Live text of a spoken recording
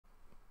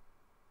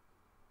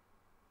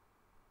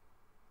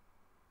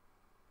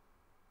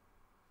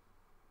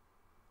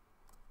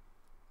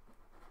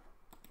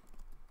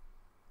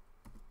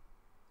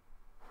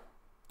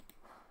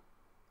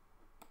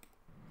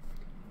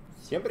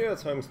Всем привет,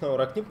 с вами снова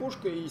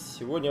Ракнепушка, и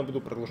сегодня я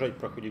буду продолжать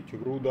проходить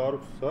игру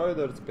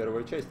Darksiders,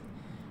 первая часть.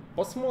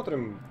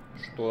 Посмотрим,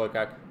 что да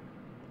как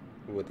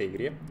в этой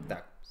игре.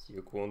 Так,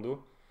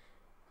 секунду.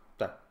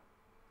 Так,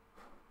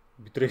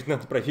 битрейт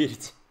надо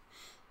проверить.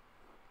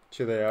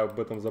 Что-то я об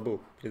этом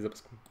забыл при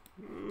запуске.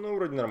 Ну,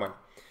 вроде нормально.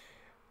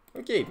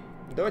 Окей,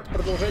 давайте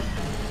продолжать.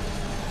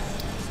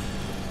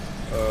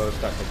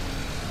 Так,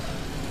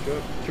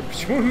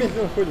 почему мы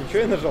медленно ходим? Что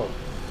я нажал?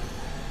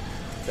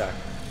 Так.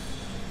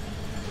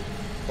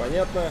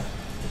 Понятно.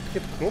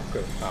 Какая-то кнопка.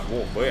 А,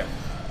 во, Б.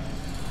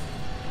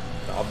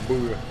 А,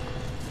 Б.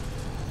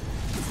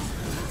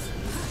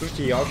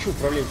 Слушайте, я вообще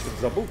управление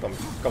что-то забыл. Там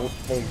кого-то,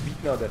 по-моему,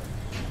 бить надо.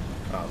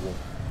 А, вот.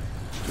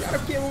 Я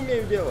ракем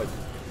умею делать.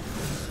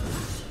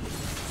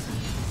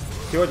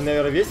 Сегодня,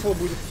 наверное, весело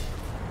будет.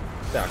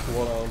 Так,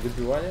 вот оно,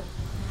 выбивание.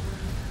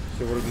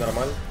 Все вроде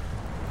нормально.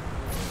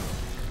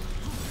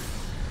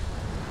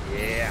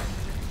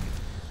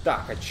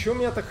 Так, а чё у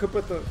меня так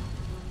хп-то?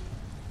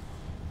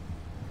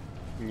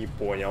 Не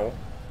понял.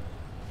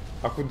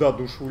 А куда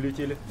души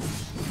улетели?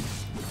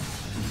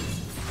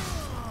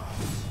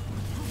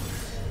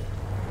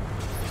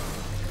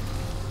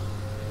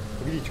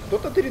 Погодите,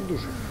 кто-то тырит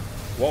души?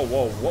 Вау,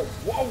 вау, вау,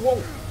 вау, вау!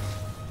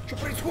 Что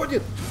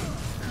происходит?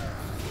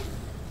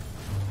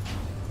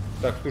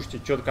 Так, слушайте,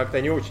 что-то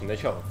как-то не очень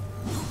начало.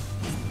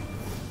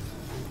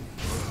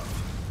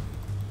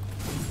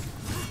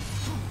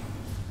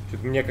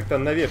 Что-то меня как-то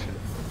навешали.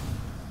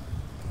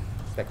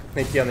 Так, как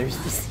найти, а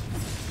навестись?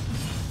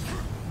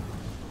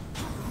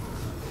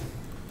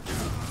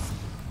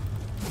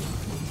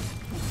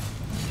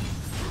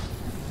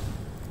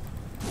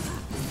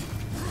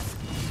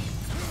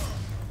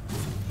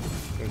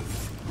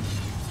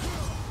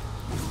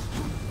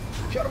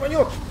 Чё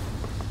рванет?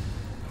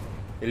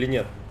 Или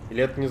нет?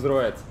 Или это не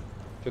взрывается?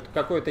 Что-то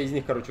какой-то из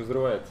них, короче,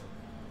 взрывается.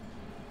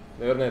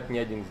 Наверное, это не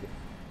один из них.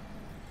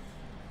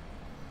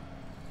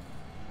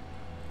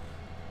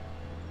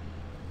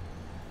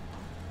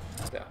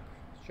 Так,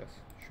 сейчас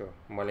еще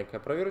маленькая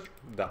проверочка.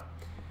 Да.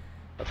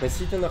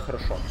 Относительно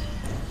хорошо.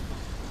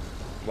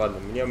 Ладно,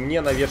 мне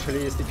навешали,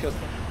 если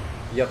честно.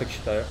 Я так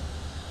считаю.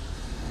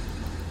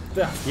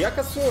 Так, я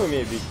косой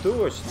умею бить,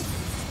 точно.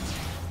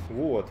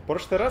 Вот, в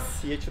прошлый раз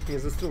я что-то не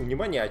заострил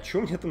внимание, а что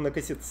у меня там на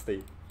кассете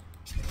стоит?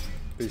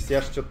 То есть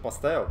я же что-то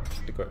поставил,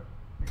 что такое?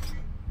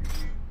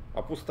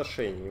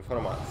 Опустошение,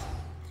 информация.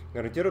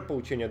 Гарантирует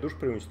получение душ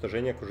при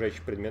уничтожении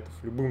окружающих предметов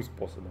любым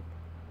способом.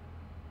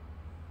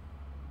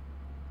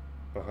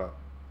 Ага.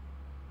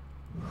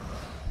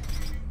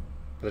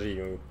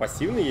 Подожди,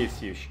 пассивный есть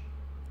вещи?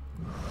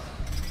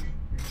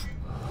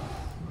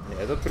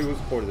 Этот при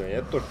использовании,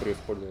 это тоже при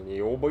использовании.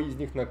 И оба из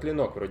них на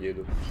клинок вроде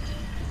идут.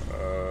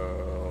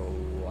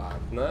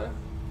 Ладно.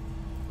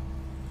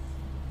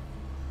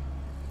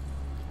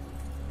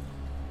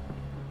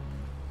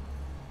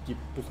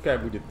 Пускай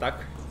будет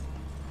так.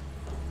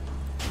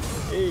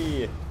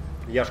 И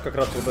я же как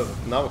раз вот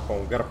этот навык,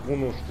 по-моему,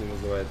 гарпуну, что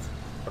называется,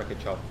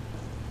 прокачал.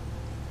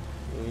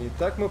 И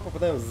так мы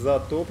попадаем в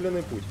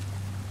затопленный путь.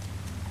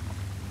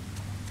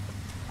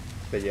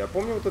 Кстати, я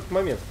помню вот этот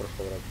момент с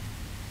прошлого раза.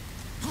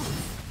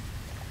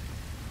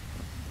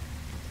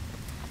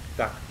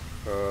 Так.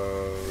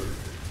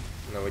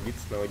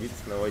 Наводиться,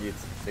 наводиться,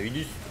 наводиться.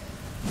 Наведись.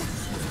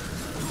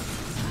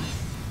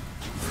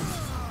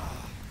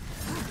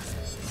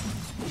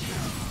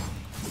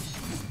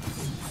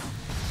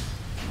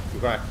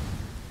 Как?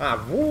 А,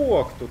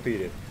 во, кто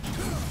тырит.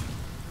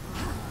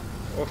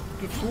 Ох,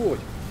 тут сволочь.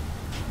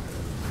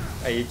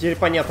 А, и теперь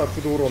понятно,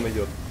 откуда урон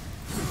идет.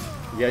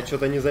 Я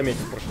что-то не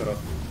заметил в прошлый раз.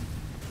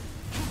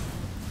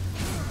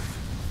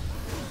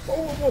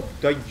 О,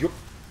 да ёп.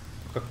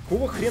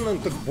 Какого хрена он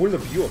так больно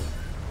бьет?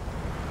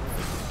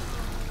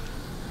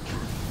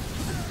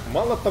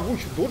 Мало того,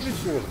 еще доджить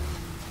сложно.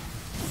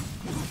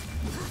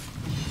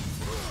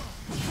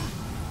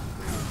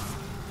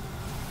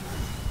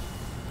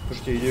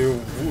 Слушайте,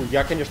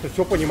 я, конечно,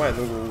 все понимаю,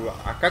 но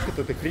а как от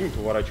этой хрени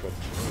уворачиваться?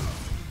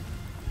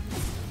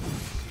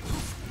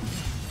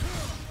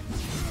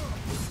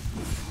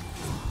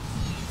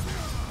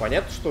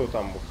 Понятно, что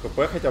там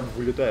ХП хотя бы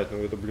вылетает, но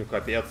это, блин,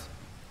 капец.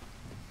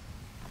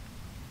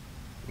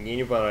 Мне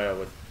не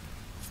понравилось.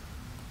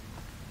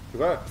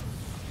 Чувак,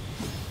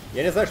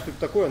 я не знаю, что это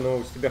такое, но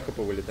у тебя ХП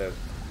вылетают.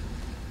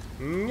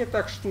 Не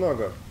так уж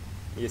много,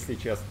 если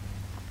честно.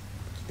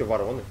 Какие-то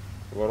вороны.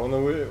 Вороны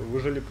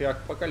выжили при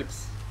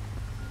апокалипсисе.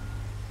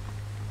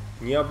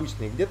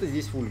 Необычные. Где-то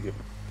здесь вульгер.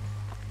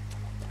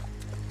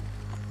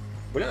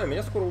 Бля,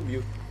 меня скоро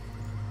убьют.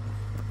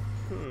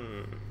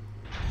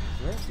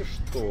 Знаете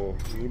что?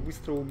 Не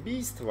быстрое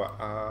убийство,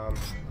 а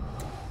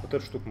вот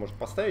эту штуку может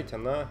поставить,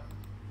 она...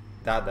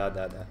 Да.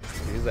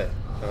 Привязать.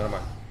 Все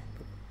нормально.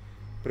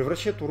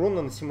 Превращает урон,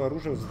 наносимый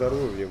оружием, в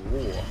здоровье.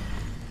 Во.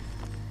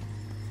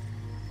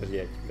 Подожди,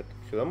 я тебя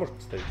сюда можешь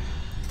поставить?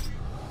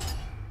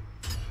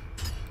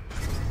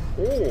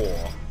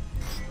 О!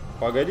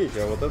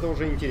 Погодите, а вот это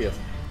уже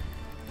интересно.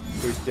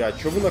 То есть, а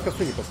что бы на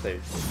косу не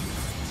поставить?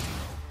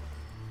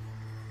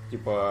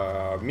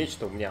 Типа,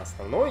 меч-то у меня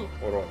основной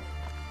урон.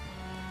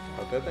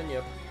 Вот это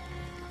нет.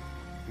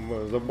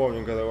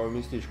 Забавненькое такое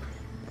местечко.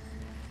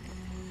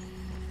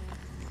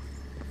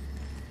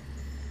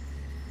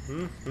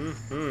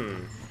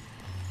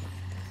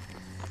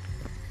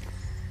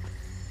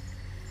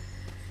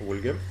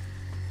 Ульгер.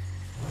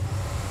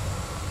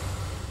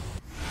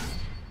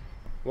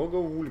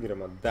 Логово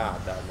Ульгрема. Да,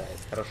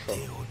 это хорошо.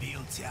 Ты убил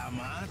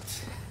Тиамат?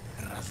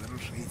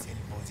 Разрушитель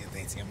будет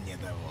этим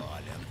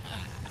недоволен.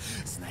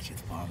 Значит,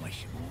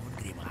 помощь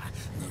Ульгрема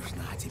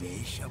нужна тебе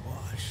еще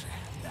больше,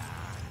 да.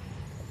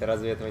 Ты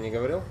разве этого не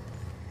говорил?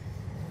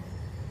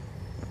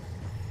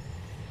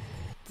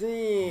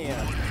 Ты.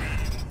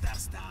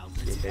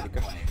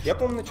 Я,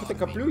 помню, что-то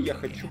коплю, я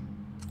хочу,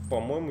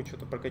 по-моему,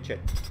 что-то прокачать.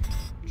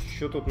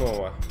 Что тут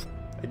нового?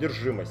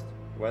 Одержимость.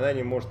 Война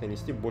не может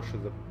нанести больше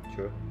за...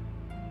 Чё?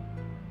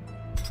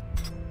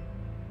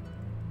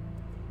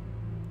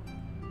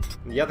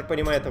 Я так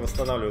понимаю, это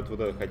восстанавливает вот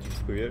эту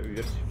хаотическую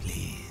версию.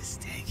 Please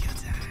take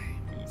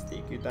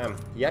your time.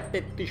 Я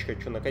 5000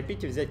 хочу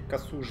накопить и взять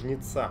косу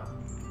жнеца.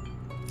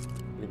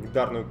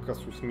 Легендарную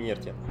косу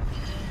смерти.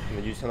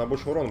 Надеюсь, она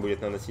больше урона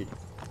будет наносить.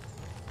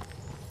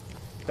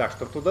 Так,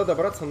 чтобы туда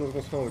добраться,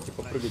 нужно снова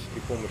типа прыгать при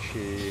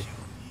помощи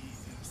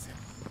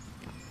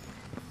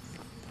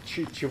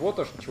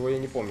чего-то, чего я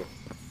не помню.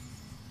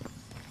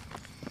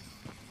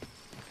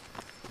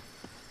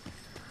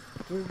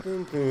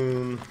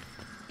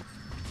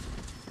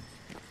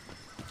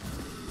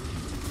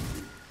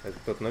 Это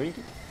тот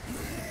новенький?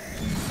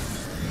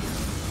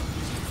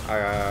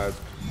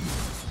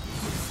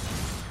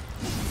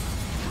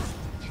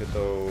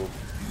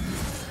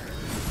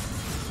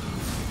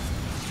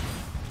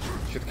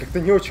 Что-то как-то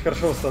не очень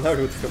хорошо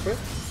восстанавливается КП,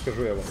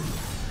 скажу я вам.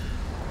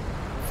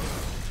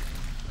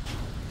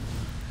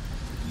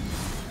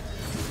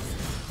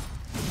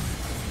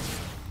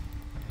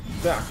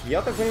 Так,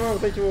 я так понимаю,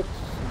 вот эти вот...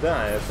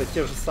 Да, это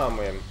те же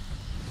самые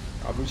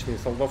обычные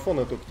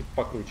солдафоны, только типа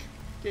покруче.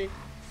 Окей.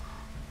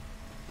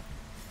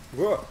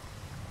 Го!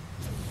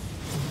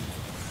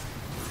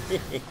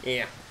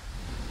 Хе-хе-хе.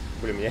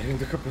 Блин, мне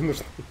реально КП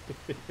нужно.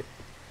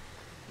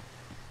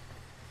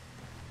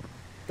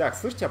 Так,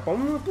 слушайте, а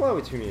по-моему мы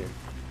плавать умеем.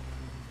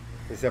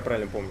 Если я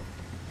правильно помню.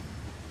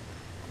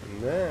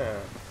 Да.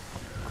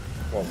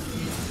 О,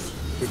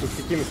 вы тут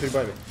какими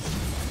судьбами?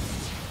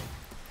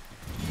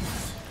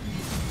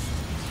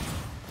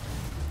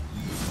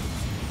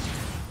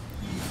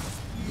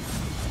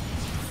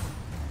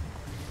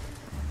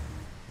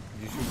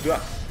 Иди сюда.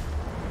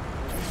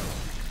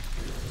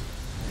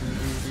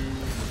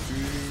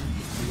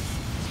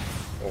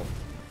 О.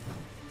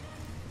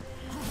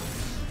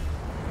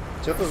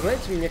 Что-то,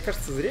 знаете, мне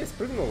кажется, зря я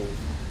спрыгнул.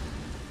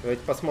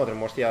 Давайте посмотрим,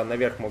 может я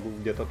наверх могу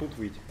где-то тут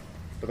выйти.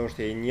 Потому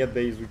что я не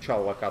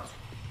доизучал локацию.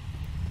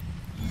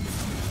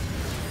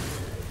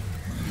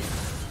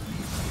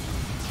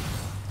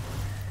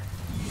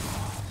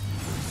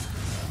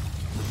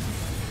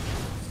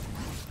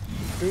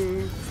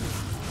 Ну,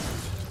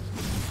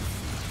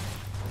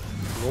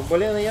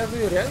 блин, я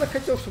реально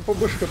хотел, чтобы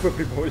побольше КП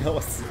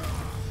прибавлялось.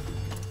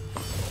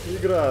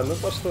 Игра, ну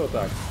по что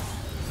так?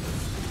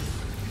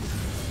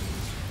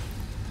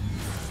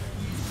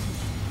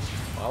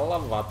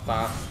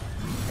 Маловато,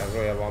 скажу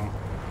я вам.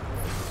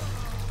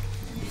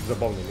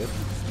 Забавный, нет?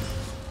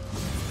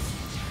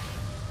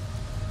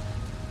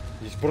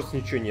 Здесь просто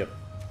ничего нет.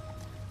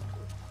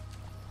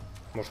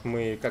 Может,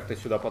 мы как-то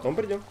сюда потом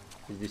придем?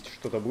 Здесь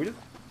что-то будет?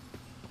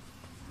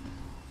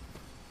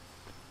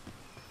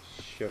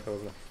 Черт его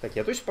знает. Так,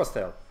 я точно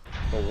поставил?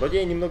 Ну, вроде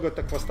я немного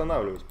так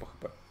восстанавливаюсь по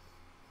хп.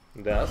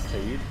 Да,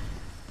 стоит.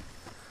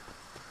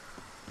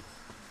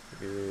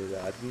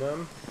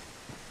 Ладно.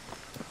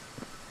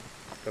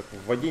 Так,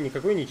 в воде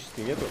никакой нечисти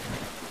нету.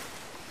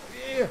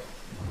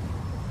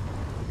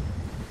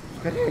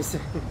 Ускоряйся.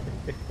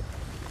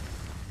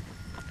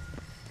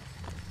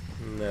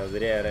 Да,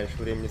 зря я раньше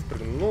времени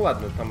спрыгнул. Ну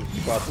ладно, там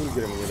типа от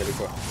Ульгрема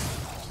недалеко.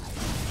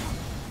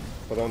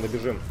 Потом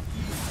добежим.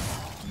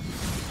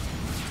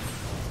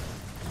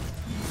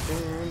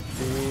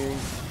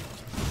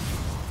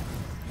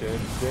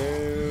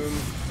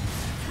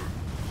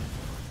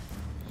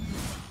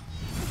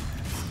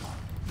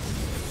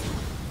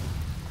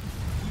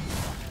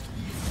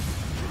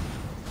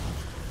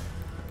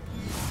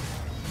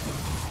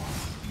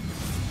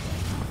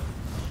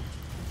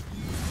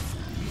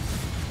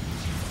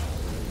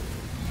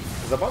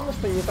 Забавно,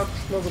 что не так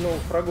уж много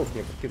новых врагов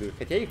мне подкидывают,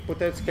 хотя их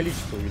пытаются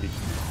количество увеличить.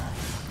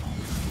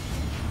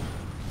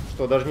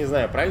 Что даже не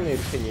знаю, правильное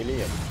решение или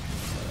нет.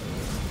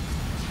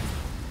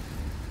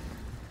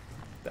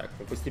 Так,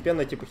 мы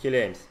постепенно типа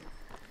хиляемся.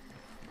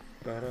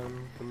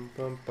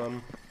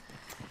 Парам-пам-пам-пам.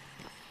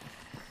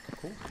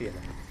 Какого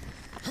хрена?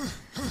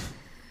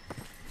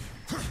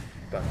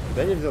 Так,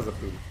 сюда нельзя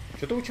запрыгнуть.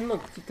 Что-то очень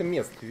много каких-то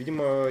мест.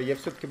 Видимо, я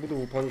все-таки буду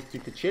выполнять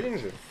какие-то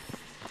челленджи.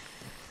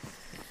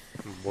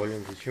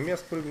 Блин, зачем я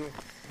спрыгнул?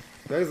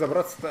 Как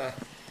забраться-то?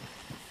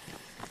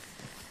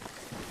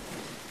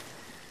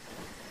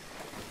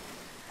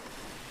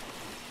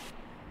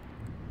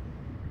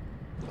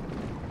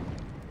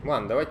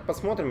 Ладно, давайте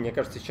посмотрим. Мне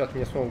кажется, сейчас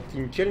мне снова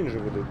какие-нибудь челленджи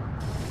выйдут.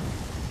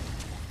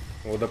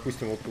 Вот,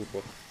 допустим, вот тут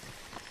вот.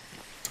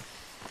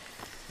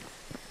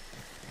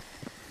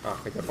 А,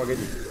 хотя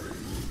погоди.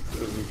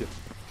 Что звуки?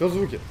 Что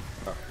звуки?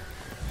 А.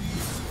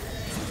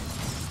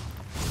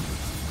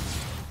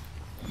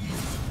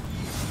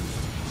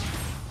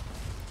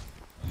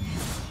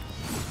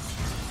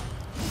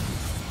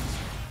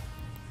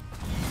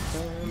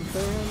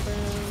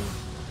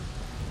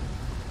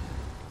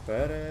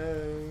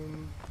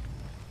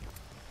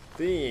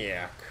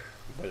 Так,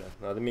 блин,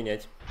 надо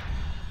менять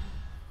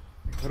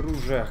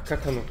оружие.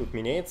 Как оно тут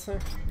меняется?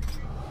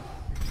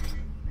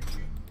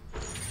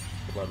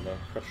 Ладно,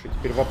 хорошо.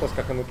 Теперь вопрос,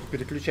 как оно тут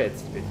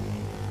переключается теперь.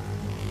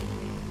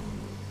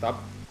 Тап.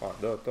 А,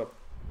 да, тап.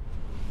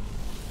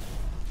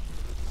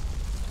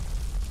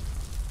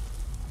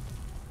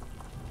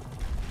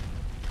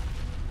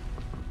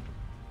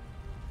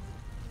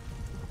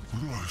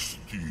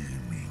 Прости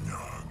меня,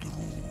 друг.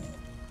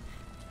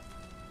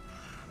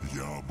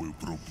 Я бы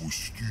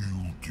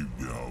пропустил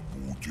тебя,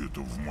 будь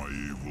это в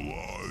моей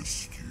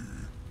власти.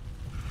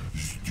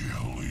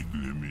 Сделай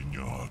для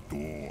меня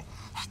то,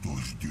 что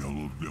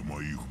сделал для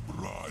моих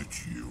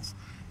братьев,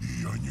 и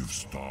я не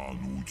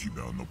встану у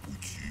тебя на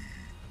пути.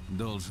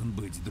 Должен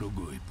быть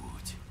другой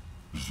путь.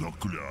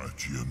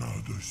 Заклятие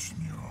надо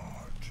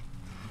снять.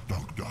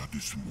 Тогда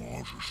ты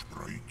сможешь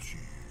пройти.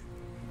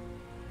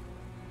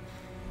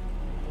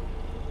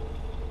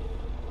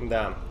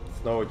 Да,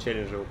 снова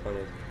челленджи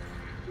выполнять.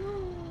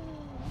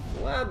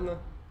 Ладно.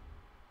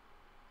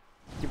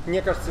 Типа,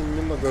 мне кажется,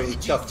 немного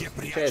часто где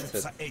встречается.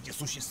 прячутся эти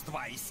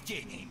существа из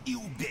тени, и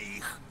убей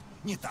их.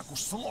 Не так уж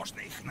сложно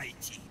их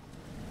найти.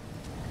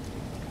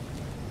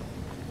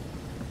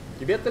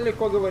 Тебе-то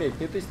легко говорить,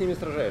 не ты с ними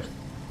сражаешься.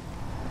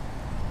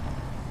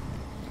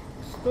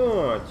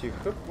 Кстати,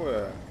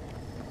 хп.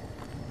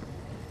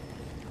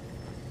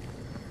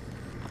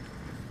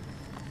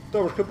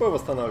 Там уж хп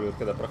восстанавливают,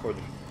 когда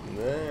проходишь.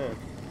 Да.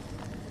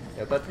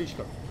 Это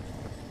отлично.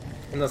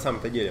 На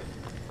самом-то деле.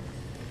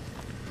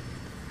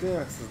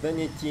 Так,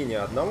 создание тени.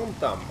 Одна вон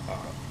там. А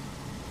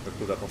как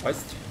туда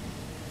попасть?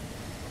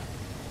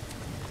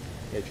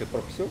 Я что-то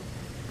пропустил?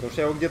 Потому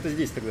что я его где-то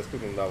здесь тогда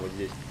спрыгнул. Да, вот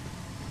здесь.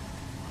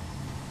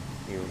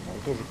 И там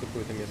тоже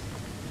какое-то место.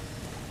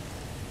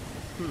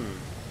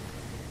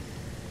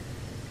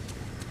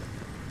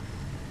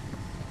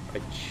 А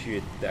че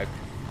это так?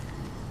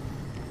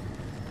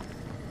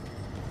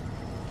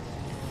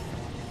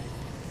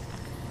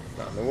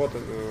 А, ну вот.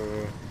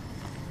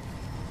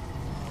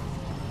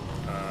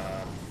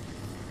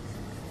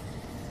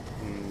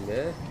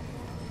 Да?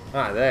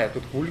 А, да,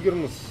 тут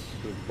Кульгернус.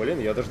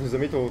 Блин, я даже не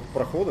заметил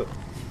прохода.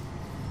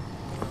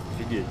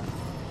 Офигеть.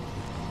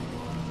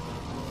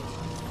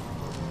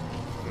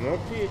 Ну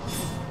окей,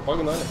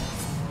 погнали.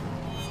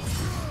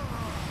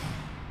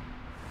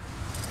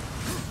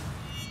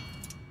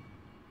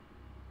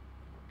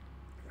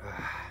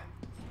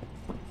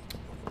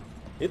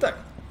 Итак.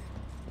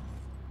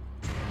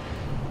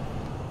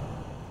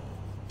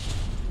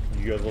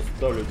 Я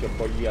заставлю тебя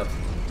бояться.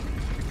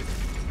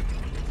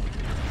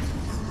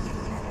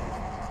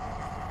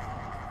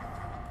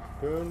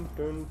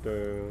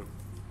 Тун-тун-тун.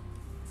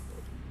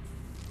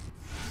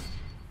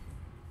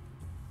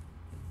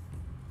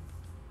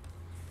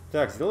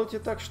 Так, сделайте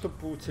так,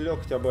 чтобы уцелел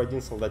хотя бы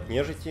один солдат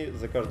нежити.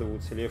 За каждого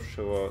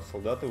уцелевшего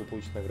солдата вы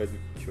получите награду.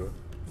 Чего?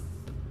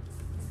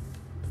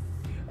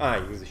 А,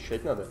 их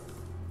защищать надо.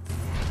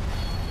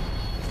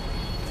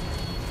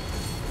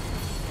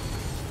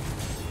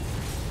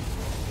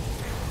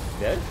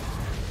 Да?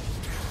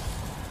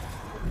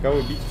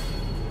 Кого бить?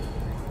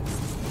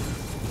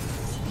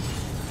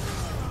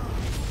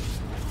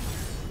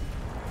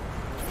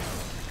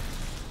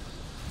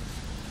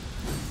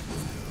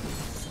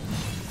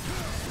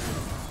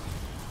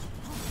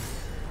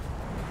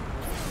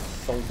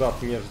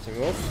 Солдат нежити.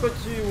 Ну,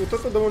 кстати, вот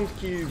это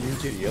довольно-таки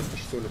интересно,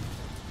 что ли.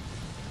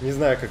 Не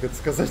знаю, как это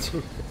сказать.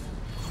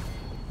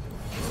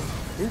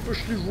 Ну,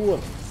 пошли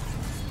вон.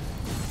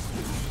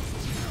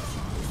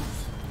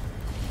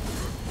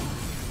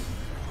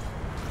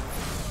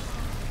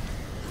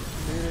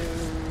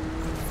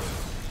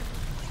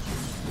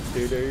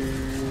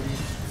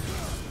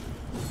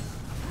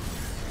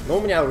 Но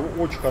у меня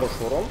очень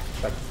хороший урон.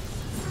 Так.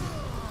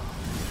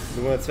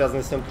 Думаю, это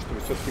связано с тем,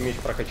 что все-таки меч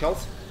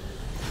прокачался.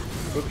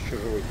 Кто-то еще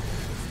живой.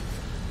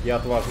 Я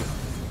отважный.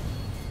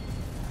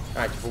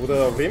 А, типа вот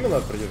это время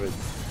надо продержать?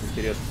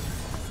 Интересно.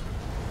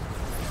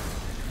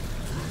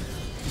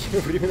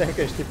 Времена,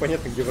 конечно,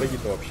 непонятно, где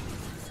враги-то вообще.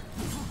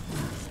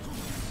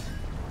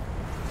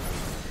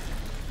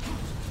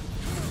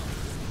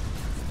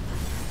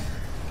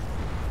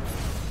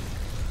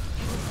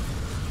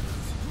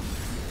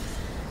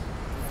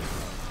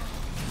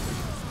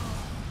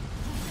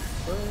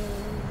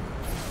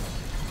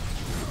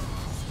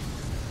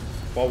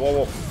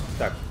 Во-во-во.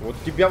 Так, вот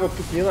тебя вот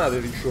тут не надо,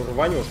 еще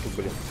рванешь тут,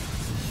 блин.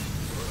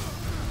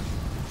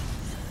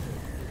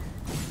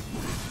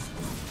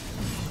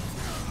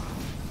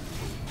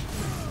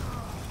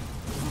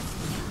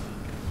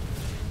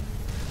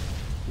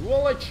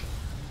 Сволочь!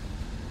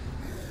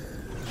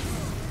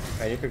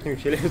 Они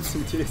как-нибудь челяются,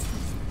 интересно.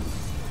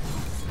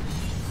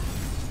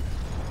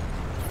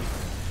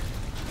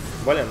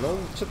 Блин, ну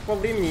что-то по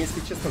времени,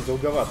 если честно,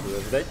 долговато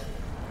ждать.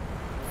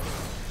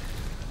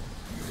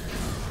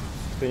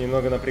 Что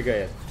немного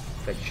напрягает.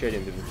 Так, еще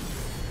один бежит.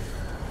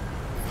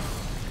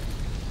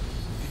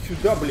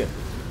 Сюда, блин.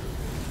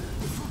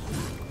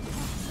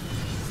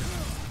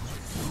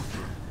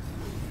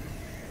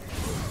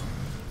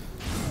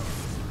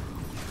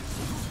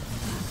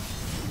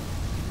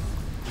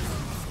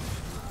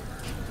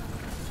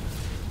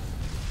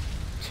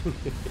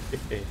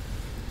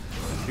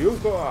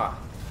 Чука!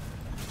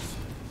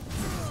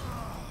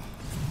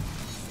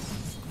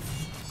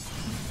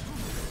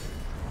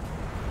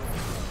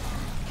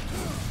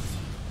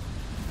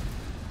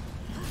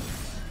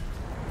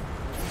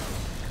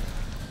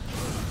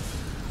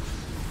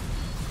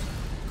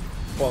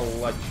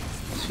 Палач.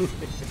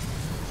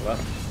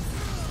 Ладно.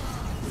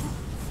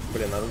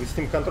 Блин, надо бы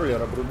Steam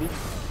контроллер обрубить.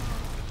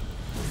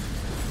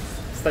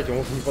 Кстати, он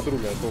уже не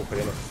подрублен, какого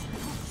хрена.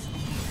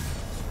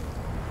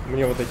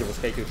 Мне вот эти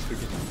выскакивают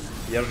штуки.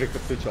 Я же их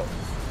отключал.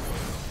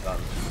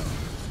 Ладно.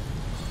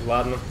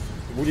 Ладно.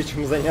 Будет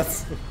чем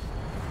заняться.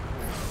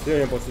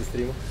 Сегодня после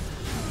стрима.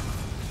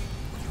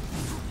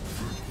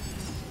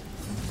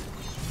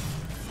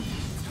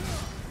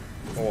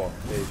 О,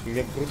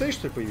 мне крутые,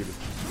 что ли, появились?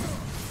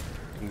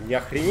 Не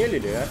охренели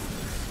ли, а?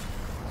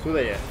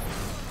 Сюда я.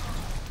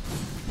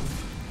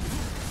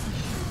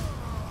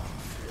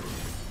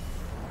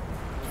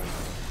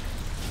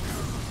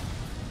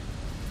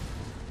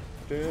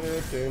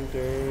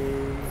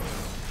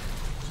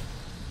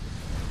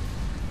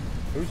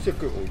 Ну,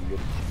 всякое... Ой, ёп.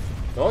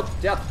 Вот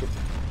тебя тут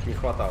не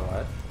хватало,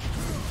 а?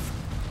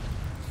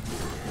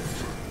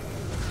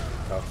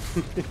 Так.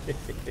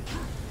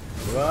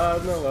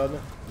 Ладно, ладно.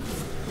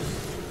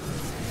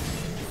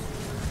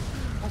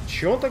 А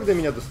чё он тогда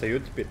меня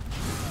достает теперь?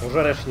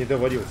 Уже раньше не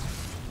доводился.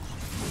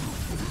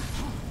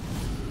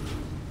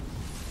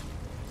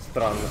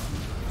 Странно.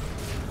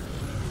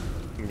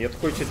 Мне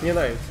такое что-то не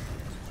нравится.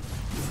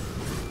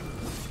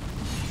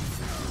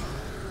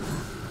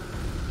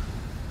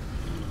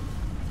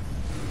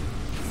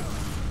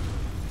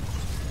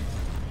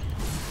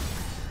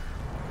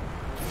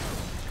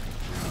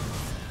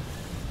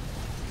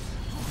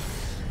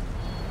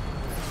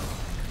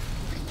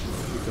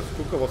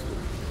 Сколько вас тут?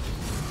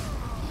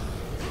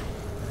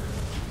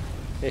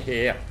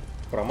 Хе-хе,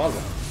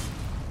 промазал.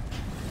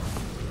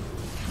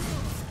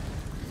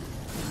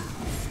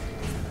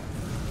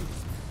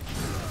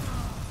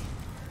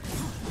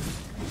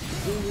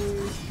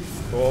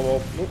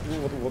 Ну,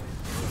 вот.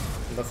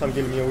 На самом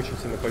деле мне очень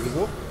сильно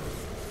повезло.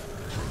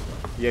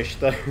 Я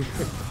считаю,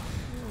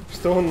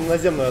 что он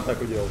наземную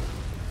атаку делал.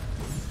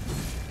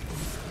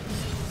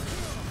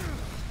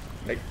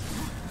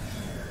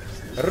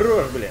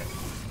 Рожь, блин.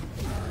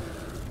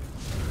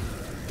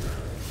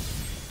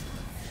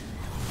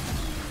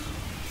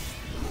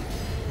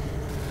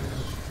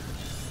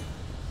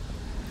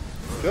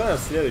 Что у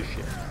нас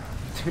следующее?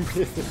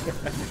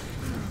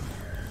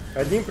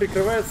 Одним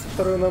прикрывается,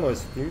 второй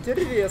наносит.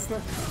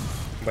 Интересно.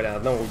 Блин,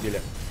 одного убили.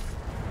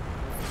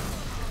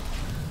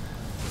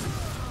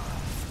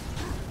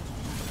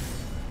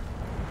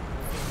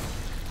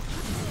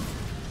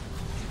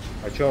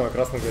 А что она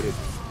красно горит?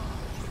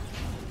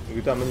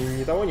 Вы там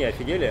ни того не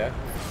офигели, а?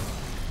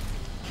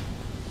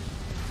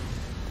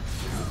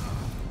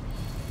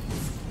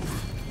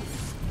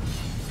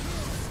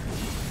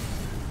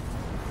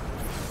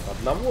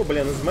 Одного,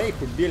 блин, из моих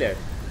убили.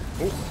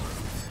 Ух,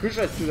 кыш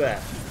отсюда.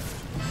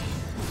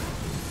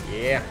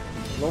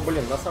 Ну,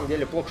 блин, на самом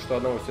деле плохо, что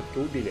одного все-таки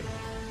убили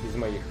из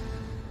моих.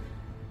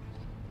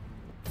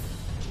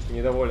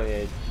 Недоволен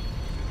я этим.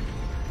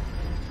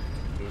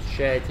 Сейчас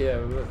я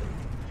тебе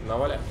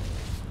наваляю.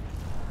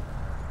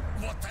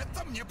 Вот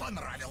это мне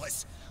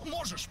понравилось.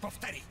 Можешь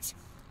повторить?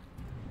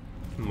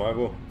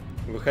 Могу.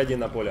 Выходи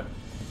на поле.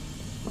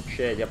 Сейчас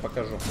я тебе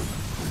покажу.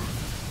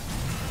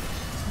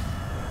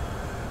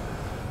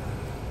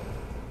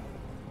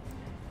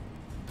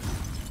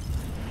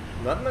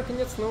 Надо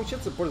наконец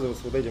научиться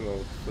пользоваться вот этими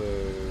вот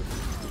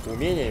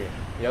умениями.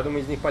 Я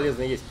думаю, из них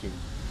полезно есть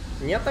какие-нибудь.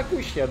 Не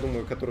атакующие, я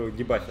думаю, которые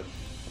дебафят.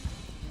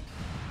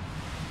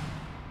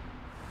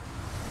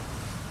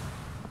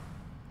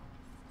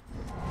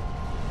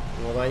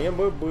 Вот они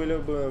бы были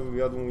бы,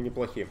 я думаю,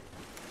 неплохие.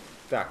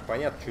 Так,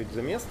 понятно, что это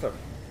за место.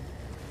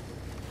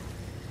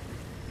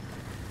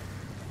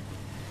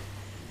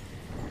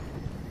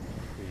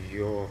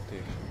 Ёпты.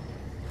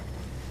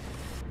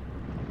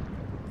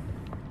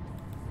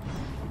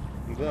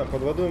 Да,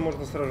 под водой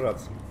можно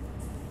сражаться.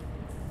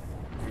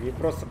 Не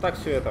просто так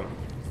все это,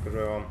 скажу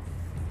я вам.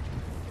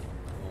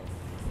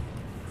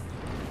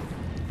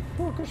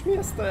 Ох уж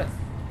место.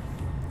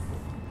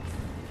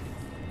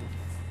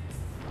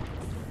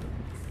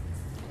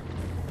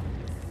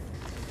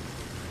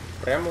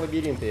 Прям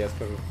лабиринт, я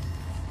скажу.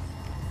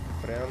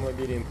 Прям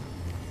лабиринт.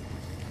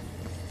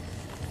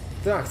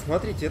 Так,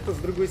 смотрите, это с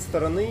другой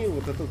стороны,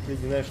 вот эта вот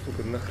ледяная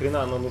штука.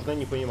 Нахрена она нужна,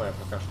 не понимаю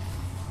пока что.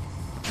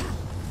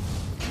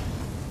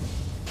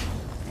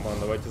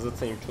 Ладно, давайте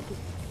заценим, что тут.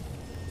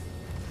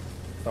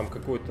 Там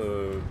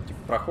какой-то типа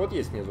проход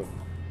есть внизу.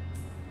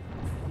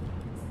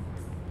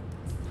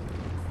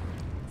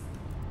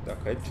 Так,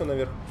 а это что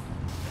наверх?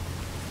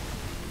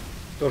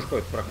 Тоже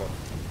какой-то проход.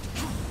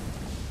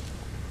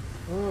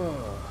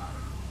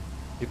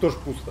 И тоже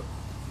пусто.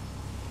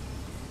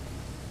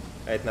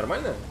 А это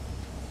нормально?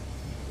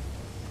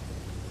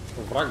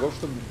 Врагов,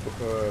 чтобы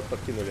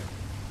подкинули.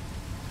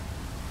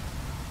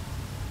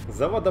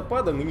 За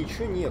водопадом и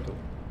ничего нету.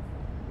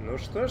 Ну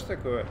что ж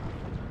такое?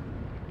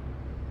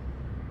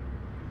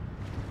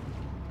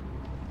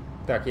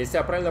 Так, если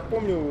я правильно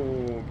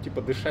помню,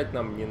 типа дышать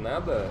нам не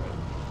надо.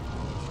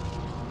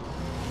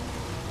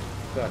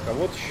 Так, а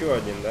вот еще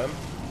один, да?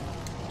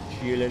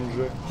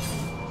 Челленджи.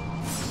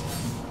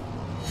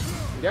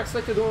 Я,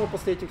 кстати, думал,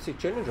 после этих всех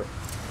челленджей,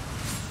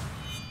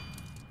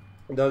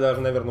 да,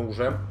 даже, наверное,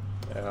 уже,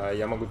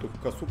 я могу тут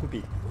косу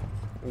купить.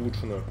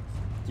 Улучшенную.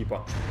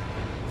 Типа.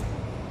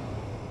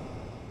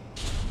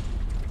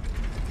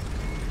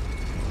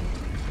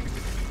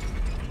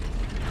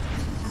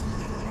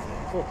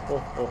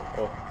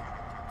 О-о-о-о.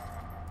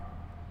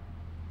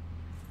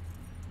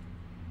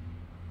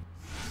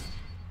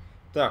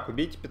 Так,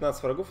 убейте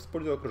 15 врагов,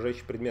 используя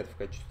окружающий предмет в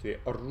качестве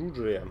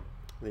оружия.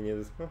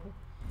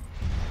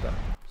 Так,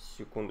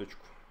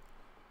 секундочку.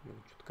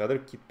 Что-то кадры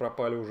какие-то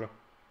пропали уже.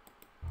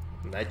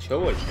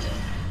 Началось.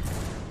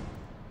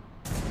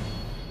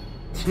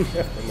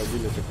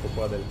 Автомобили так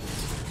попадали.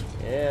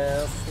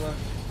 Ясно.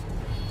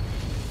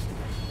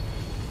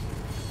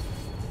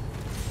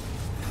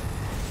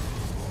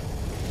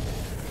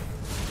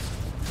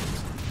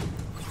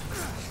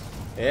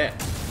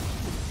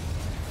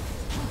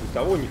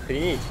 Никого не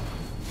хренеть.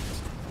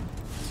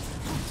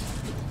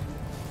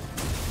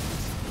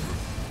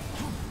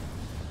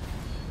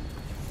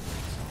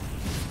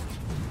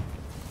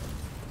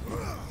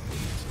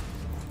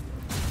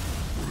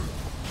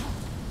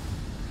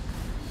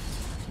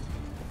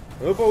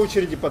 Вы по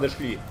очереди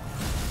подошли.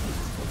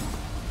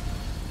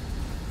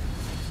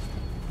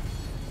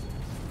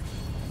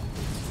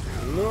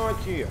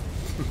 Ночи.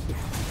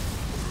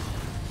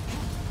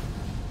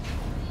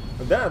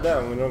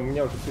 Да, у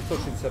меня уже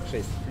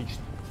 566.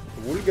 Отлично.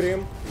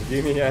 Вульгрим,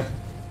 где меня?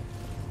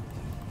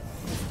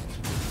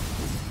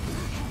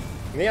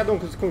 Ну, я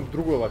думаю, с какой-нибудь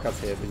другой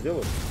локации я это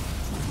сделаю.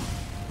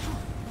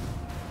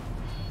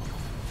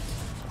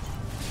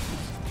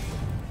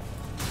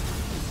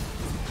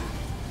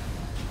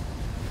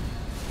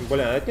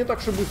 Бля, это не так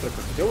уж и быстро,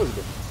 как хотелось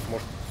бы.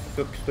 Может,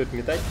 все-таки стоит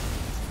метать?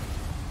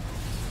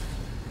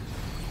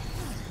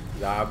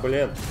 Да,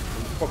 блин.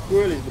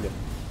 Успокоились, блин.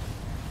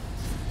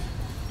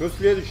 Кто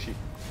следующий?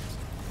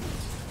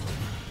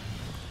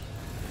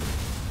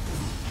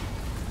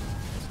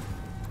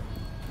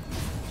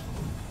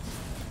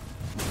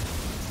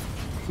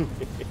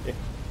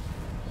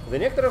 За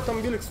некоторые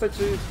автомобили,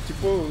 кстати,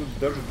 типа,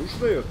 даже душ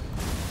дает.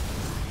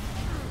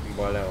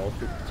 Бля, вот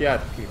тут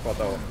тятки не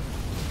хватало.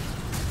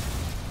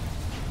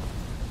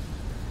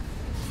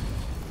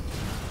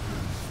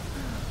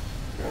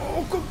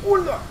 О, как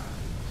больно!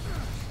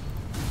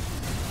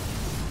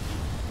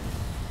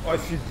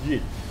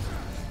 Офигеть!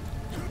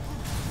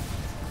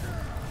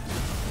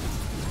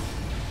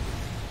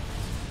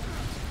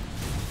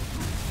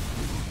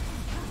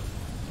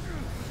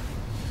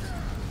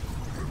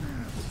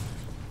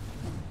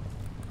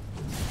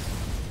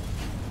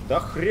 Да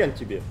хрен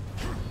тебе!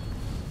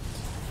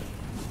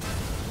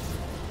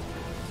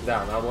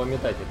 Да, надо было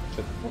метать это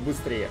что-то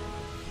побыстрее,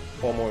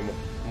 по-моему,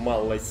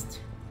 малость.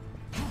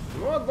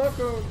 Ну,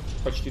 однако,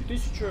 почти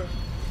 1000.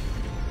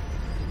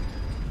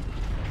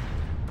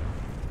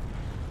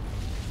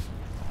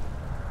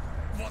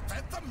 Вот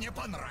это мне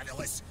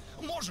понравилось.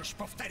 Можешь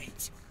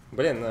повторить?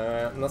 Блин,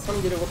 на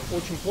самом деле вот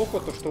очень плохо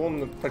то, что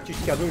он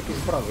практически одну и ту же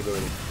фразу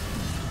говорит.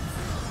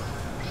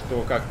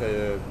 Что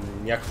как-то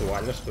не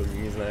актуально, что ли,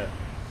 не знаю.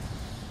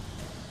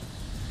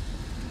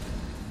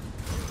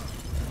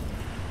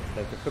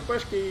 Так,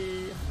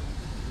 хпшки.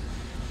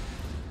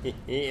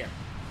 Хе-хе.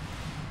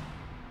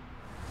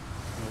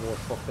 Вот,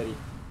 повторить.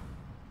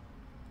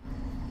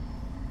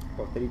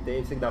 Повторить-то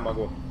я всегда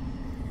могу.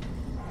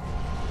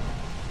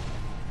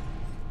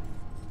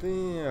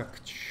 Так,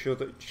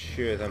 что-то...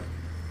 Что это?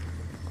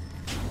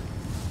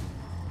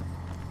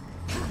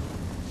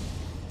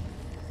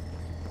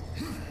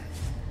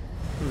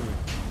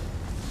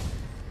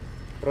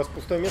 Просто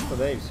пустое место,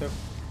 да, и все.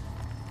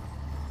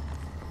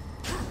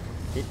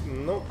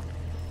 Ну,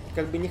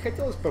 как бы не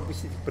хотелось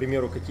пропустить, к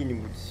примеру,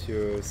 какие-нибудь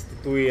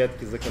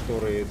статуэтки, за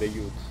которые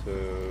дают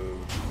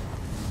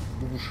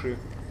души.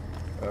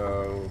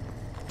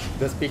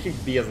 Доспехи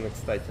бездны,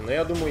 кстати. Но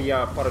я думаю,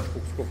 я парочку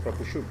кусков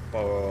пропущу,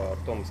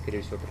 потом,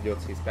 скорее всего,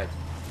 придется искать.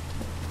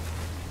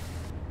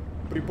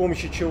 При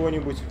помощи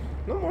чего-нибудь.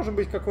 Ну, может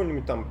быть,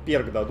 какой-нибудь там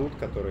перк дадут,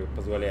 который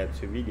позволяет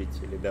все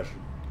видеть, или даже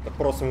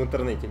просто в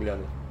интернете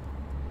глянуть.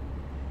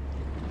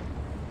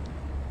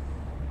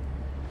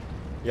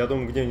 Я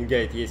думаю, где-нибудь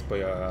гайд есть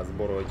по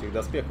сбору этих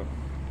доспехов.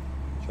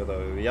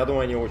 Что-то, я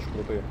думаю, они очень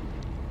крутые.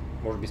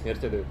 Может,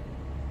 бессмертие дают.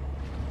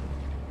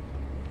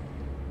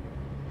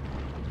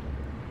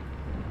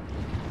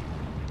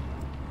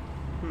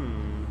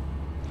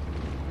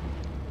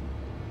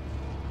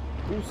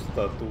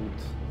 Пусто тут.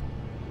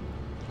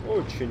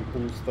 Очень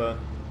пусто.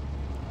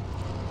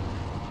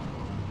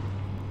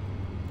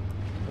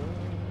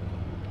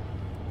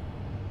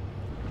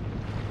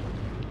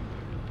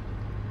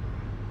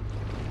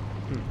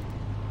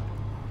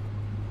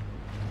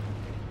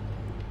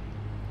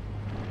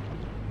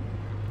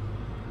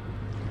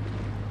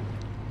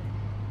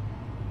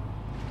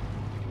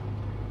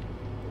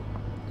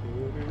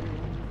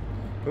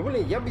 Ну,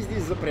 блин, я бы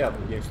здесь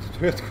запрятал где-нибудь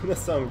статуэтку на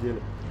самом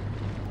деле.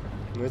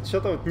 Но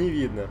что-то вот не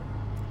видно.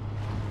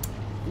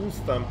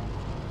 Пусто.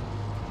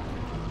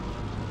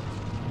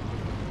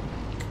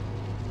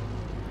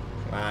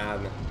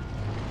 Ладно.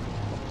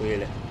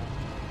 Были.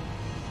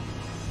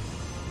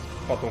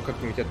 Потом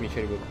как-нибудь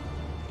отмечать буду.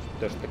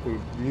 Даже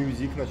такой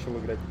мьюзик начал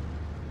играть.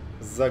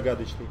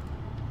 Загадочный.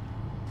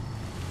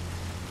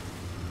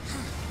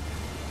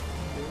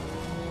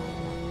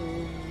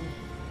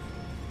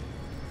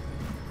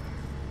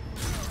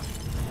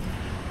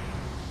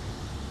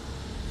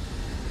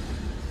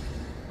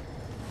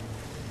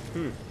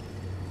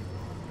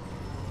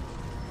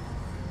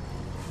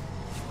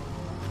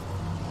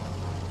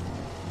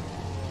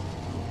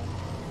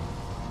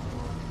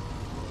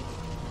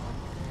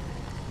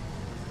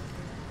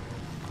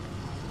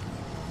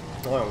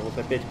 А, вот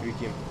опять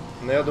прикинь.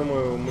 Но я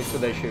думаю, мы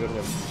сюда еще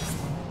вернемся.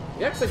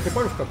 Я, кстати, не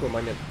помню, в какой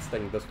момент это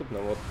станет доступно.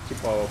 Вот,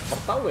 типа,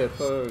 порталы —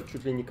 это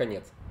чуть ли не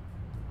конец.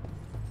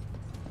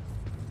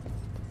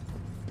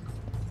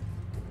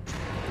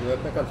 Но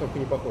это на концовку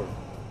не похоже.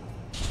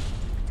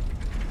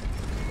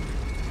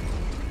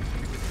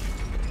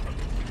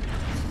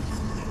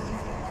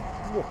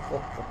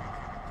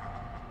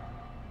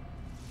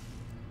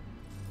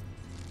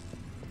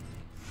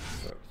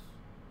 Так,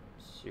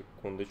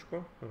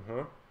 секундочку.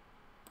 Ага.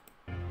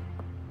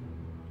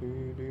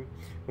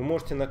 Вы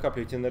можете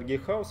накапливать энергии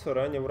хаоса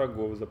ранее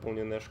врагов.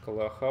 Заполненная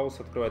шкала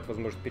хаоса открывает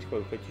возможность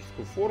перехода в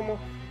хаотическую форму.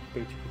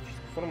 Перейти в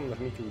хаотическую форму,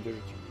 нажмите и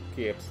удержите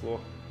кэпсло.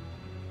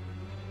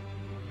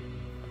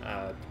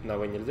 А на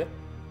В нельзя?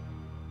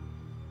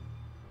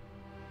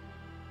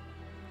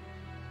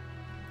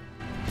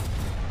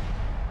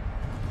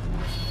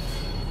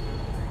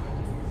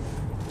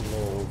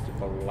 Ну,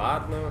 типа,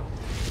 ладно.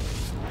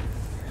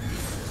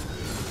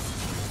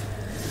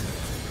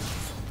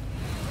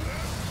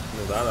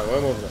 Ну да,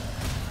 давай можно.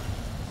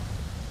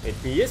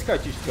 Это не есть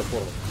хаотическая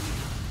форма?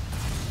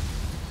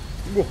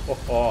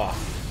 О-хо-хо.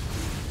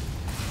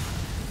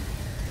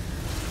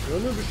 А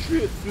ну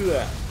бежи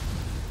отсюда.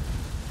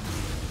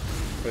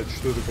 Это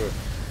что такое?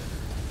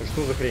 Это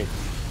что за хрень?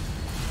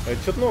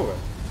 Это что-то новое.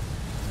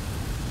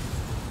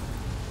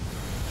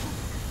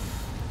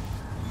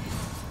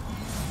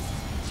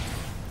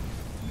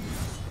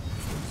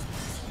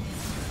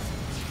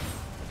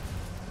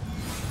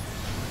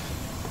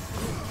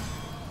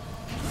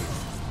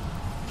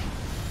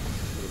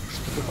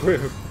 Такое,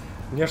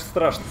 мне аж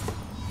страшно.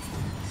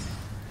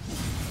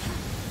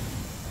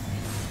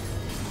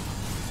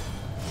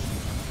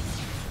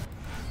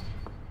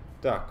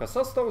 Так,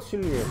 коса стала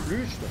сильнее.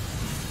 Отлично.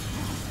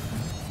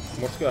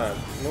 Мужская.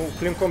 Ну,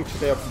 клинком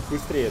что-то я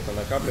быстрее это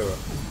накапливаю.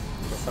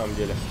 На самом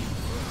деле.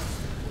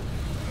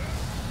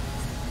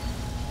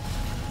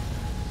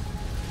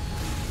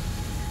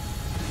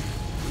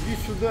 Иди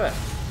сюда.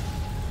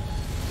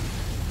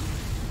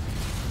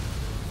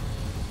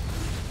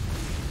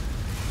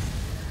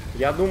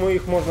 Я думаю,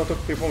 их можно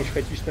только при помощи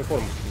хаотичной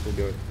формы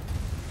убивать.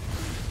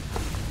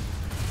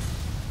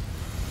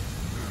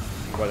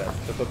 Бля,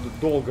 что-то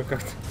долго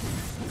как-то.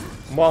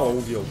 Мало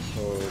убил.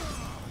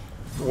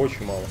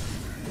 Очень мало.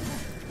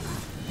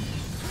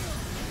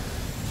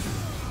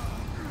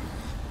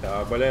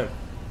 Да, блин.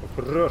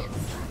 Хорош.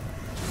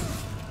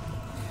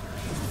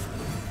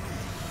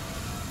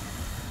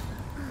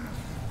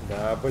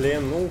 Да,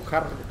 блин, ну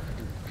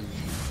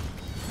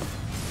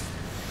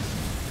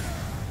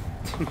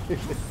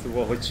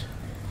сволочь.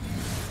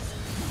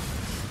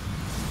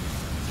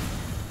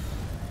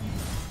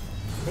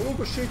 Ну,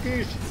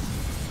 пошикаешь.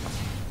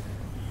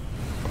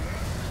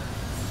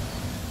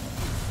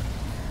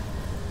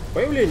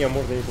 Появлением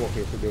можно неплохо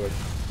их убивать.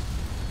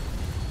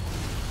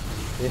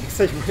 И,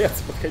 кстати,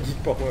 боятся подходить,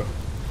 по-моему.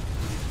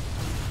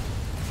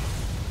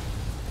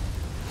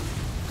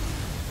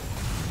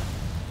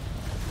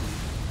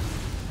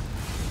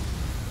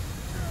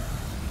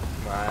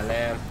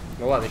 Блин.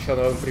 Ну ладно, еще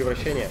одно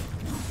превращение.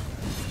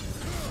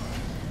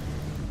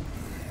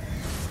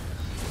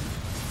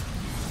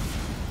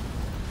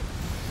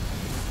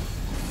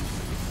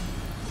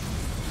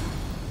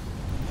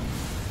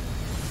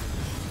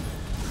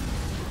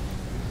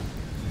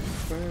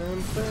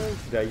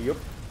 Да ёп.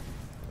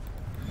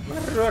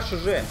 Хорош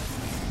уже.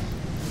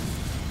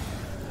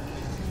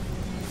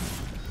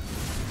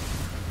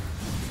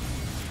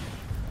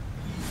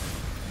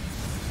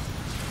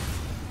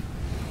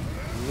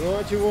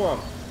 Нате вам.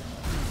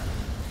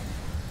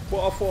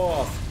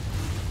 Пафос.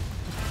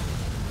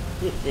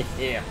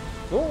 Хе-хе-хе.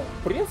 Ну,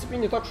 в принципе,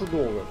 не так уж и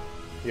долго,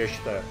 я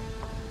считаю.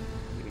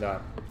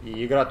 Да.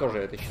 И игра тоже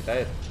это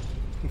считает.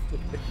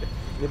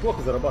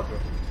 Неплохо зарабатываю.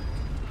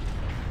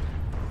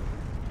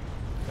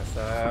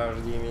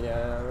 Сожди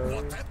меня.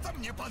 Вот это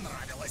мне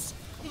понравилось.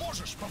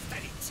 Можешь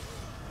повторить.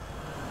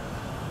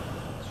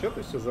 Что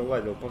ты все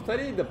заладил?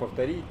 Повторить, да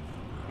повторить.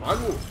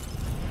 Могу.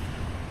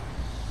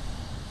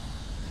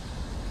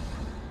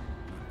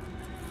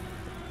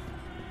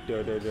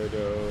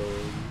 Да-да-да-да.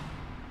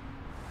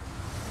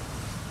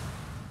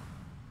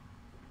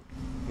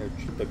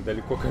 Чуть так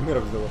далеко камера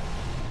взяла.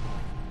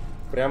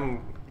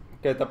 Прям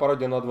какая-то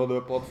пародия на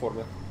 2D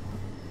платформе.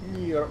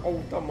 Нир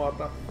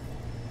автомата.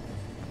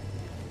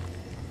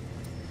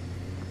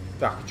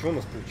 Так, что у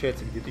нас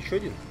получается? Где-то еще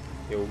один?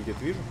 Я его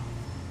где-то вижу.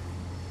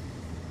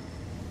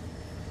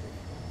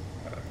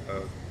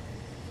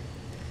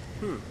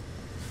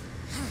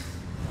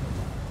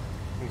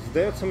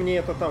 Сдается мне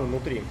это там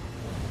внутри.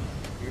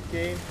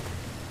 Окей.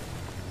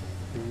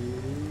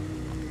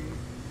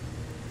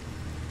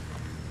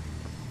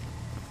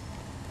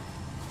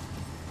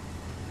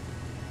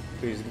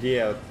 То есть где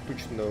я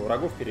тучно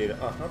врагов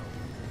перерезал. Ага.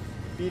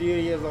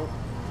 Перерезал.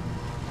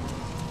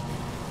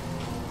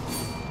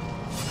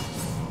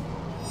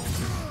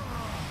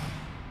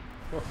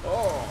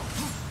 О-о!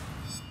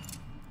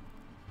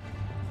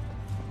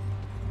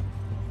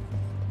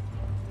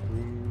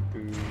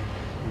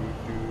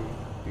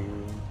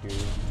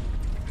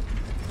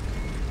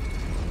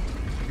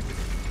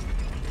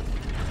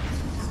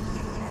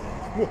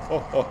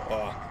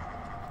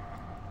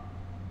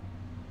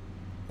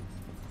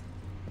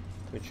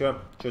 Ну чё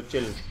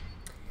челлендж?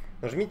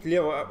 Нажмите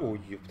лево... Ой,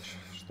 ёпта,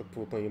 чтобы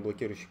выполнить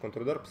блокирующий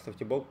контрудар,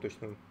 поставьте болт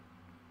точно.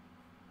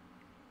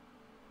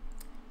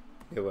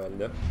 Левая,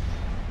 да?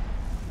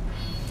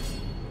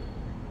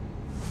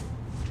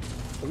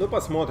 Ну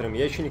посмотрим,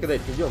 я еще никогда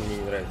это не делал, мне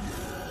не нравится.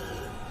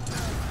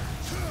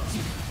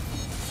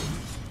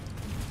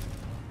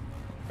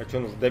 А что,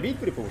 нужно добить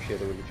при помощи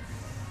этого или что?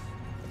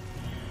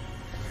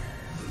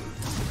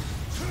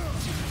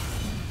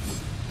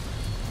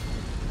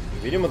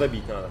 Видимо,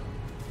 добить надо.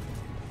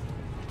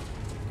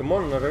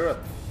 Камон, народ.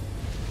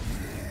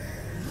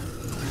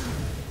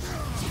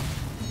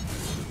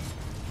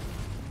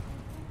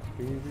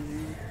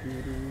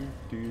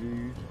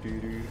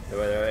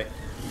 Давай, давай.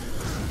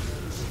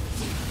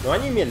 Ну,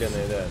 они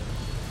медленные, да.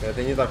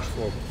 Это не так уж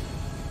сложно.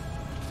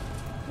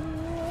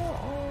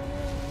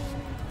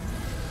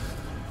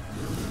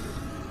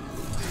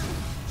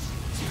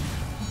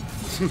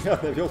 Я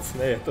навелся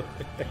на это.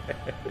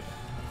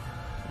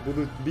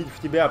 Будут бить в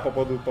тебя,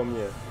 попадут по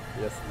мне.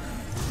 Ясно.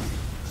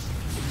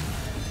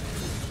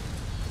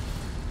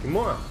 Come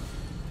on.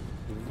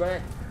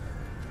 Back.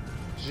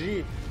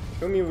 G.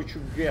 Show me what you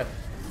get.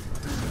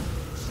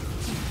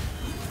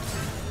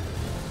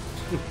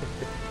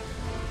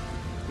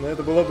 Но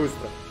это было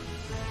быстро.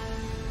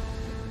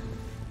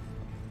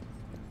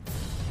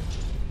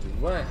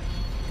 Давай.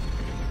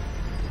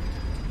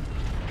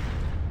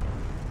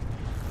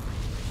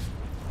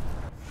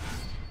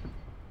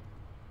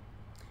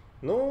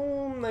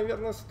 Ну,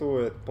 наверное,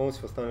 стоит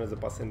полностью восстанавливать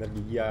запасы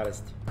энергии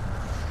ярости.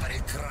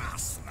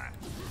 Прекрасно.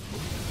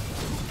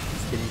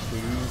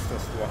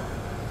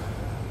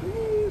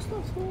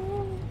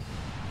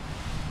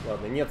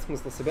 Ладно, нет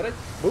смысла собирать.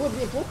 Было бы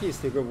неплохо,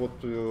 если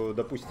вот,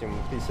 допустим,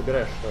 ты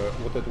собираешь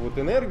вот эту вот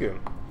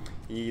энергию,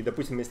 и,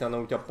 допустим, если она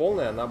у тебя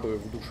полная, она бы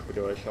в душу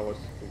превращалась.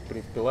 В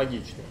принципе,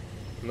 логично.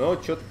 Но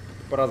что-то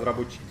по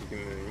разработчике...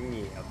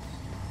 Нет.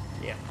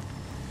 Нет.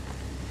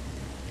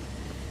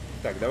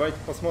 Так, давайте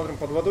посмотрим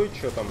под водой,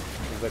 что там,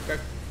 да как.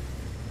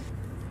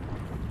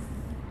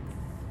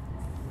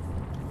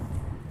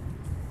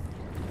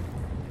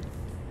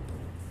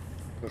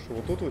 Потому что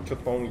вот тут вот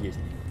что-то, по-моему, есть.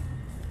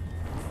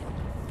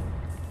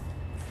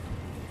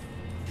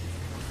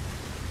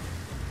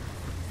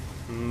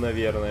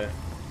 Наверное.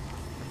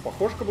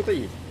 Похоже, как будто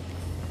есть.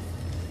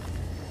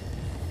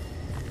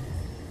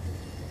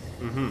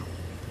 Угу.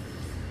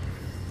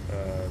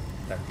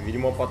 Так,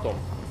 видимо, потом.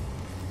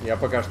 Я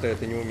пока что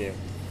это не умею.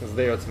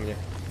 Сдается мне.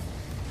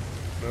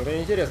 Ну, это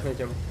интересная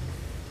тема.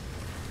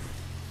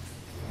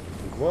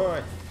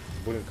 Давай.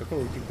 Блин, как он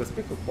в этих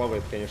доспехах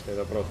плавает, конечно,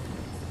 это просто.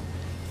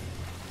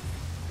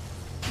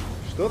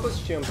 Что-то с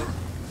чем-то.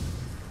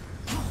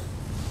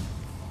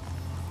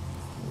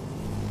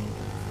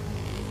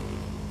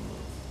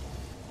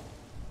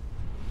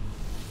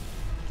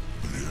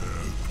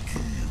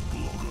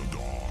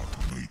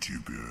 Благодарны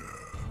тебе.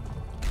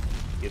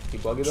 Предки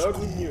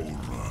благодарны мне.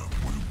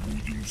 Мы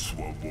будем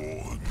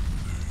свободны.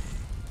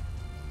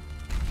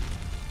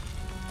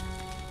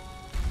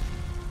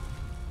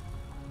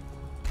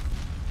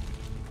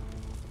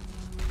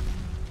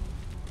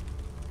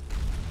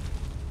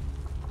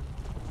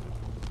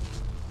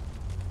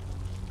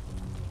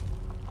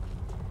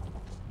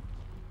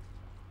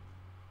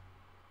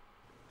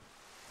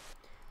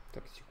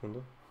 Так,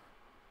 секунду.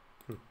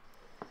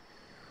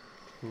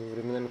 Ну,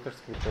 временами,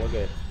 кажется,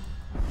 предполагает.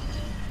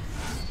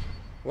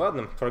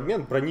 Ладно,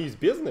 фрагмент брони из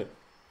бездны.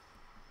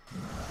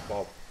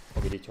 Вау,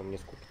 погодите, у меня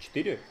сколько?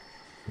 4?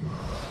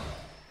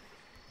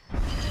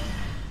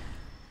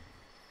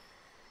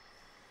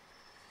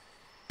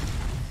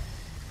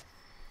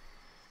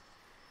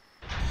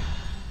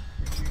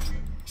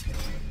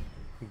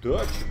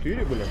 Да,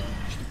 4, блин.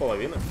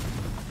 4,5.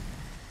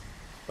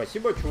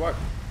 Спасибо, чувак.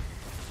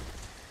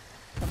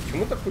 А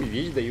почему такую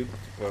вещь дают?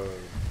 Типа...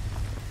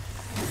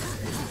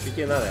 Что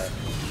тебе надо?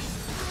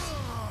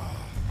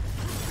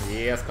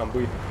 Ес,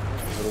 комбы.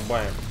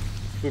 Зарубаем.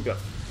 Супер.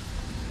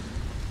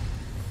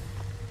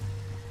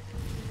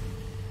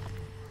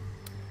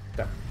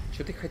 Так,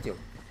 что ты хотел?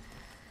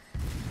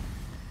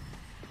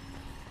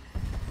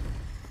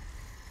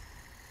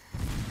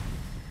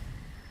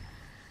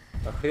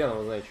 хрен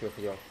его знает, что я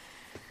хотел.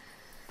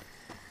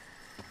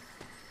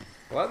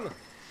 Ладно.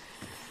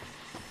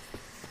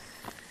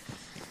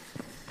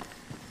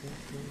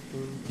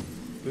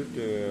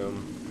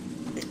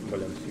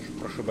 Блин, слушай,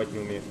 прошибать не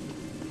умею.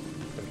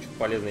 Там что-то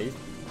полезное есть.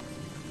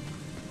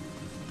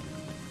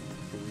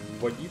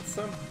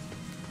 Водиться.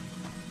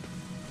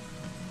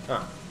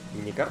 А,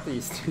 мини-карта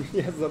есть.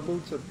 Я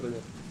забыл что-то про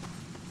нее.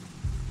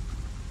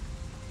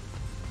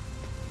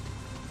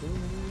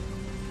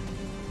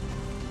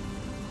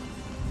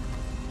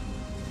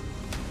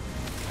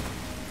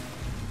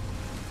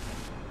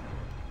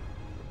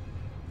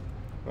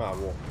 А,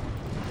 вот.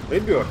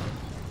 Рыбёр.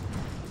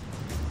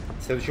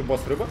 Следующий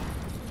босс рыба.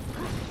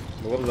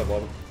 Было бы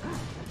забавно.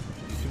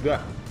 Иди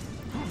сюда.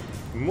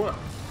 Ма.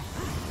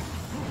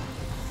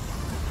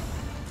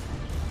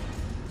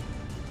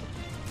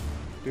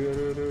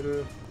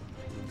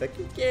 Да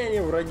какие они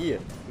враги.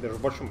 Даже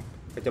в большом.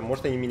 Хотя,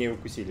 может, они меня и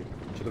укусили.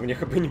 Что-то у меня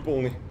хп не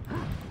полный.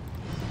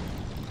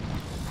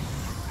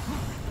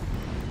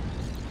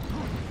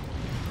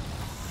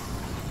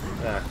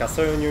 А,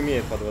 косой он не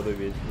умеет под водой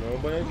бить. Ну,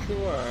 блин,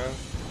 чувак.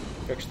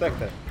 Как ж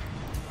так-то?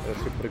 Это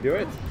что,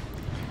 пробивается?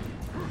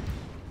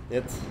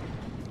 Нет.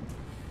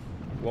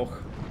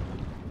 Плохо.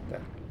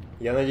 Так.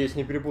 Я надеюсь,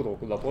 не перепутал,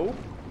 куда плыву.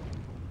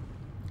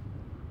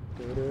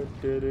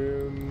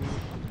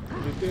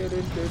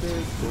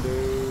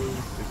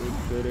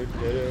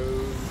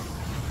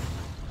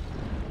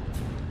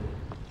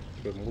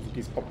 Музыка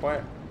из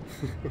Папая.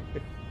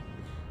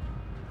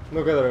 Ну,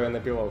 которую я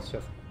напевал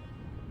сейчас.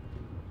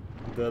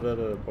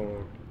 Да-да-да,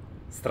 по-моему.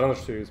 Странно,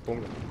 что я ее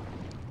вспомнил.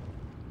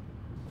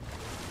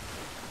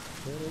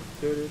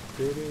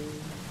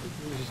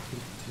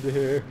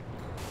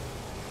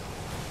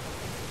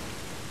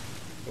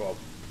 Вау.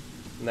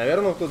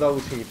 Наверное, туда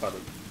лучше не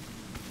падать.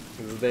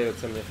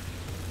 Задается мне.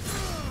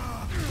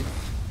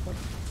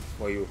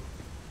 Твою.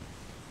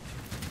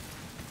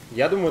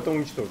 Я думаю, это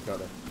уничтожить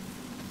надо.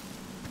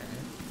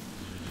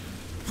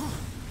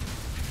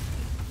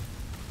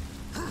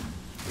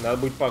 Надо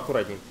быть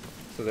поаккуратней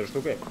с этой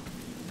штукой.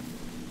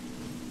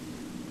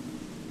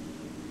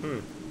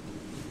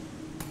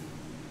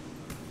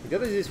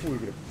 Где-то здесь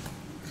выиграю.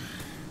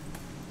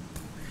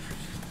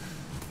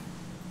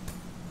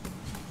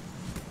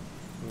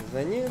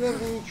 За ней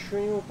даже ничего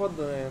не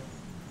упадает.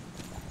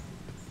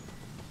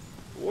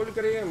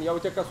 Ольга, я у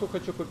тебя косу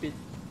хочу купить.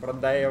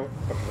 Продай его,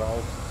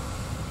 пожалуйста.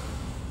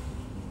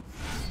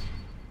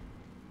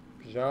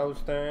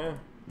 Пожалуйста.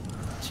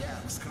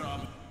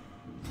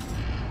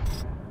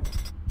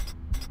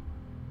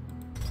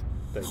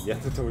 Так, я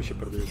тут вообще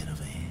продаю.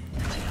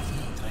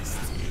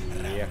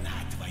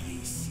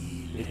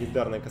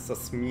 Легендарная коса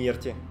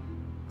смерти.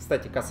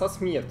 Кстати, коса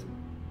смерти.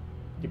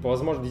 Типа,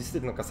 возможно,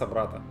 действительно коса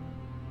брата.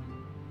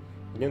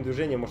 Одним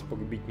движением может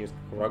погубить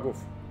несколько врагов.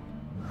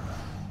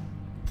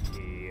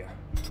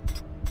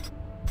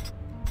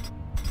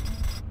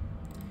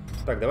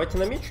 Так, давайте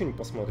на меч что-нибудь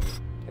посмотрим.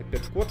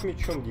 Апперкот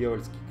мечом,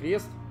 дьявольский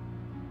крест.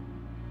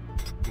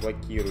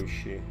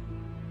 Блокирующий.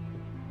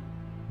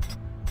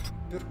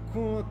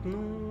 Апперкот,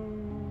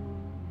 ну...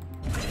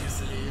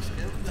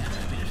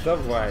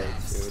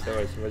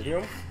 Давайте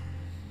возьмем.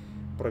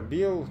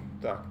 Пробел.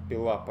 Так,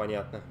 пила,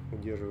 понятно.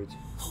 Удерживать.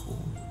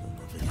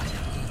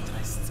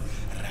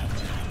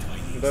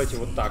 Давайте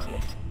вот так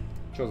вот.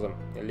 Что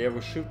за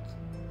левый shift?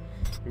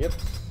 Нет.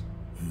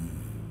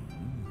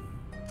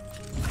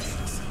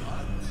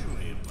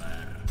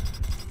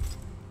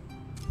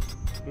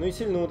 Ну и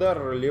сильный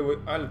удар, левый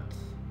альт.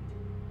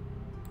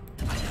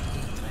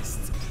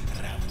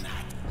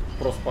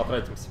 Просто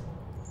потратимся.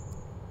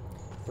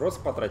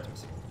 Просто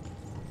потратимся.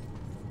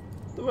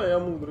 Твоя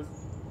мудрость.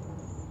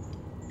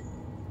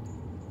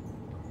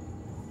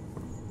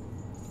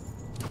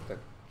 Так,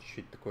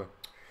 что это такое?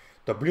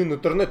 Да блин,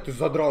 интернет, ты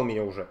задрал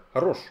меня уже.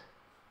 Хорош.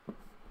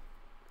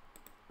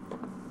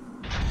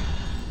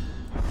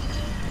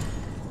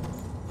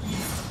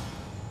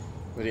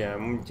 Смотри, а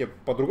мы тебе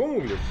по-другому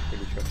выглядит?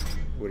 Или что?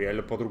 Ой,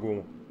 реально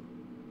по-другому.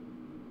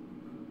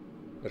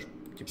 Даже,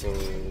 типа...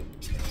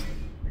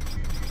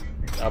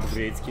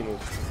 апгрейд скинул.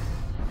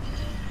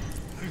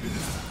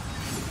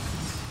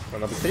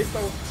 Она быстрее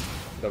стала?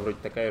 Да, вроде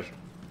такая же.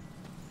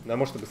 Да,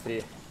 может и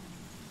быстрее.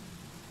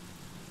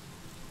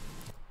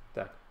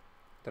 Так.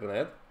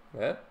 Интернет?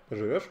 Да? Ты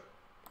живешь?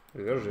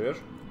 Живешь.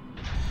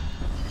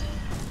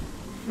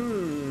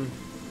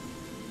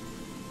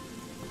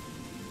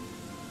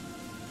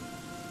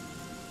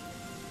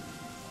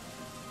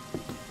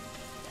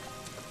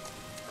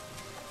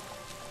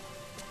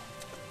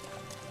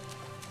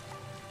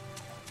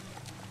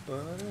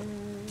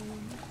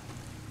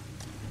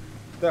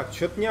 Так,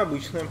 что-то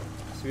необычное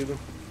с виду.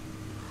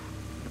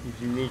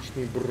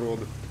 Единичный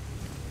брод.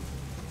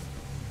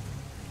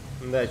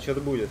 Да, что-то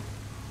будет.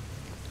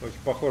 Очень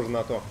похоже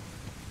на то.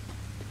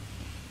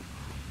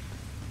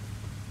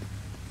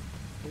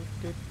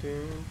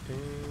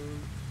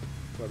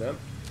 Вода.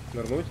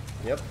 Нырнуть?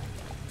 Нет.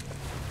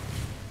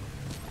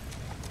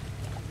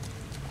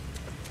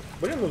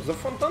 Блин, ну за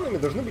фонтанами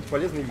должны быть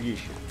полезные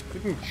вещи.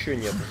 Тут ничего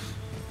нет.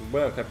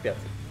 Бэнк опять.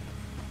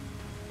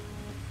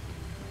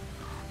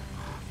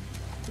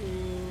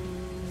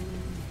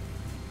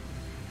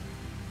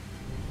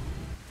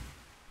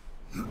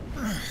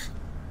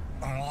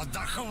 О,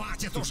 да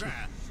хватит уже!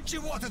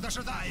 Чего ты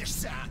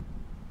дожидаешься?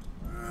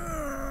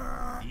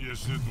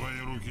 Если твои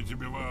руки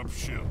тебе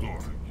вообще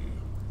дороги,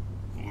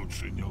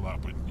 лучше не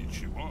лапать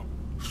ничего,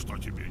 что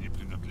тебе не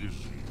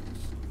принадлежит.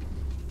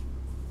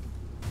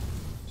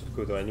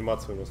 Какая-то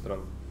анимация у него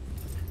странная.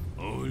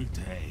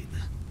 Ультейн,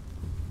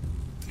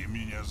 ты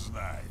меня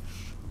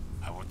знаешь,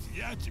 а вот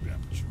я тебя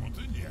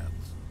почему-то нет.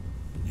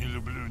 Не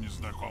люблю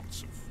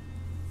незнакомцев.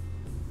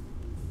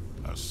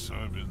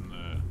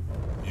 Особенно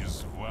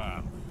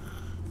незваных.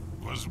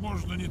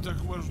 Возможно, не так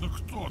важно,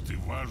 кто ты,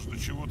 важно,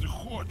 чего ты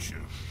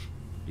хочешь.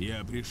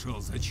 Я пришел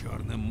за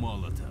черным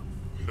молотом.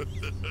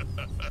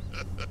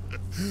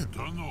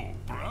 Да ну,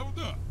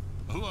 правда?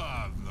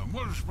 Ладно,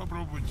 можешь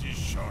попробовать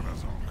еще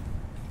разок.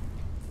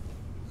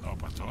 Но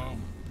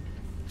потом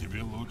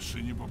тебе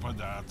лучше не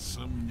попадаться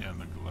мне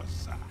на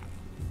глаза.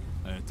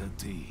 Это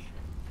ты.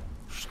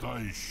 Что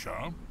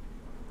еще?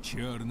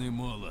 Черный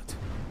молот.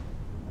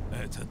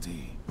 Это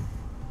ты.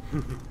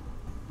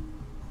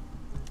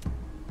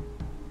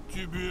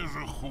 Тебе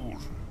же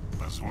хуже.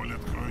 Позволь,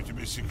 открою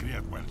тебе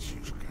секрет,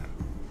 мальчишка.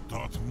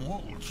 Тот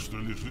молот, что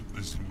лежит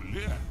на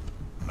земле,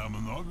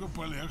 намного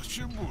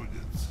полегче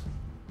будет.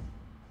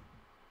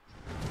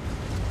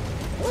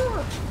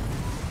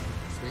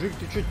 Жик,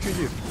 ты чё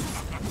чудишь?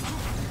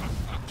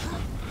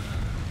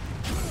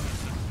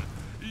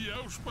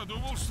 Я уж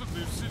подумал, что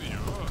ты всерьез.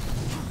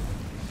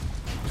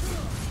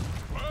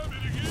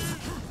 Поберегись!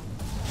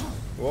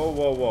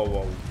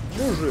 Вау.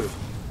 Мужик!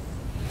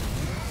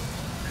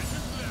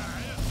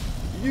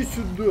 Иди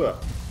сюда!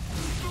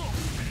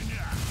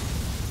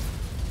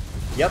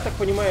 Я так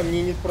понимаю,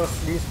 мне не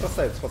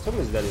спроста эту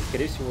способность дали.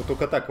 Скорее всего,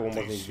 только так его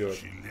можно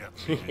сделать.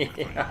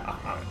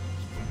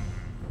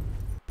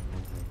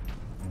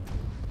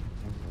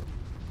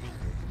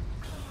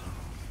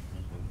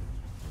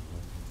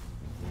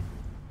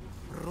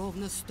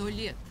 Ровно 100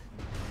 лет.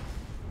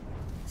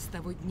 С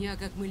того дня,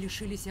 как мы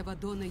лишились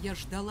Авадона, я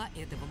ждала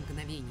этого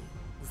мгновения.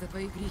 За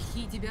твои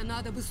грехи тебя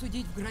надо бы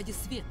судить в Граде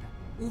Света.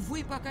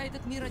 Увы, пока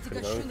этот мир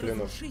отягощен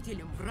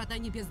разрушителем, врата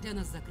небес для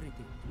нас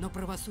закрыты. Но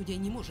правосудие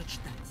не может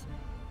ждать.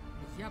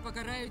 Я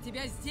покараю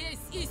тебя здесь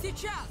и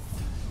сейчас!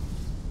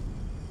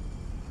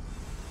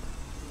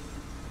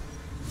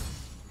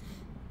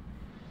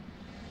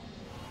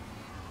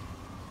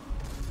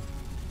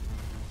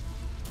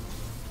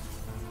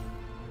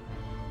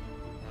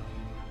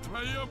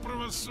 Твое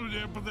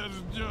правосудие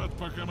подождет,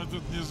 пока мы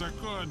тут не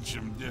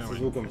закончим делать. С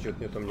звуком что-то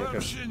не то, мне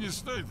кажется. Вообще не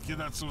стоит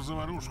кидаться в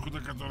заварушку,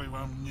 до которой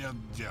вам нет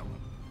дела.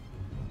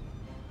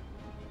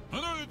 А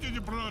ну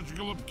идите прочь,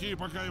 голубки,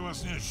 пока я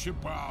вас не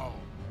ощипал.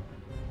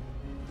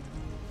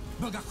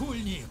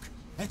 Богохульник!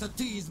 Это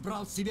ты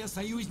избрал себе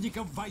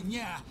союзника в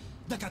войне,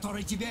 до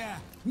которой тебе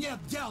нет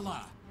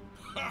дела!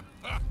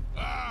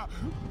 Ха-ха-ха!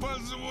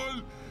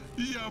 Позволь,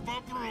 я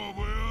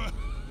попробую.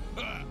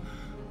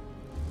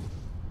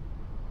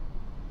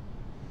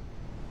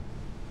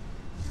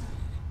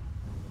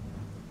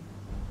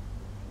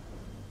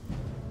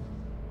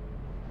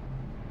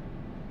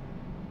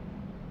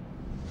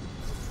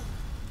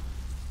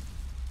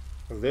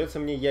 Сдается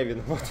мне, я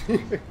виноват в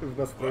Вот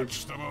настройке.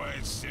 что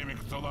бывает с теми,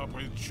 кто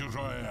лапает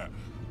чужое.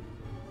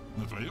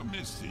 На твоем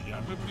месте я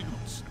бы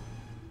пригнулся.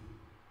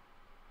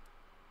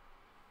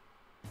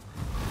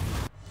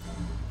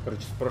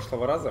 Короче, с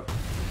прошлого раза.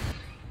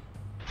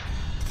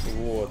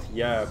 Вот,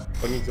 я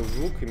понизил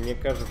звук, и мне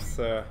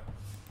кажется,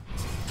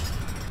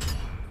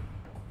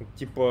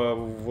 типа,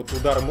 вот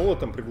удар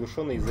молотом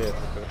приглушенный из-за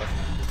этого как раз.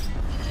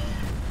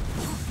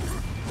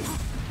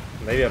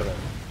 Наверное.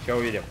 Сейчас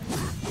увидим.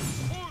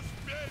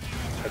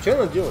 А что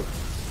надо делать?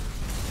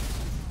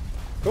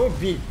 Кого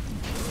бей?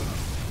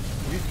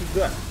 Иди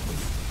сюда.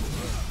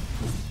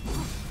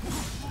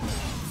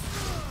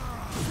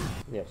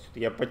 Нет,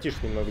 я потише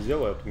немного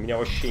сделаю, а то меня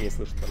вообще не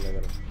слышно там,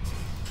 наверное.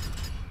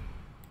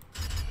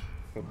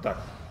 Вот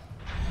так.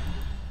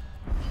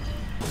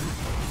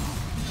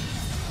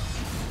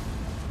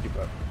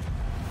 Типа.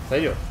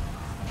 Сойдет.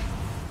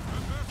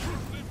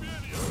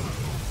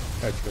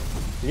 А что?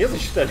 Не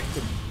засчитали?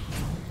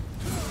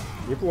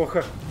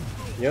 Неплохо.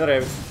 Мне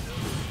нравится.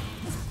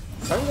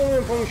 Сам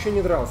главное, по-моему, еще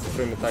не дрался,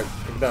 кроме так,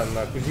 когда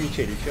на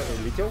Кузьмиче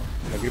летел,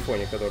 на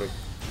Грифоне, который...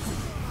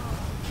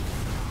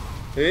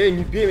 Эй,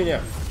 не бей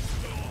меня!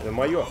 Это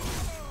мое!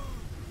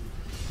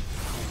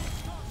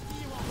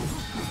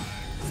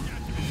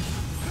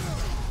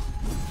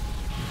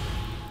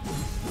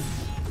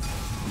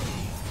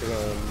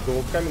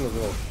 Голубками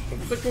называл. Ну,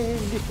 кстати,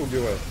 он быстро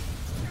убивает.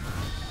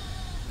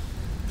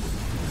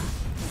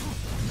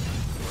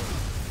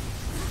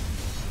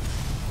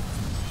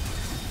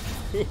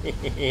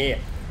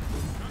 Хе-хе-хе.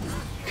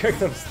 Как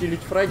там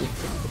стилить фраги?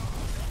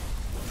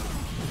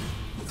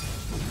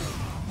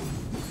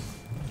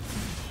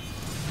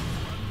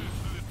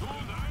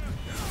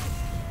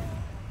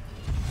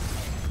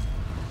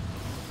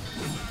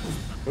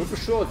 Ну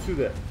пошел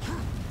отсюда.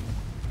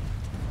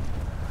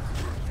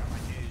 Я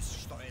надеюсь,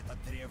 что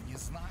этот древний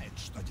знает,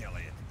 что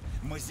делает.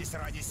 Мы здесь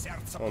ради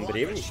сердца Он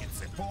древний?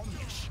 плакальщицы,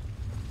 помнишь?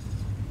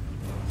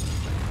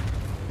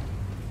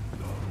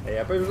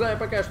 Я побеждаю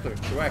пока что,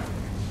 чувак.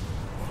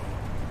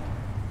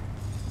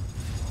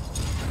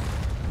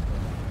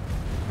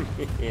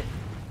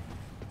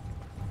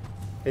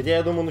 Хотя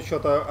я думаю, он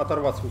что-то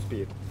оторваться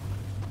успеет.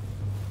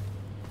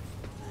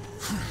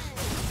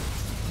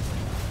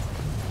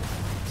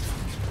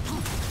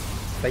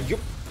 Да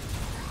ёп.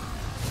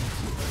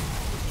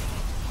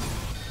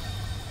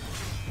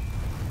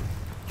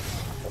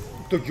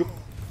 Да ёп.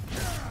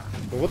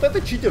 Вот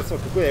это читерство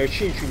какое, я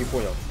вообще ничего не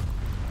понял.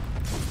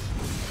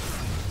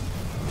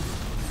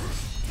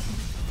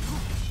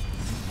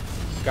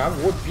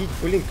 Кого бить?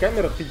 Блин,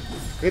 камера ты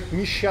какая-то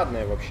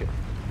нещадная вообще.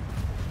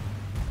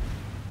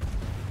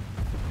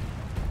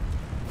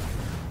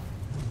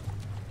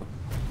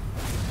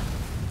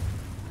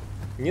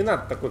 Не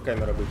надо такой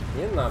камерой быть.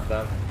 Не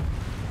надо.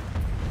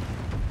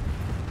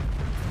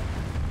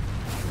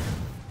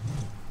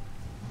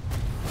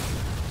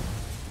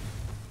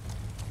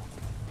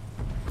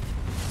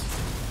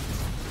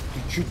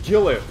 Ты что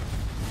делаешь?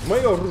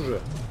 Мое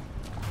оружие.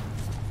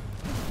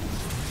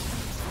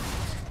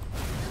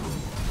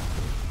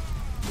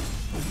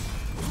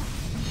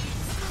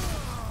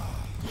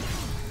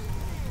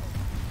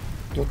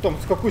 Ну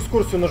там с какой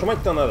скоростью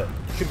нажимать-то надо?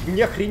 Что-то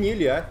не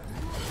охренели, а?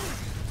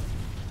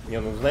 Не,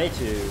 ну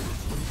знаете,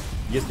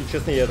 если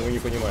честно, я этого не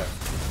понимаю.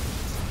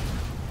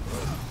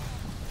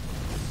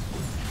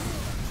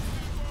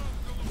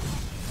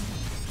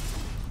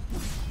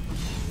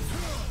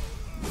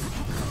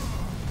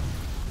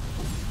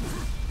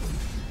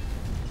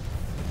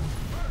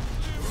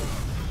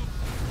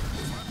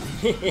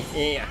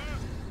 Хе-хе-хе.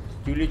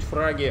 Стюлить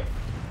фраги.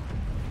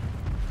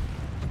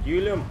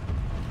 Стюлем.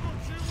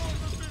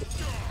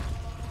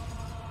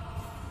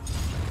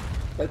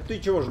 А ты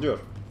чего ждешь?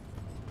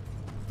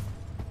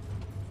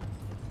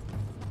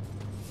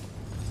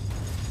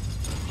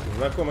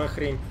 Знакомая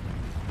хрень.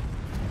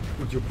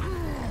 Уйдем.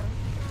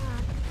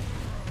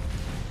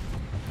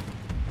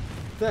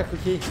 Так,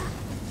 окей.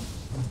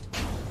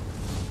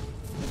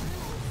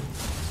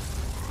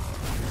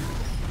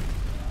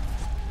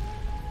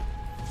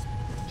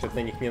 Что-то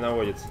на них не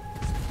наводится.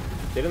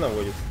 Теперь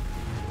наводится.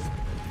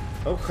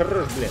 О,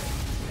 хорош, блядь.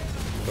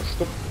 Да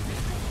что?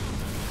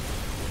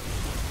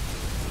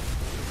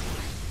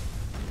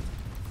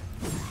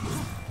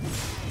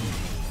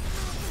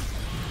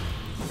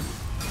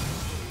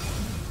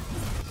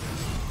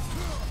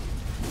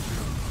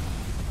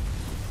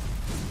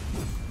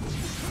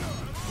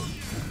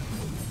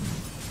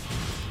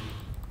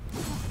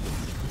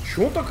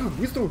 Чего он так их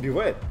быстро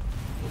убивает?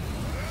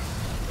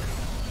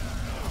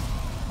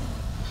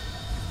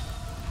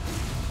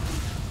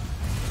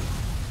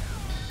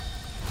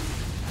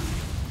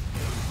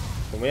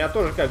 У меня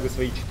тоже как бы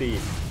свои читы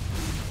есть.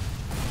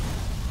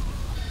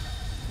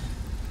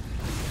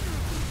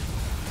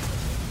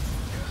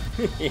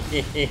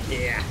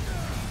 Хе-хе-хе-хе.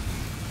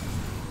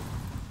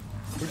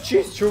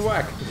 Учись,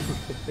 чувак.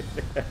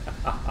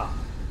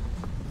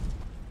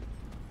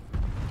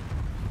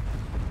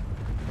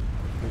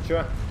 Ну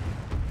чё?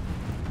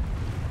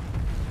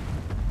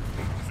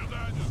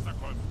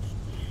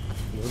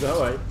 Ну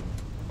давай.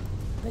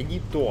 Да не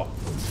то.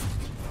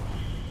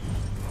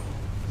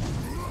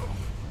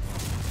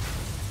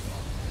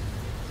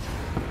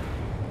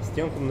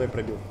 Стенку мной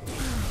пробил.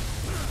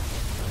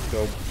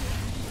 Все.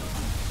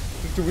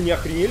 Что, вы не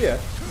охренели, а?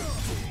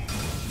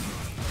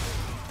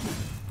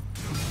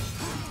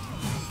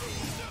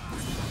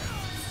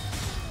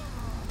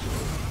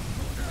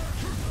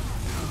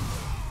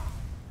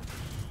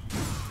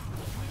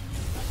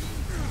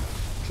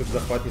 Что-то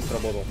захват не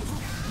сработал.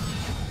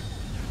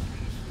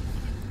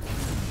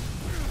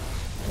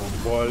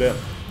 Блин.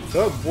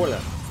 Да, больно.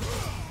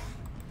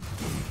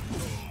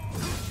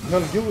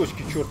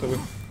 Ангелочки чертовы.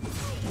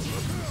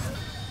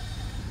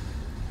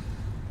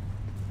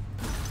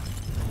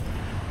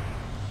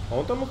 А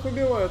он там их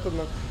убивает,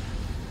 однако.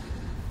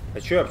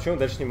 А чё, а почему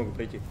дальше не могу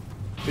пройти?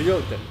 Что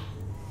делать-то?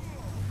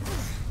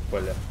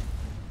 Бля.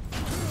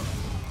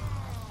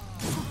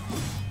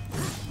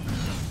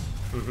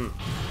 Угу.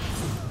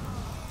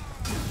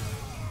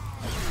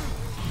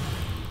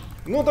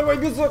 Ну давай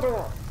без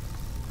этого!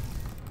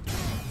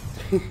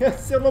 Я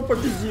все равно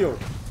победил.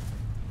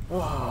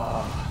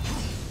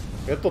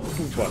 Это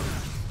тупо,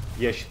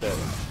 я считаю.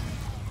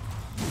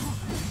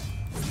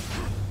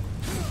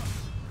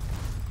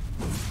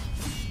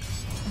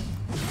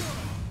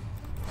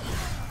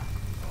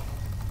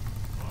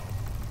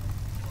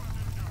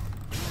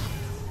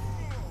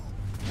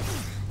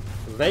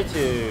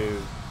 Знаете,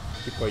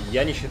 типа,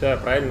 я не считаю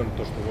правильным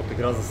то, что вот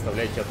игра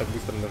заставляет тебя так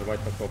быстро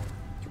нажимать на кнопку.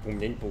 Типа, у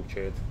меня не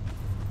получается.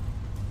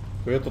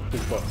 Это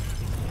тупо.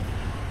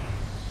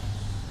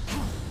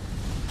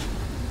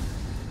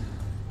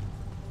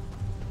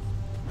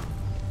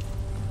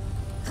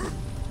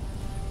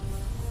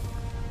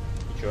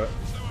 Чё?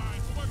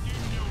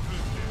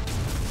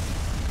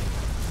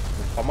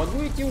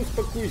 Помогу идти,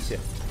 успокойся.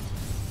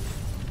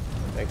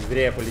 Так,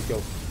 зря я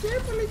полетел. Я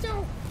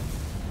полетел.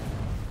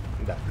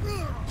 Да.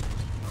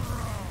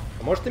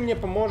 А может ты мне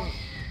поможешь?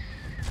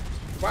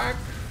 Фак.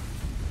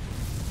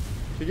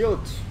 Что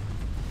делать?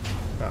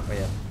 А,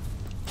 понятно.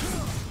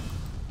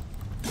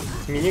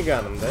 С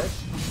миниганом, да?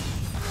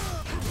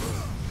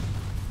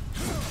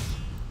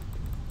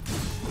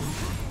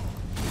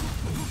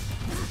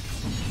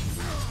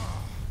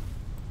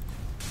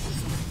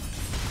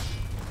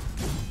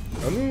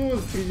 А ну,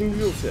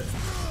 приземлился.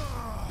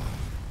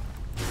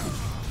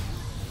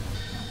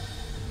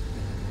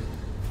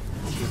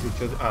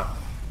 А,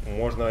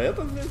 можно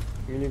это взять?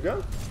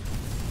 Миниган?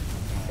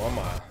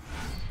 Мама.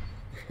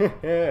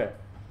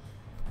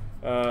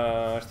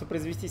 Чтобы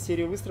произвести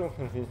серию выстрелов,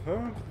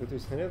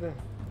 готовить снаряды.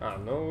 А,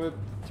 ну это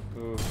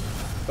типа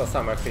та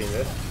самая хрень,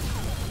 да?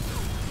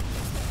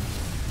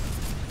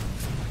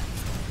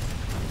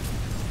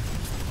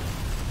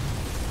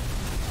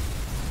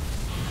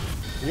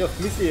 Нет,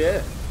 в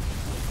смысле,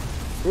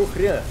 какого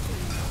хрена?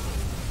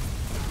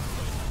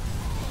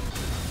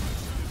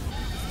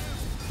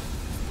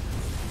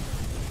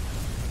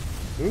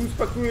 Ну,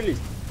 успокоились.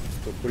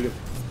 Что, блин.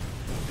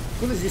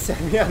 Откуда здесь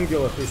армия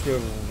ангелов, если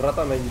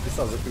врата на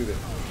небеса закрыты?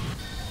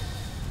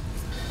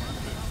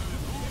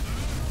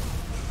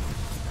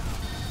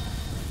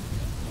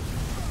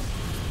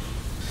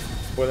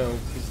 Блин,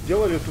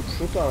 сделали тут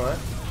шутан, а?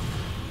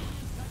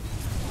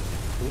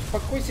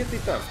 Успокойся ты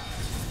там.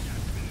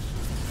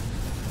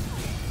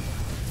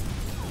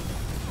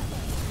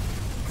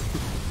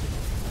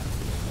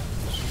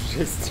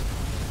 Жесть.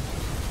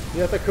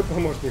 Я так и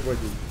помощь не хватит.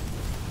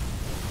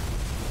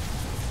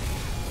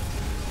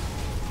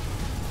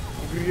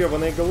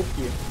 Гребаные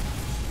голубки.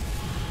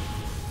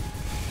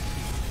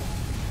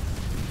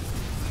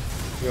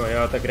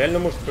 Я так реально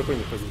может какой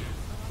не ходить.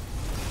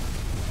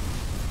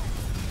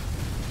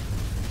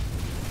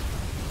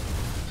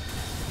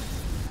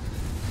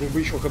 С них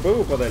бы еще ХП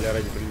выпадали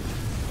ради приличия.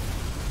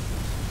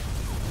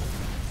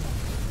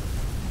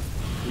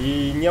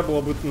 И не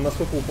было бы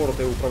настолько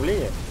упоротое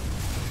управление.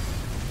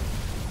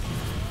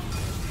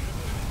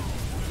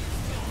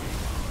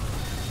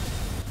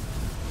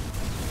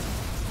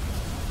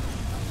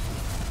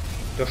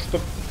 Да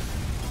что?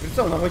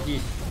 Прицел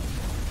наводись.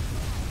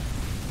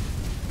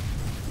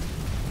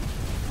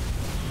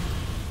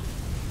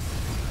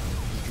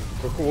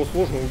 Как его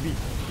сложно убить?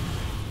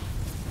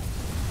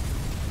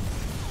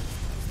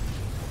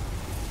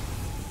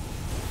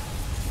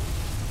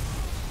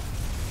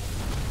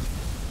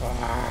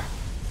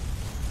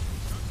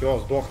 Все,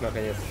 сдох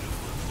наконец.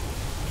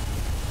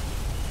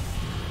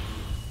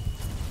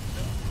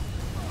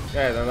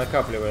 Это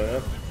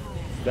накапливает,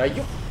 да? Да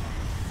ёп.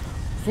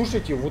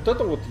 Слушайте, вот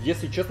это вот,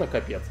 если честно,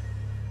 капец.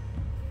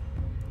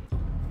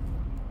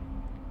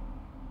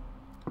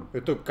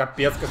 Это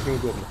капец как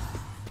неудобно.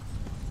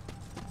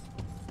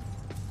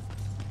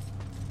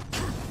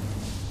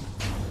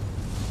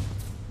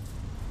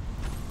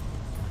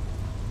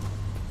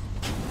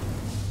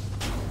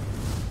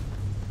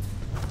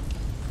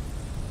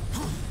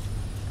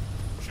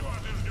 Чего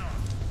ты ждешь?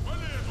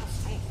 Вали эту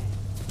штуку!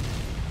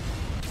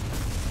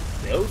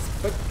 Да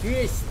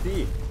успокойся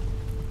ты.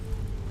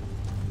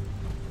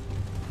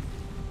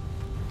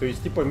 То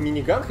есть, типа,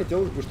 миниган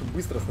хотелось бы, чтобы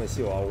быстро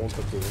сносил, а он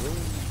такой,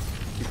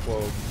 ну, типа,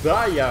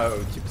 да, я,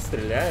 типа,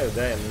 стреляю,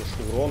 да, я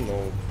наношу урон,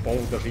 но,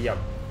 по-моему, даже я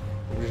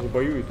в ближнем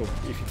бою и то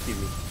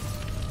эффективней.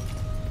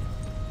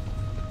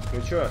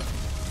 Ну чё?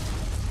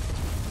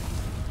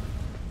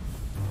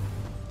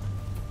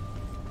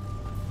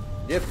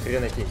 Где эта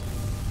хренотень?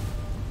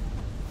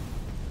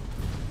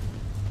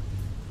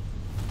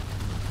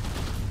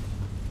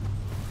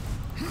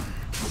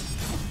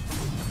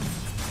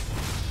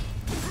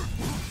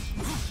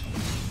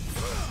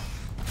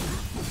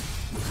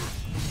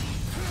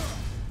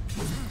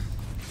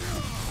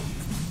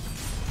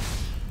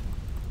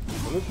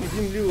 Ну,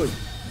 приземлилась.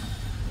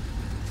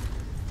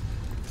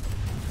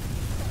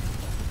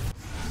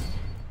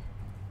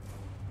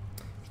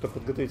 Что,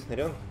 подготовить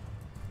снаряд?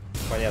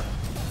 Понятно.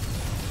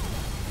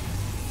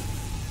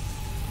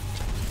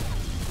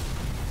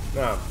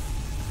 А.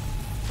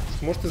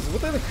 Может, из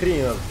вот этой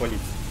хрени надо палить?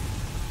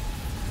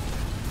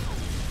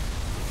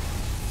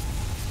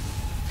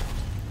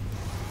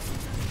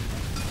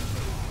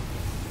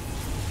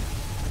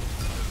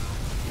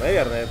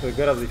 Наверное, это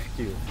гораздо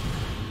эффективнее.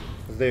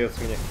 Сдается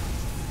мне.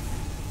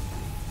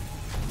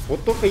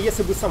 Вот только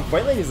если бы сам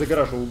война не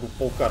загораживал бы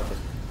полкарты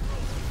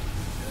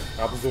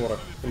обзора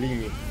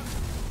линий,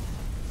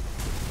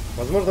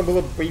 возможно,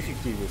 было бы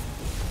поэффективнее.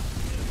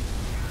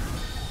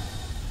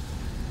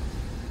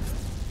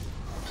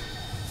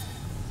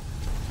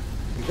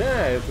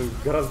 Да, это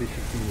гораздо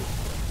эффективнее.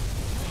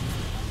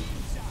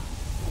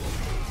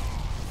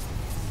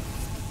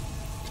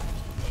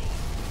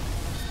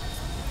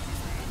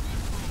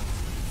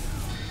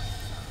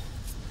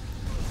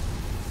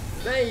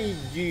 Да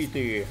иди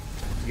ты!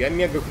 Я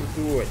мега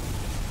крутой.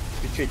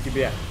 Ты че,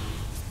 тебя?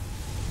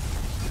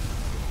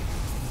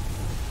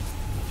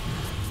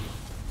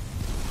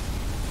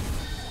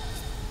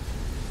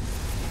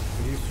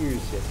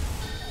 Рисуйся.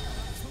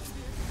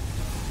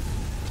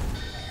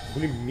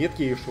 Блин,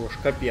 метки еще аж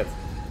капец.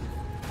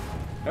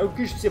 А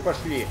кыш все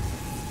пошли.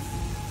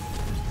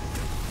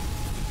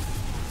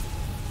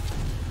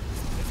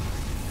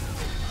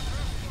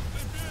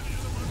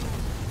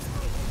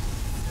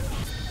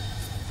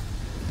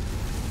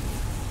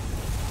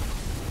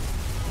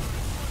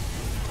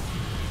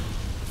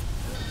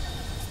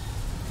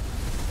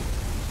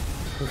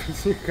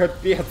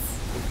 Капец.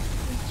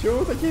 Чего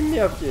вы такие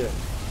меткие?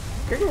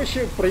 Как вы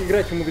вообще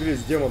проиграть умудрились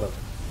с демоном?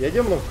 Я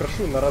демонов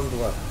крошу на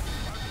раз-два.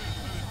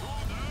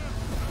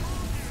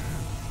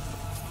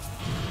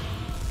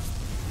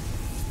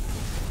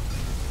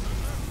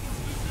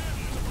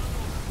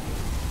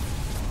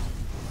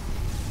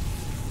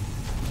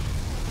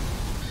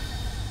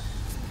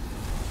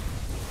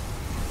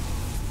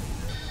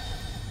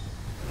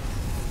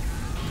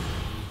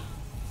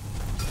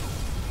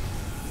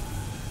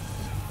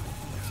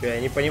 Я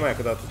не понимаю,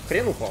 куда тут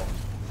хрен упал.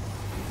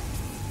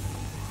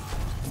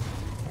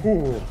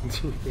 Фу,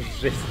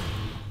 жесть.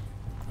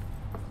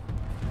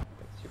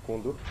 Так,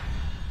 секунду.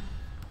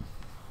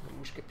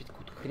 Мышка опять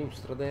какую-то хрень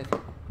страдает.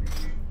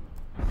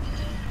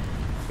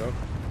 Все,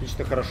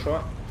 отлично,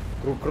 хорошо.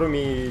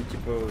 Кроме,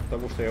 типа,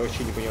 того, что я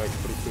вообще не понимаю, что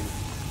происходит.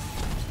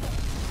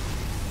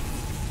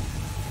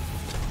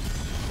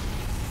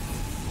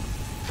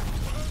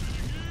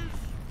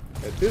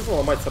 Ты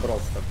заломать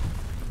собрался там?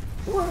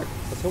 Чувак,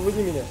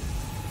 освободи меня.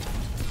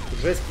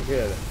 Жесть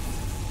какая-то.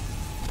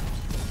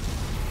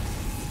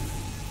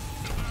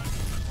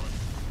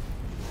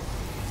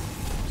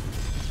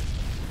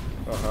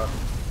 Ага.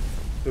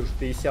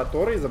 Ты из себя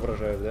Тора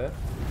изображаешь, да?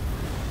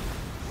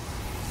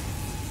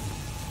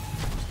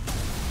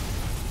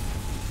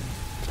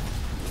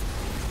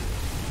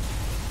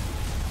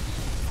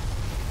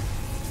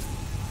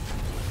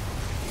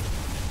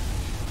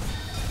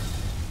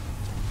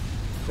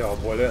 Все,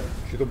 более.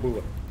 Что-то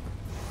было.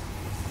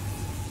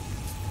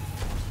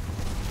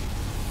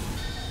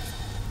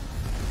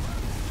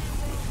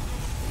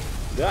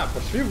 Да,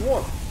 пошли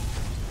вон.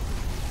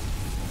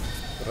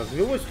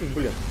 Развелось тут,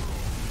 блин.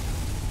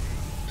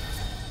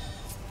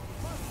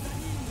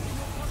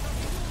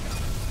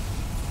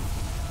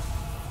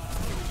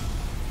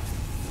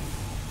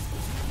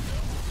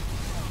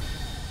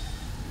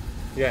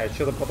 Я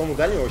что-то потом у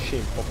дальнего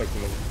вообще попасть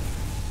не могу.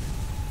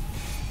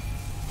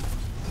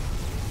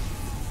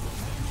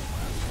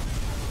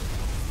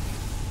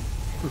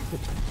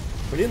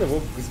 Блин,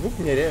 его звук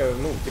мне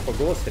реально, ну, типа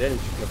голос реально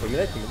чуть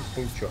напоминает, не могу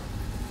вспомнить, что.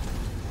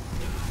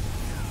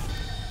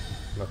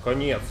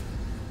 Наконец.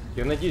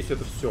 Я надеюсь,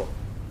 это все.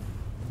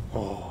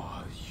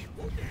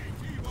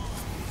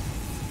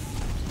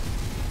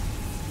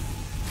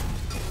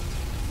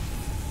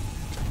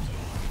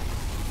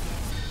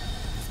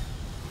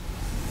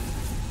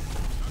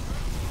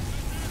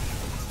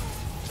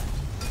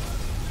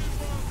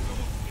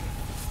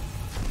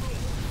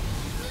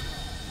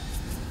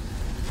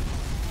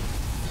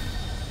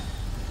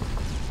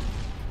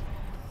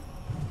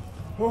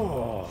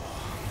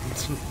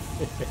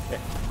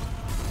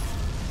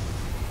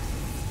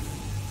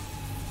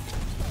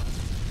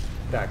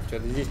 Так,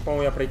 что-то здесь,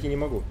 по-моему, я пройти не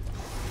могу.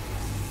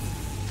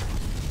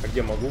 А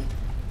где могу?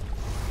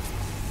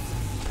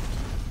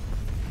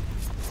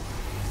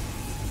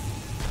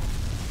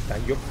 Да,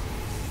 ёп.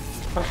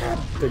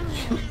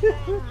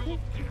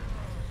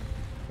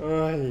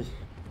 Ай.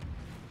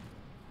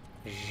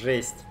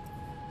 Жесть.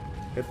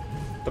 Это,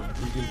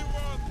 блин.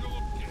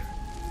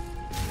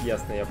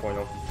 Ясно, я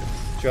понял.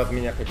 Что от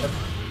меня хотят?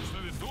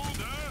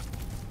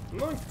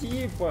 Ну,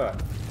 типа.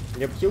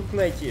 Мне б хилку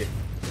найти.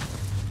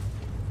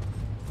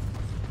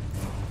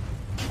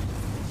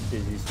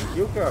 Здесь не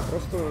хилка, а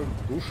просто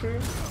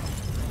души.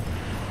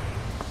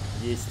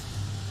 Есть.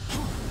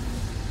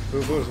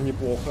 Это тоже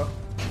неплохо.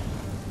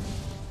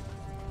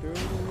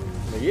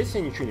 Надеюсь, я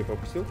ничего не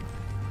пропустил.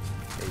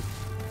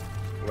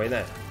 Эй.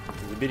 Война.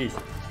 Заберись.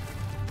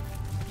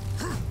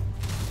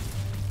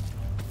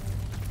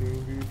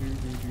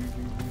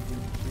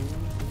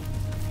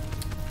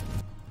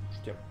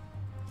 Слушайте.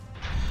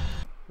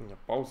 У меня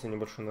паузу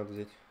небольшую надо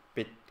взять.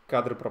 Опять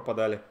кадры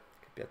пропадали.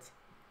 Капец.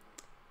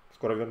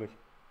 Скоро вернусь.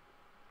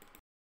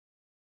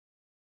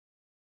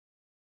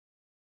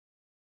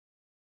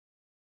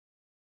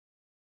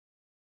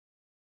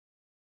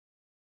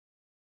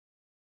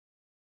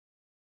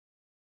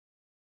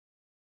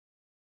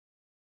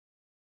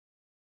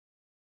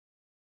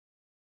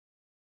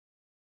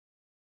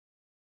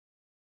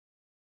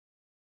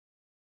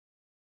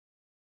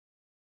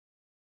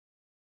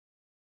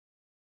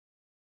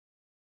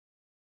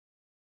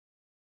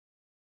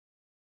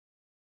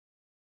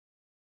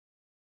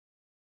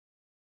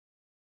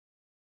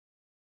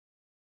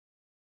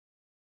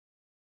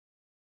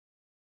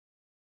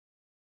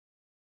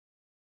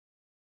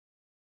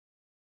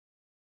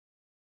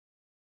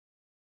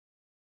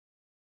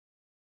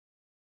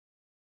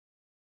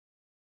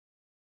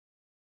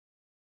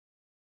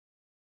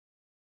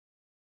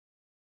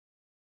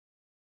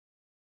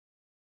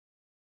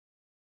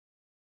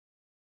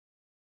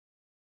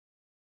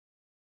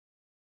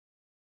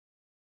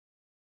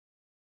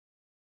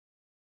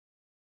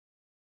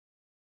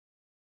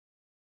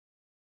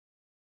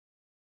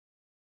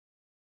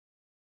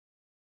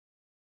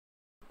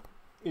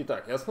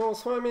 Итак, я снова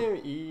с вами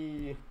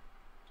и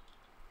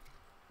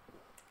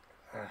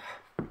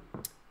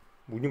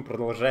будем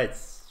продолжать.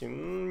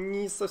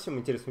 Не совсем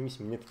интересную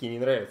миссию, мне такие не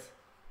нравятся,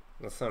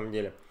 на самом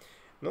деле.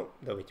 Ну,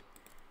 давайте.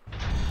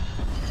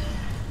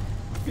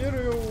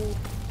 Первую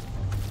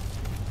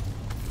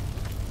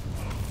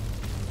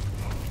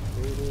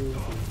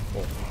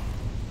О.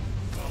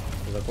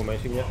 Знакомая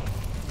фигня.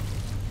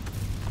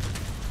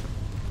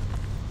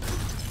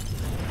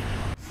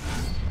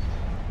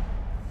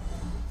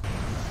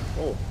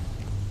 О.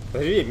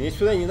 Подожди, мне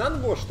сюда не надо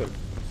было, что ли?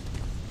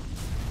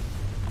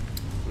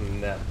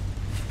 Да.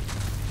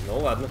 Ну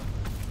ладно.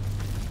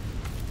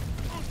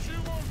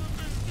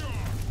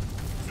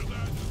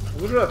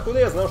 Уже откуда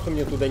я знал, что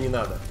мне туда не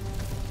надо?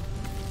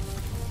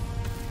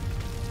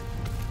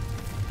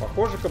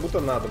 Похоже, как будто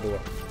надо было.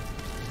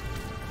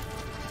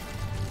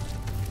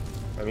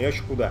 А меня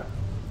еще куда?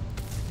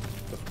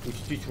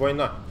 Отпустить,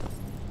 война.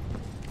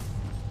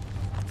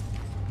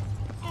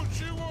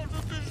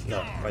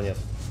 Да,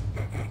 понятно.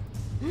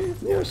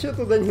 Мне вообще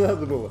туда не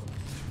надо было.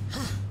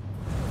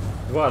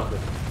 Дважды.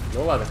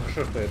 Ну ладно,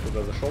 хорошо, что я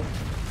туда зашел.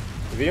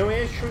 Видимо,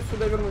 я еще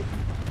сюда вернусь.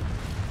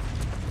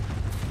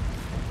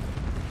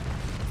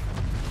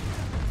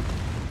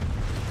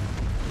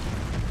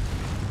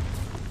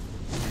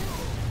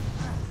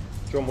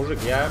 Че, мужик,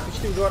 я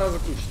почти в 2 раза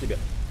круче тебя.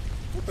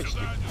 Ну, почти.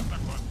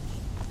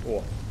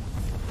 О,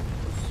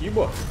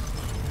 спасибо.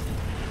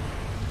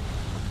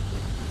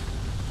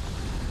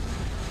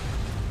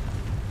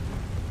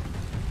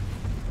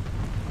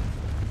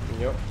 У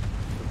меня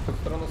как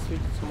странно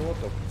светится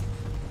молоток.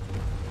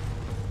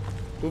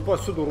 Тут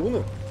повсюду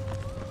руны.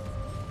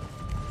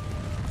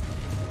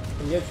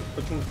 Мне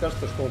почему-то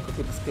кажется, что он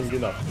какой-то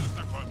скандинав.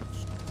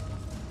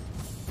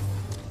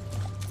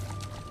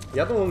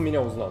 Я думал, он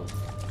меня узнал.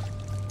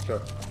 Чё?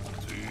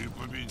 Ты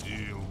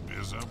победил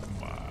без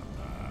обмана.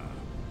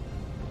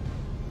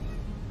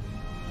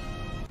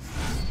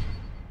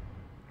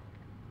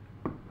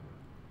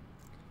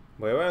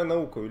 Боевая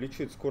наука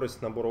увеличивает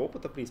скорость набора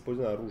опыта при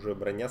использовании оружия.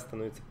 Броня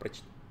становится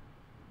прочнее.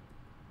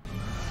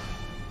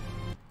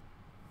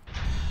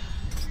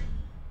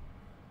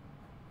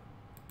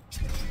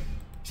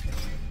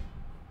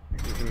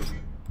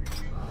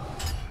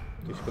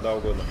 То есть куда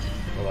угодно.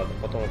 Ну ладно,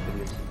 потом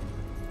определимся.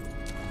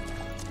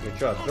 Ну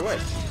чё, открывай.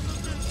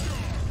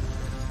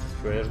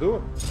 Чё, я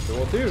жду?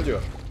 Чего ты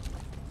ждешь?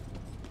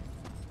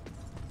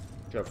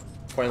 Чё,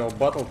 Final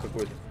Battle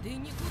какой-то? Ты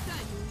никуда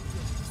не уйдешь.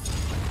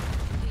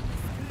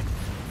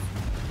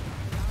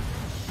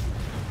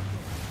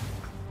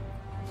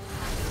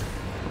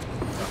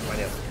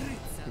 Понятно.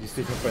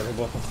 Действительно Final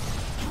Battle.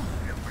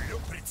 Люблю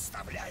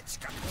представлять,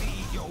 как ты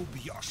ее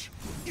убьешь.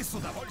 И с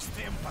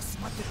удовольствием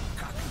посмотрю,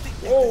 как ты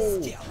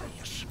это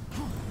сделаешь.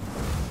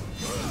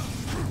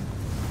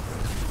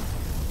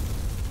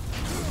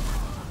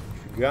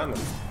 Фига, ну.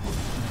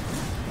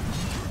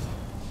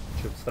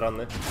 Что-то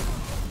странное.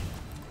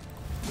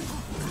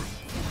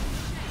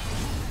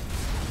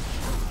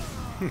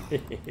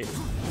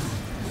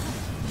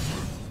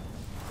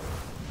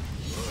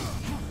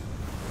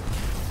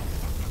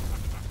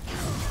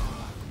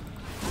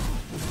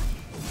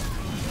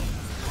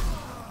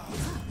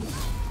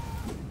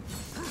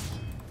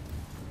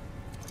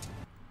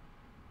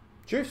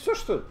 Че, и все,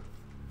 что ли?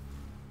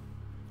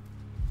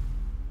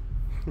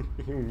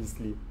 И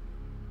унесли.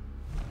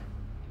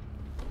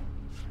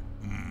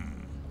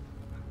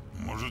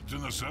 Может, ты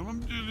на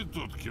самом деле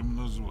тот, кем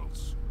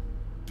назвался?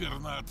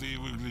 Пернатые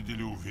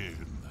выглядели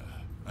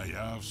уверенно, а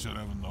я все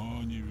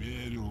равно не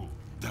верю.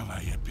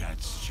 Давай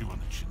опять с чего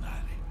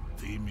начинали.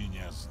 Ты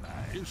меня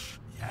знаешь,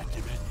 я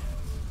тебя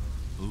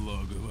нет.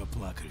 Логово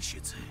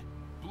плакальщицы.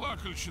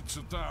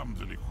 Плакальщица там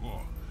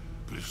далеко.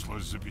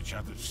 Пришлось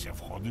запечатать все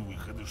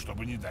входы-выходы,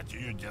 чтобы не дать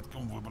ее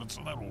деткам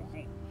выбраться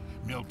наружу.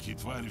 Мелкие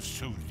твари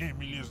все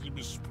время лезли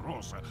без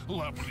спроса,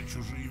 лапали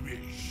чужие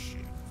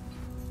вещи.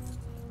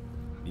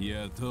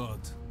 Я тот,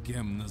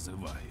 кем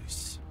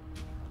называюсь.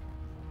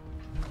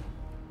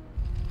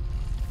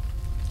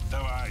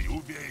 Давай,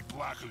 убей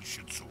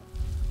плакальщицу.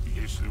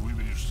 Если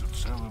выберешься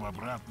целым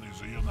обратно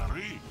из ее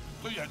норы,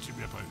 то я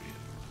тебе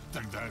поверю.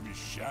 Тогда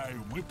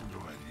обещаю, мы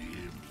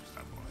поговорим с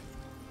тобой.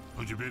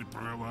 Ну теперь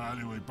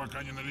проваливай,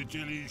 пока не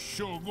налетели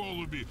еще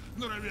голуби,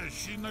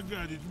 норовящие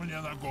нагадить мне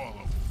на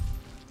голову.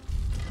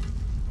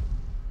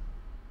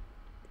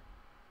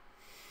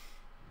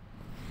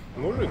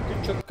 Мужик,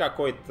 ты что-то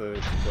какой-то,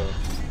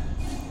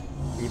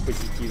 типа,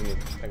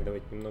 непозитивный. Так,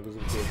 давайте немного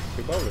звука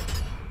прибавлю.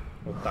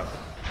 Вот так вот.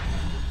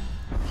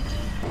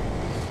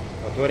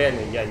 А то реально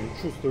я не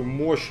чувствую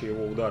мощи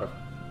его ударов.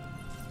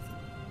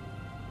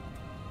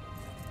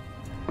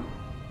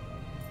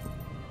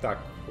 Так,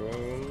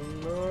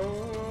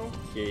 ну,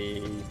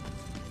 окей.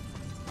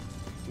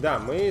 Да,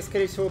 мы,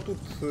 скорее всего, тут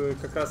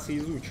как раз и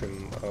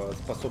изучим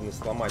способность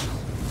сломать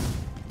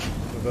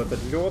вот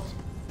этот лед,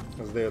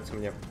 сдается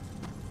мне.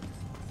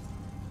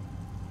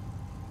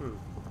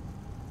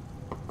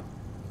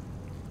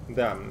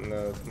 Да,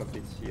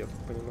 смотрите, я так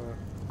понимаю.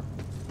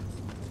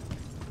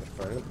 Я же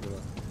правильно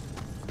понимаю?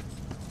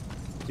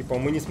 Типа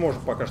мы не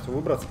сможем пока что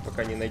выбраться,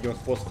 пока не найдем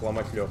способ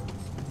ломать лед.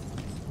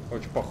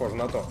 Очень похоже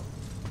на то.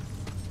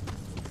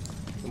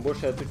 Но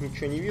больше я тут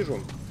ничего не вижу.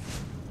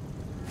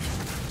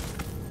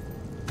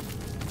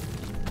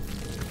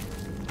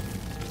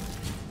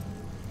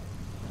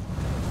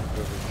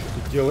 Что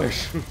ты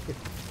делаешь?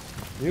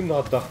 Не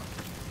надо.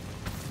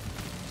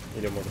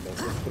 Или может быть,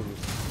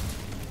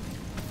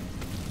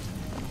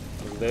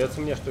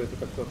 Сдается мне, что это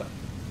как-то так.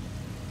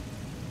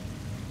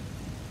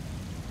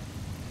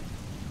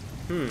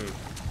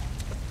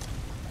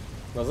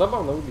 Но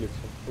забавно выглядит,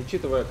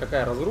 учитывая,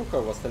 какая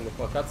разруха в остальных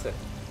локациях.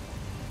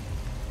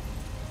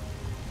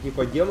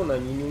 Типа демоны,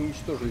 они не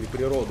уничтожили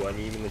природу,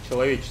 они именно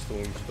человечество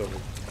уничтожили.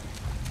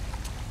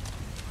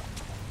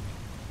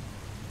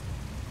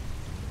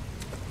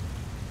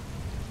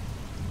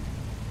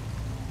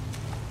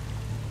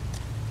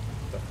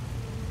 Так.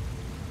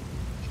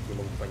 Что не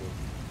могу понять.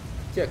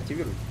 Тебя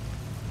активируй.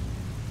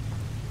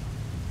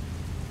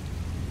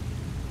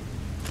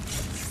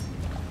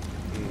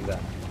 Да.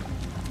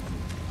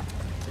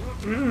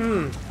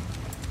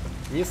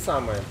 Не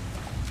самое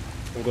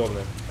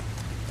удобное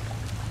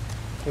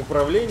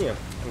управление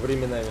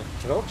временами.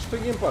 Жалко, что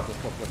геймпад не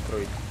смог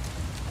настроить.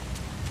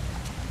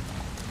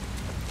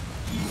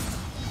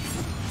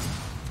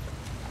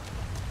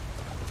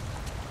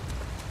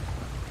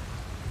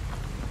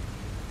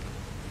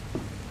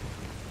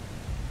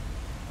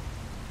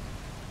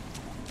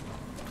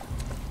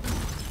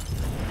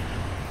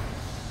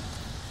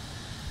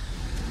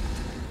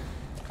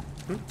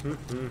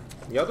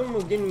 Я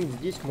думаю, где-нибудь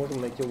здесь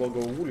можем найти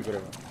логово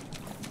Вульгрена.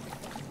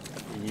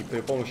 И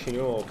при помощи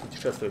него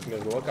путешествовать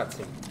между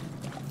локациями.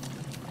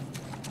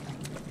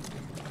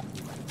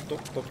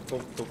 Топ.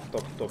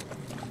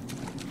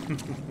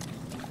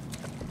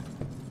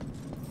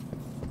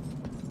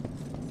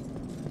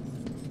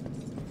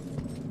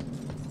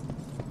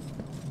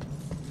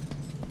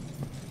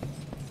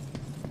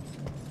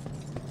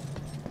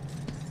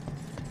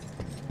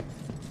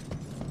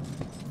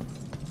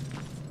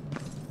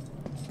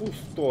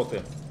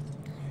 Пустоты.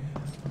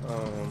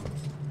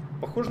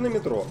 Похоже на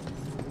метро.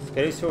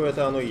 Скорее всего,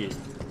 это оно и есть.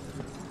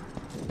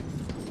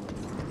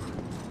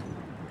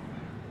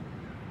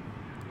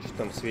 Что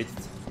там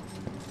светится?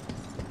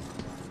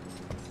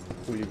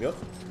 Пулемет.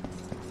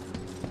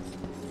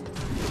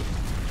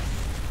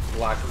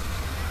 Лак.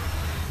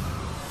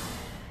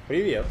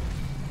 Привет.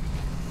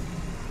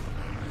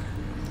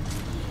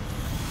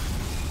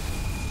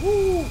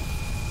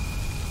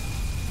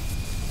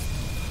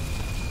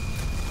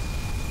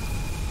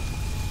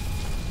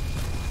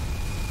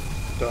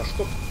 Да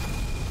что?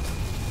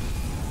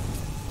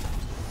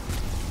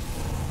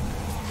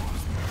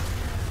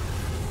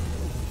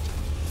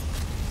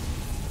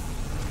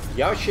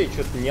 Я вообще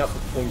что-то не особо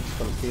помню,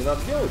 что там с ней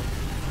надо делать.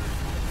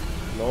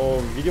 Но,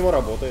 видимо,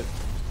 работает.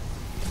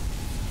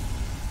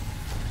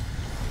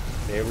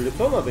 Ей в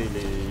лицо надо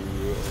или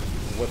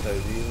в это,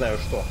 не знаю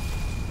что.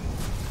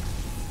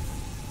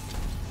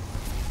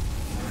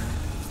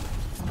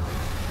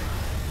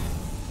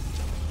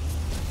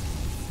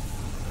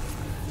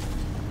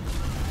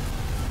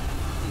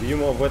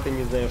 Видимо, в это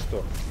не знаю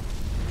что.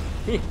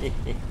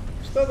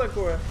 Что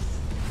такое?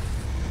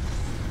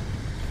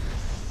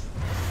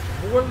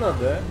 Больно,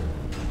 да?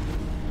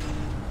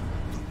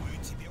 Думаю,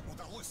 тебе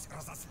удалось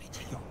разозлить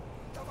ее.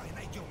 Давай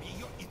найдем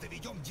ее и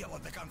доведем дело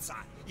до конца.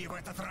 И в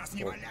этот раз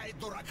не валяй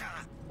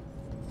дурака.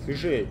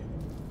 Слушай,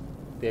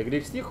 ты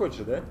огрести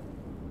хочешь, да?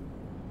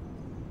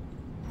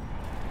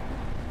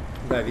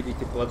 Да,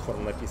 видите,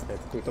 платформа написана.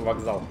 Это какой-то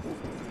вокзал.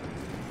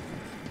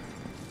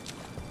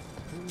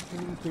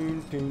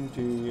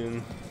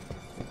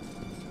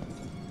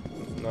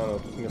 Она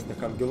тут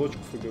местных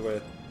ангелочков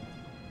убивает.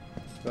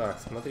 Так,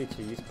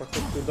 смотрите, есть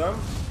проход туда.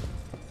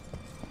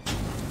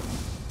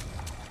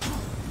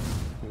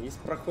 Есть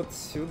проход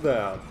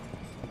сюда.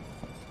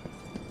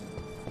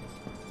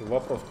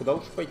 Вопрос, куда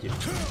лучше пойти?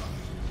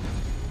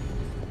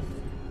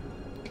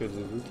 Что это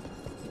за звуки?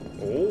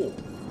 О!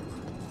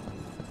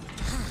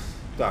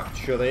 Так,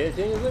 что-то я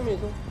тебя не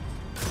заметил.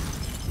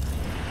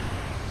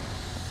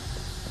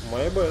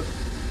 My bad.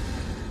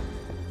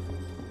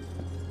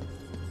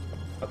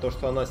 А то,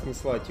 что она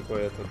снесла, типа,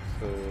 этот...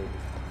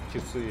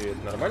 часы,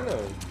 это нормально?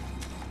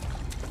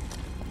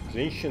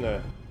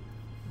 Женщина?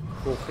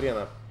 Какого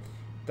хрена?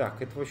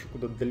 Так, это вообще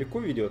куда-то далеко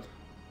ведет?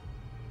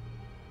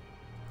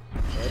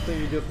 Это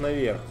ведет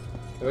наверх.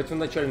 Давайте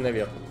вначале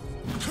наверх.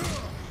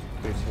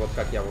 То есть вот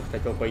как я вот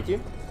хотел пойти,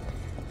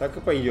 так и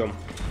пойдем.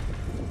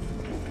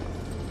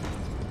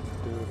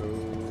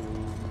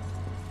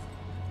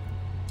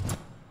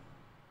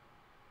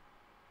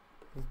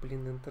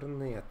 Блин,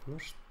 интернет. Ну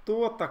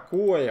что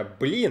такое?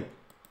 Блин!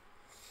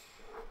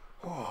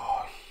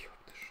 Ой,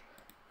 ёпта ж.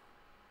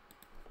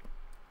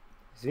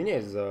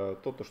 Извиняюсь за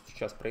то, что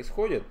сейчас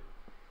происходит.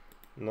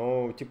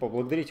 Но, типа,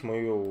 благодарите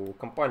мою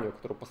компанию,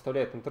 которая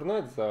поставляет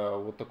интернет, за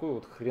вот такую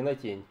вот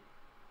хренотень.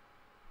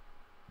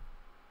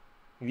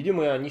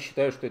 Видимо, они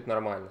считают, что это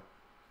нормально.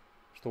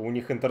 Что у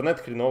них интернет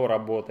хреново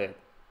работает.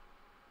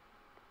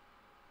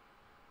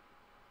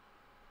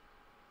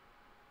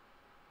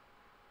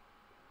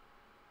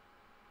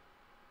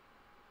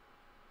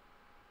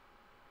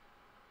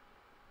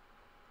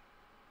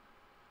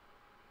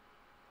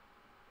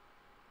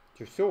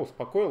 Что, все,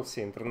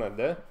 успокоился интернет,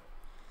 да?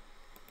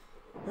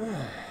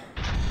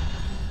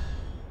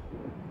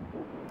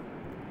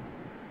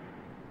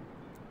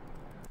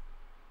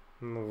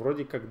 Ну,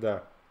 вроде как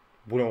да.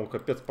 Блин, он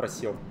капец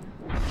просел.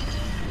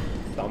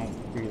 Там,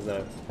 не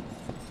знаю.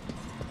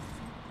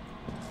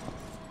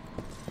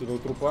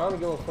 Тут трупы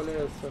ангелов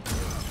валяются.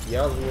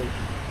 Язвы.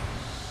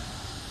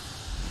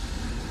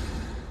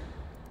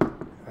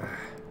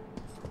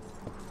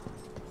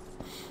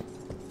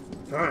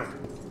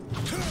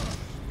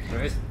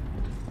 Жесть.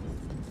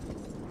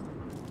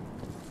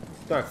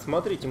 Так,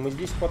 смотрите, мы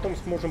здесь потом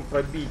сможем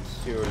пробить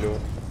лед.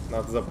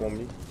 Надо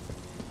запомнить.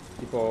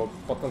 Типа,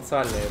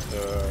 потенциально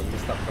это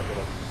места, в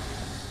которых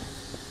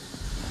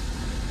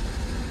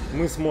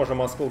мы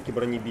сможем осколки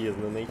брони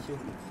бездны найти.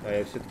 А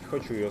я все-таки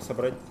хочу ее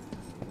собрать.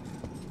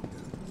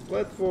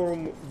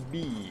 Платформ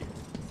B.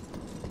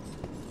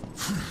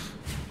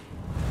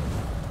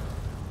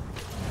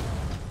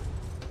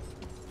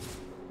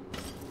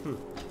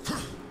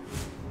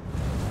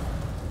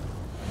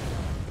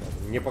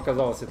 Мне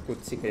показалось, это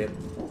какой-то секрет.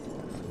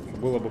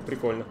 Было бы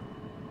прикольно.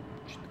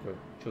 Что такое?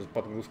 Что за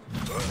подгрузка?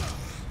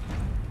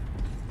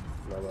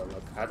 Новая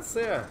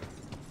локация.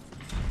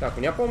 Так, у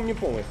меня, по-моему, не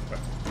полный хп.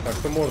 Так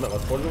что можно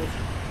воспользоваться.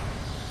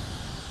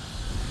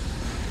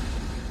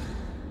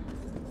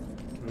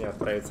 Мне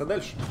отправиться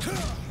дальше.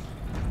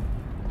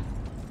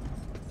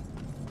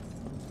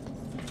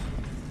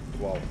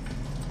 Вау.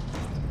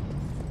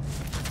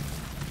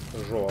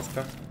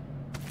 Жестко.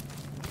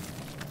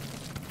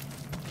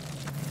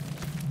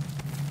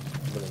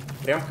 Блин,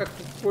 прям как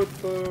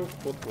какой-то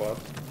вход-клад.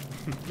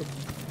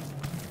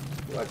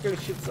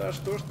 Плакальщица,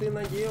 что ж ты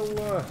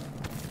наделала?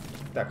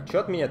 Так, что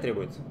от меня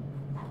требуется?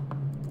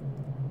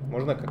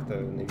 Можно как-то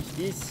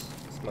навестись,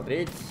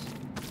 смотреть.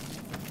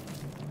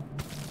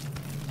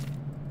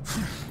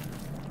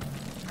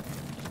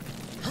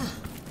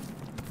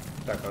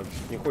 Так, он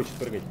чуть не хочет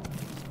прыгать.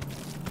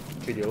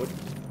 Что делать?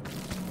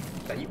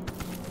 Стоит.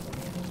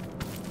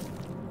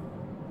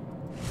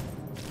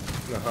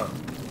 Ага.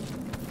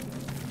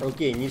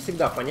 Окей, не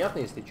всегда понятно,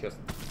 если честно.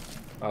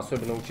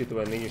 Особенно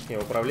учитывая нынешнее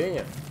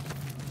управление.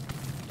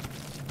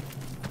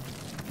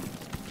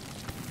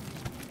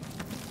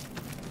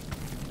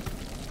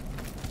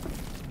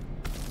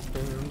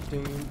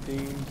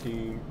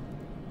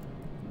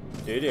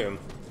 Идем.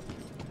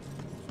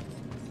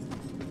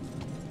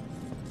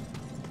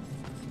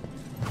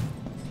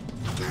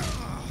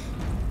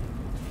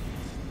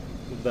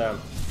 Да.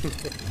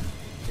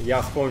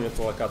 Я вспомнил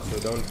эту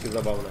локацию, довольно-таки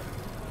забавно.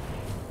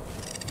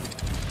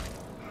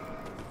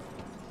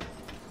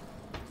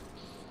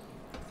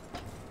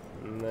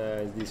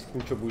 Здесь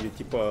куча будет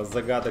типа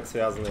загадок,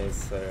 связанных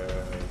с,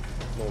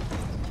 ну,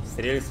 с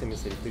рельсами,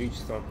 с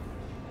электричеством.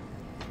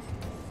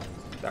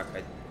 Так,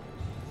 понятно.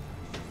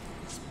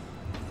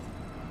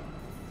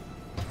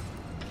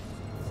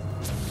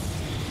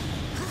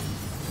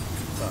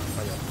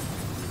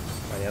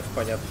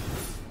 Понятно.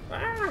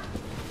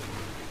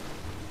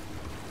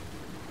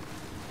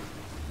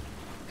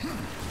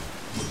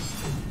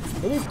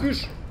 Ну,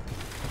 кыш!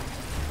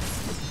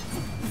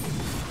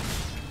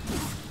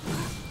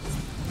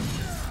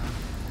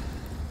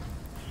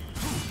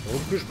 Ну,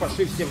 кыш,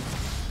 пошли всем.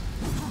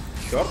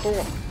 Чёрту!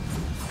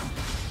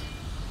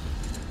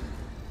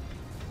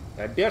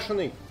 Я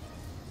бешеный.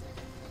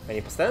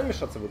 Они постоянно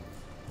мешаться будут?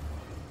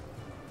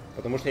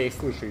 Потому что я их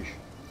слышу еще.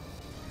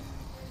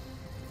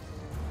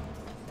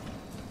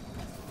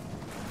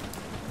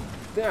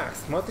 Так,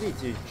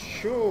 смотрите,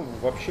 что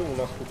вообще у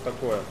нас тут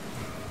такое?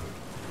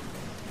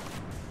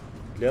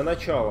 Для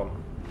начала.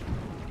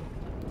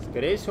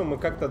 Скорее всего, мы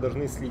как-то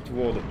должны слить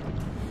воду.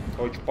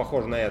 Очень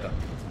похоже на это.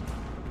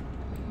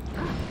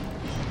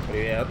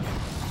 Привет.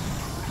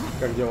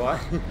 Как дела?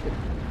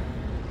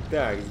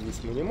 Так,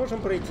 здесь мы не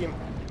можем пройти.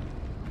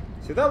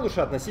 Всегда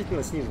лучше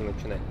относительно снизу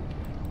начинать.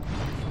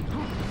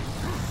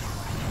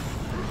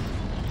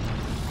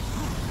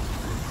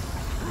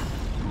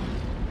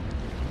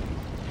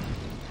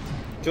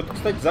 Что-то,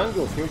 кстати, за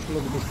ангелов не очень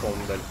много душ,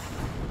 по-моему, дали.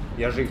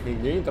 Я же их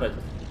нигде не тратил.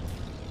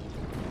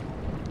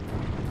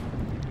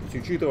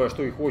 Учитывая,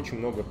 что их очень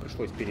много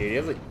пришлось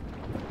перерезать.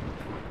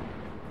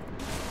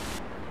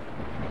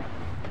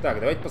 Так,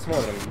 давайте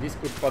посмотрим. Здесь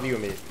какой-то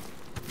подъем есть.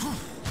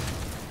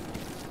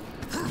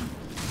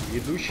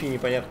 Ведущий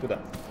непонятно куда.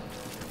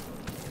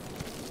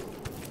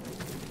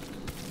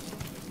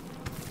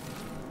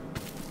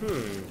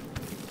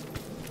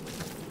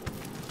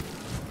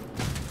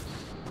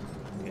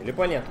 Или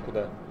понятно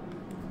куда.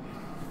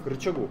 К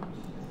рычагу.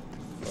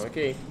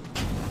 Окей.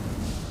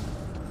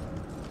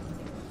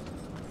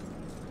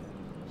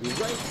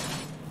 Езжай.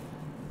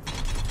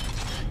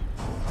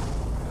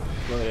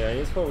 Смотри,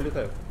 они снова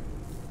летают.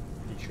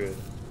 И что это?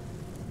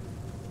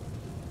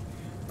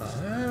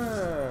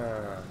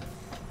 Ага.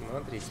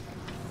 Смотрите.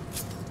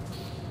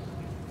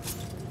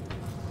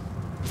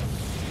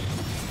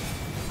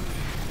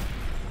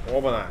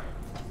 Оба-на.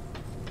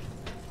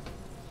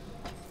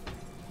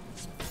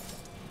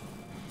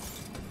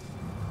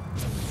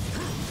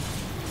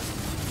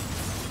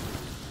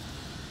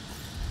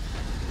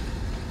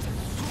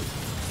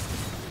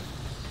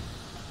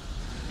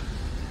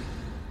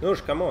 Ну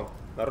ж, камон,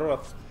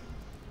 народ.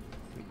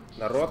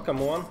 Народ,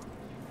 камон.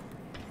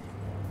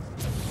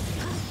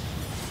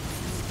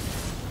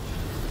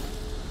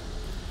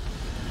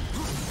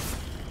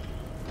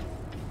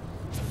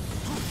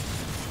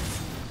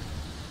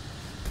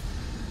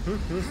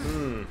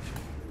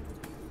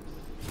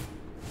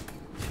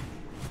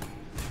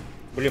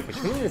 Блин,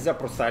 почему нельзя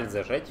просто альт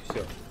зажать и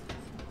все?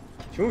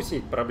 Почему все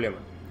эти проблемы?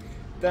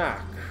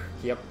 Так,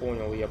 я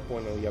понял.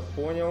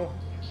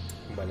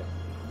 Блин.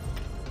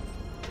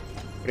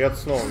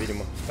 Придется снова,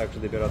 видимо, так же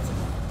добираться.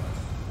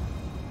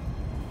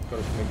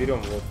 Короче, мы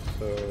берем вот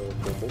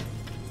бомбу.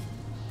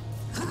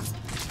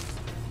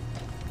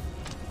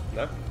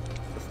 Да?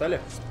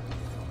 Достали?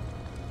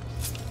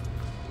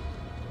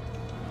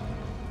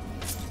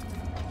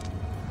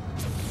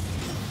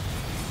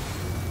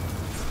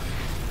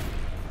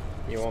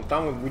 И вон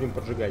там мы будем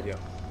поджигать ее.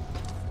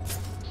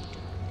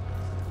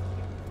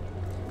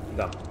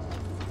 Да.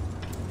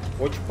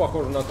 Очень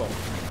похоже на то.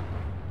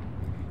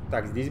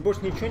 Так, здесь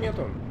больше ничего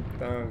нету.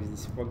 Так,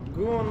 здесь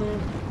вагоны.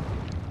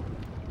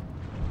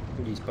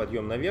 Здесь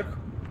подъем наверх.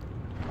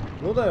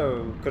 Ну да,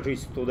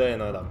 кажись, туда и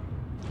надо.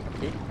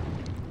 Окей.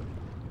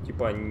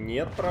 Типа,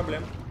 нет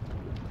проблем.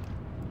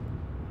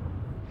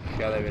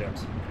 Сейчас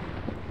доберемся.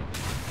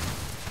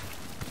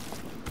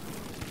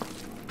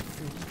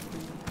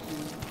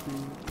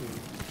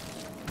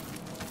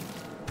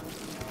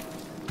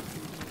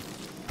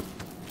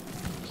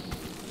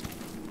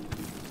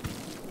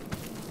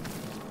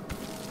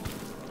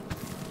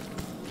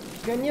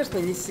 Конечно,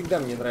 не всегда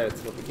мне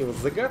нравятся вот такие вот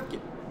загадки.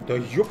 Да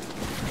ёп.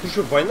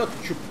 Слушай, война,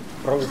 ты что,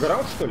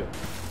 проугорал, что ли?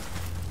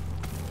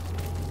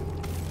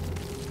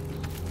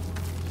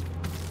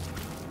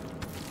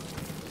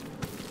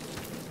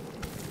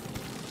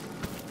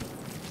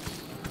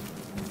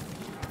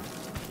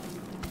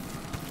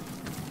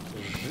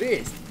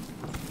 Жесть.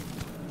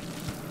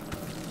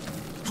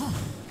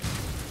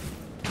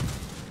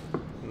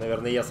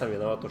 Наверное, я сам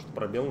виноват, то, что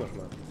пробел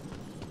нужно.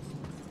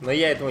 Но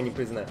я этого не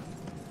признаю.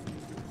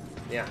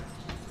 Я.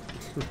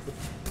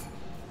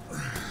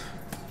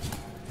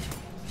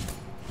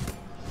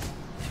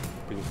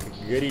 Блин,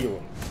 как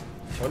горилла.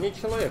 Он не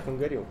человек, он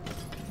горилл.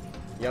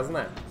 Я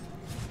знаю.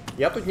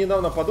 Я тут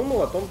недавно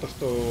подумал о том,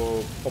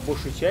 что по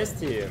большей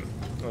части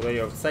вот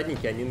эти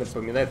всадники, они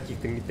напоминают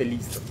каких-то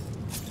металлистов.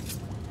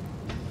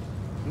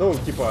 Ну,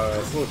 типа,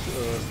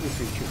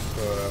 слушающих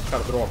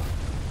хард-рок.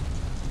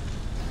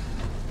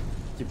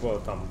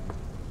 Типа, там,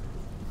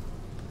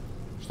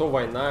 что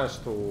война,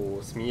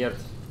 что смерть.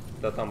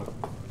 Да там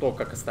то,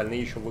 как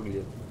остальные еще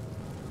выглядят.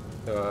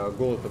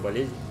 Голод и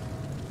болезнь.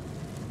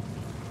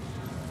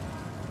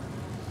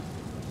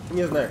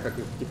 Не знаю, как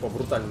их типа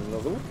брутально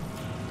назовут.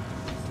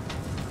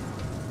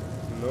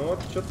 Но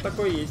вот что-то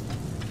такое есть.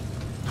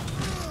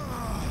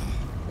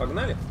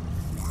 Погнали.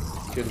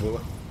 Что это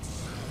было?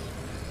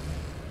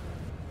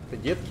 Это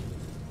детки.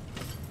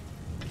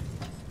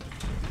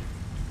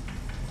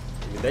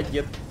 Видать,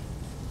 детки.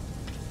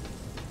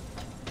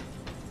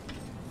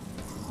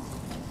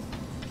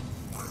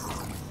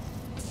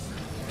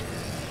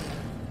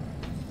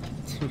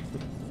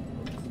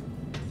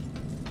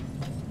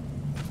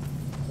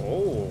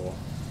 О,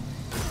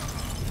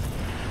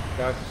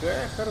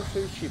 какая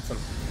хорошая вещица.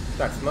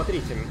 Так,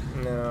 смотрите,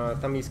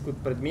 там есть какой-то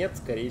предмет,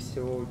 скорее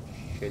всего,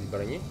 часть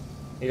брони.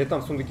 Или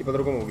там сундуки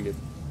по-другому выглядят.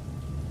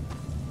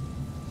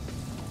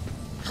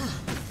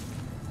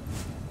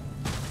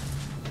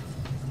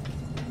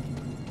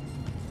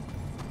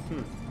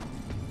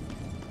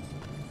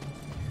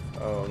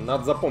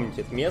 Надо запомнить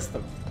это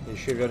место.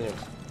 Еще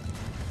вернемся.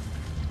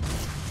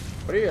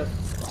 Привет.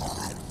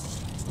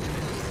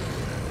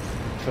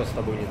 Что с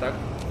тобой не так?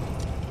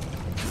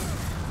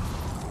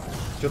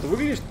 Что-то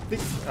выглядишь ты...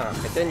 А,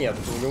 хотя нет,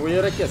 у него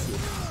ирокез есть.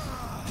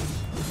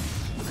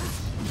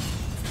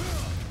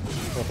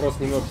 Вопрос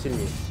немного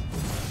сильнее.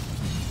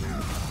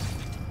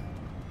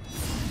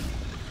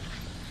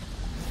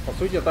 По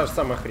сути, та же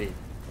самая хрень.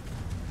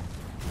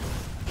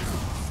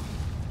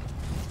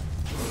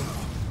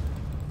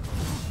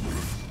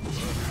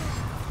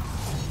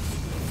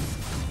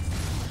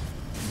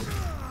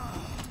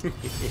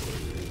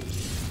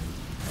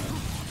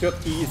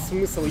 Все-таки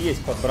смысл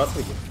есть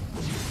подбрасывать их.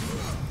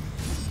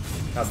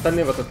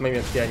 Остальные в этот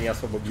момент тебя не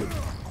особо бьют.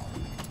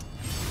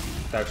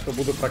 Так что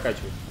буду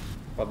прокачивать.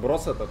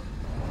 Подброс этот.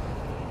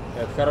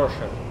 Это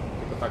хорошая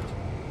типа тактика.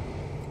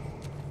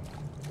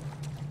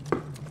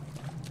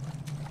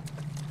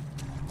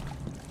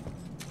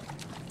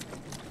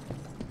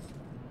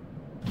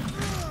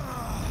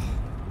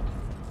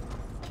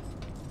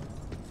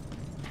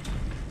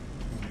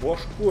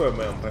 Башку я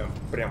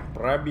прям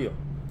пробил.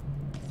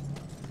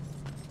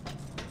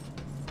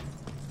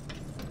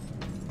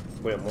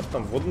 Блин, может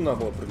там в воду надо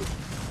было прыгать?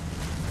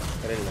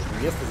 Реально,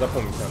 место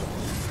запомнить надо.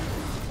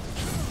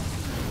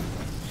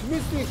 В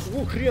смысле,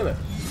 какого хрена?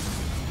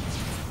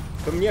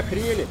 Ко мне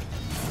охренели?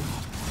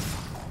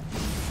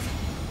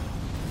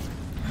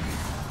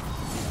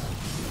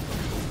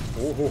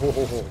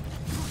 Ого-го-го-го.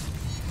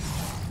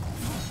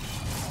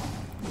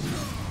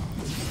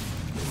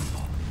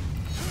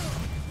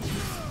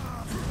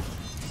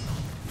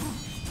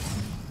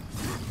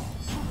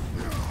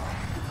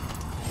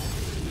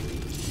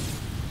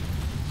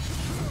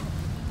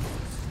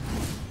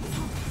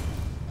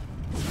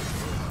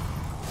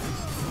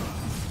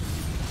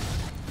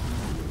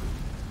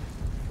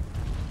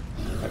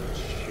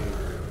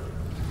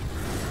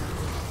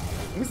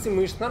 Слушайте,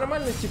 мы ж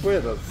нормально, типа,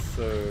 это,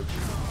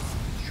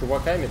 с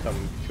чуваками там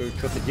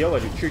что-то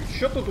делали.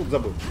 Что ты тут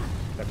забыл?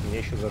 Так, меня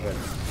еще зажали.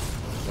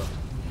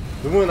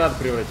 Думаю, надо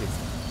превратиться.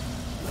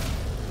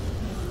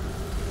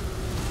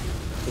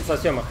 Тут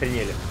совсем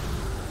охренели.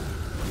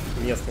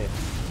 Местные.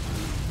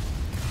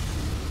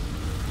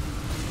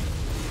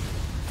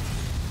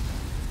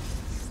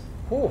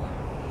 Фух.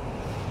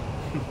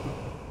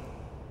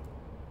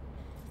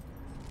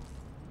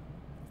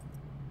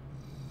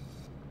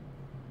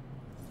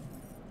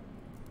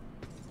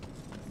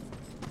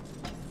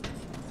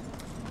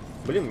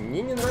 Блин,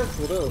 мне не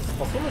нравится вот эта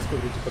способность,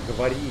 когда типа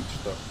говорить,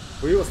 что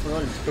вы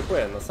восстанавливаете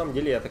КП. На самом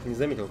деле я так не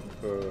заметил,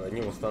 как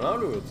они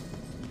восстанавливаются.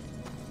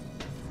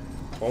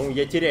 По-моему,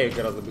 я теряю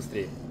гораздо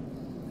быстрее.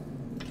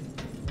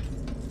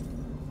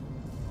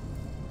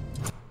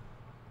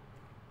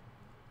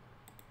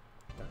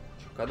 Так,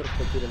 что, кадров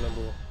потеряно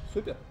было.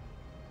 Супер.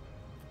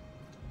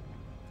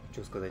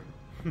 Что сказать?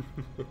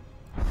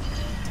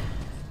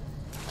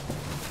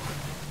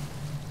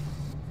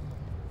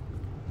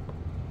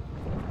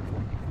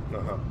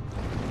 Ага.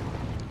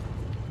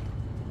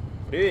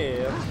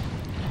 Привет.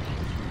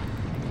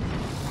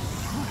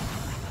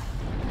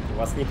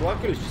 Вас не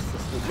плакали,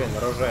 случайно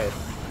рожает?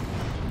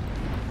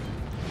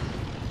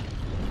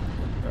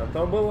 А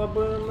то было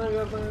бы,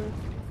 наверное,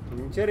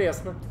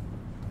 интересно.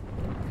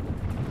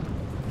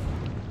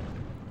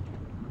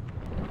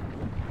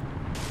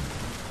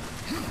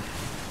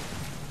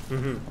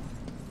 Угу.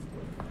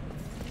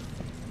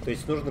 То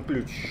есть нужно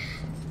ключ.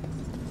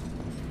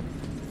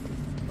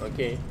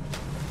 Окей.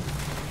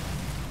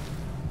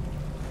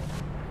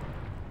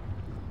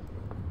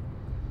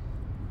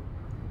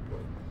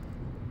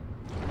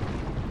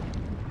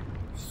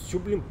 Все,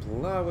 блин,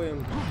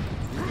 плаваем.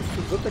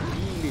 Все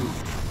затопили.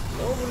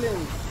 Ну, блин.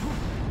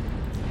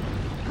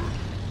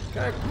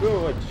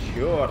 Какого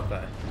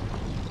черта?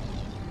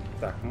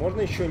 Так, можно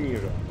еще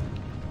ниже.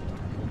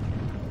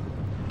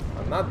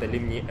 А надо ли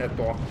мне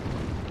это?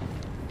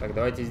 Так,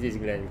 давайте здесь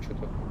глянем, что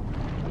тут.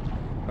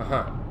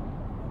 Ага.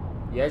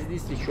 Я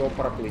здесь еще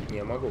проплыть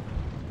не могу.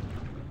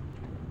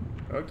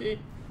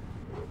 Окей.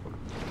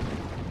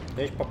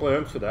 Значит,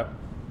 поплывем сюда.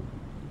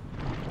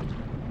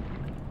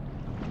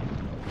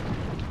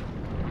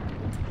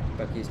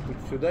 Так, есть путь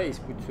сюда, есть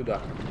путь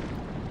сюда.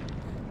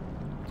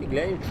 И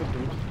глянем, что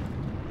тут.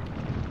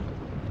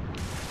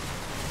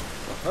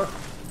 Ага.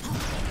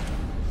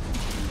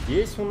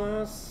 Здесь у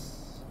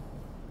нас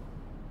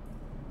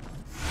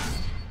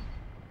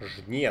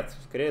жнец.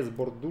 Ускоряет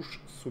сбор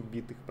душ с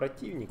убитых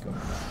противников.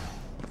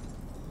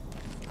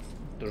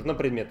 Тоже на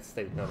предметы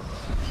ставить надо.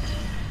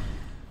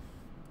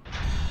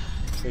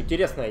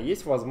 Интересно,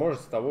 есть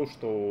возможность того,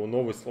 что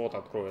новый слот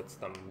откроется,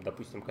 там,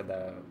 допустим,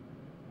 когда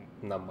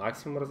на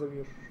максимум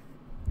разовьешь?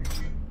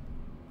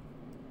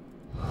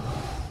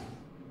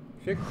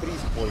 Эффект при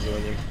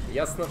использовании.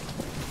 Ясно.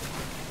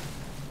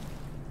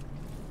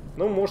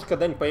 Ну, может,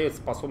 когда-нибудь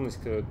появится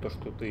способность, то,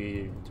 что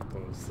ты,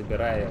 типа,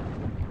 собирая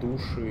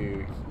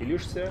души,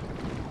 хилишься.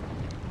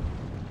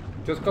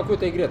 Что-то в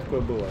какой-то игре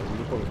такое было,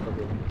 не помню в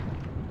какой.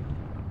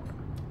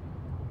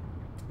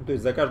 То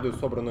есть за каждую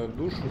собранную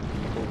душу ты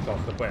получал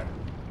хп.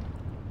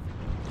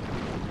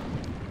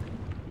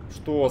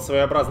 Что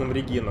своеобразным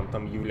регеном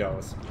там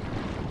являлось.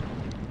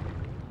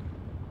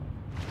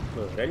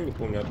 Реально не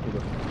помню откуда.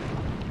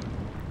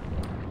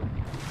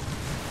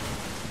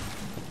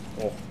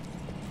 О.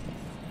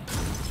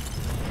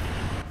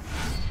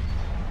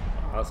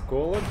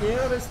 Осколок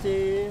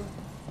ярости.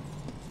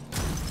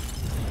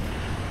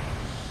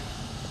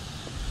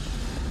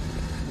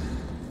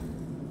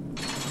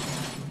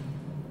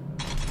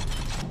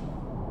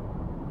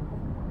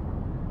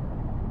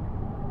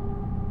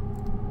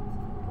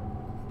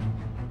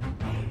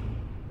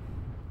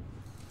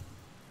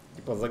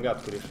 Типа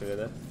загадку решили,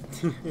 да?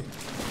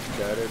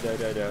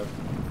 Да-да-да-да-да.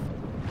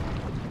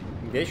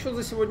 Я еще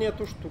за сегодня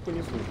эту штуку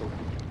не слышал.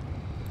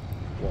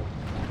 О.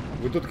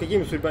 Вы тут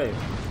какими судьбами?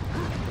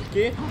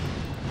 Окей?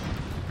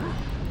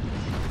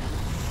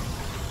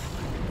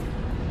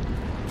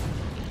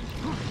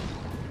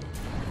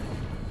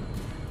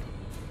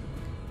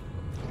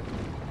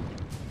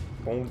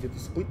 По-моему, где-то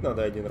всплыть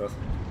надо один раз.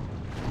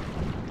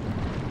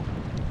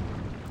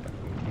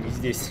 Не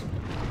здесь.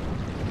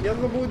 Я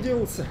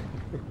заблудился.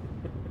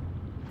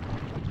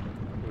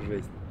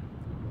 Жесть.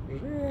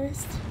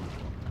 Жесть.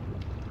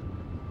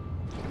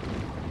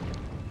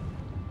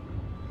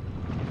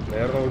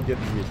 Наверное, вот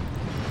где-то здесь.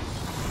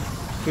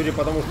 Судя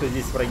по тому, что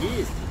здесь враги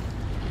есть,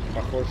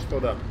 похоже, что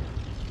да.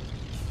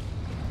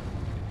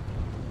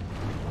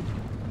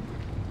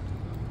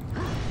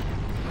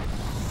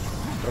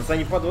 Просто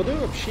они под водой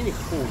вообще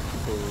никакого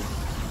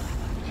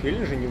типа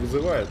челленджа не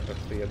вызывают, так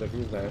что я даже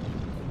не знаю.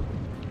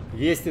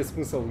 Есть ли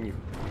смысл в них?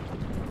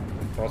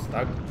 Просто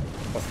так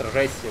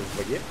постражайся в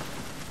воде.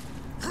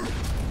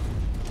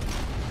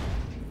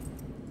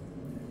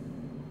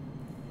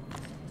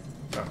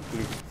 А,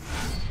 ключ.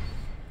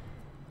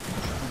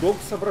 Долго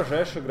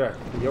соображаешь, игра.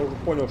 Я уже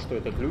понял, что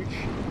это ключ.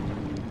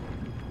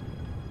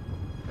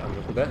 Там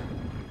ну куда?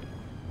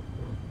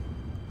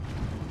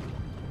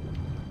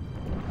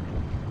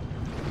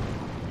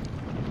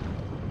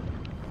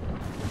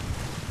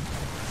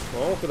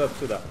 Снова куда-то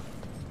сюда.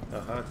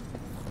 Ага.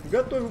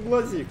 Готовь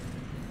глазик.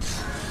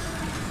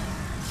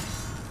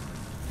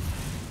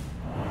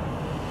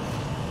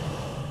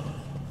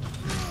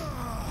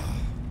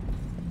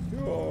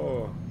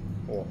 О.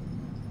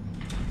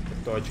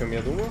 То, о чем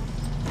я думаю.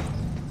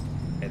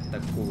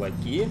 Это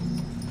кулаки.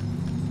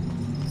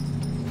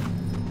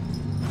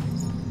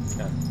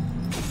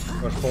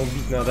 Может,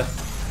 поубить надо.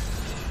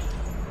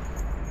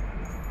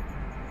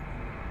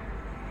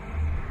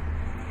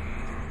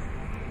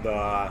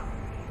 Да.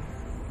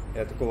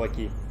 Это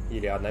кулаки.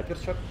 Или одна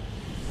перчатка.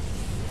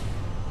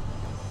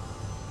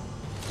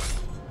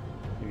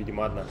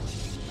 Видимо, одна.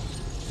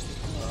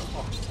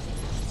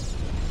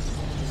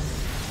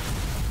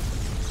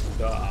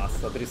 Да,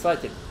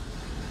 сотрясатель.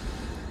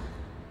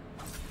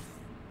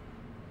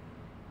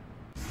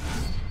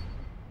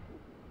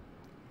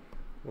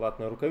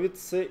 Ладно,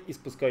 рукавицы,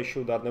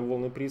 испускающие ударные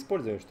волны при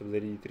использовании. Чтобы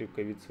зарядить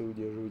рукавицу,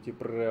 удерживайте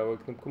правую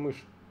кнопку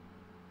мыши.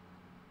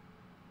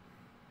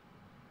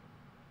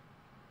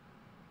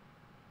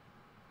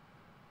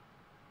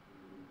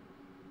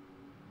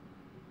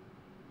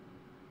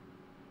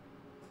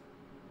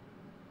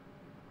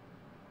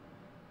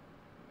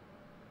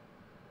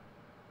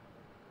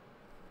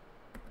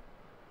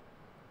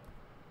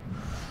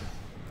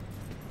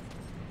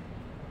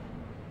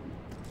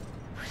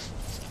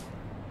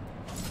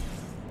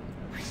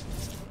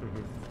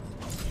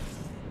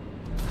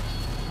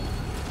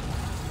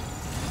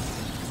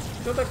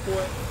 Что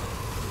такое?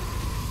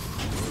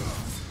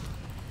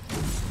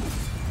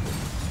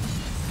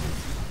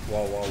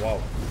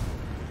 Вау.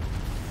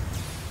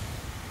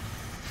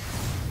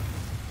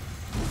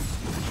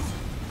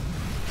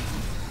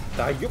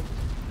 Да ёп.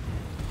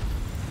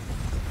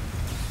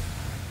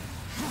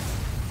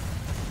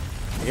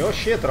 И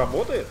вообще это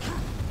работает?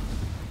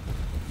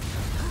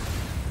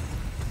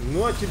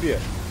 Ну а тебе?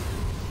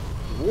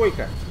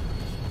 Двойка.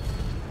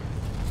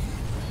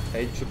 А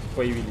эти что-то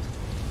появились.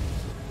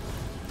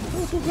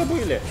 Ну, тут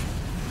забыли.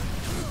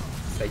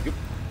 Да ёп.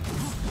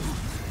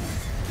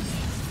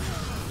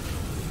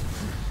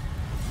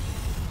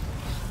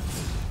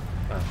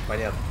 А,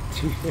 понятно.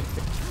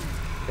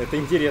 Это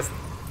интересно.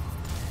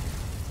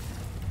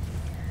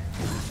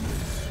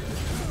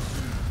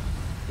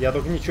 Я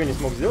только ничего не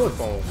смог сделать,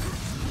 по-моему.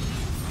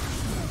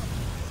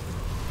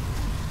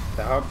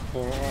 Так.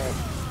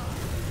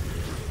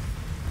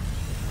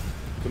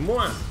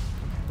 Туман.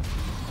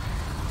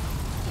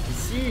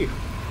 Иди.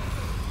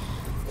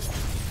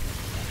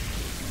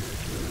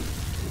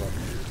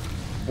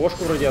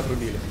 Бошку вроде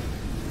отрубили.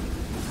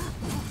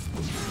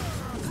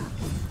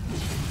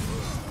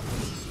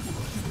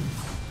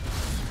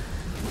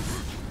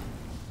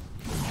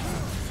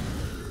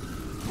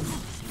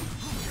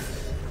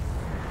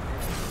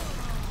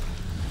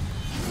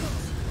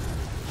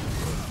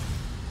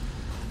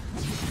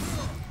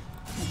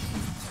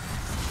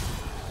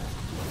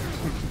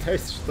 То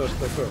есть что ж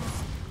такое?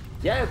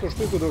 Я эту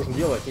штуку должен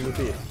делать, и не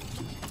ты.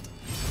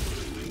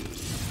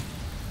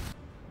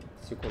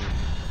 Секунду.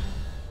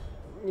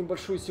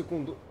 Небольшую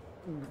секунду,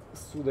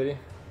 судари.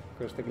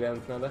 Кое-что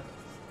глянуть надо.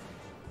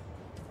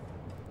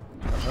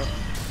 Ага.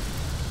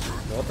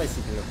 Ну,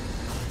 относительно.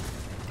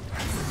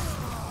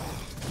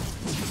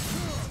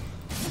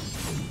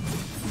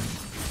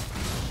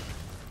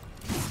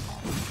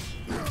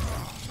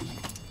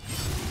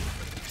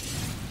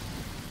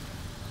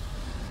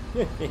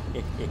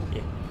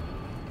 Хе-хе-хе-хе.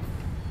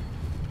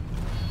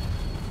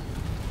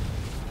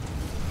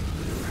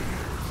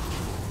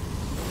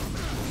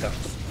 Так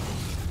что...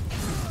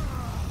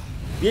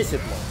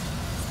 Бесит, мол.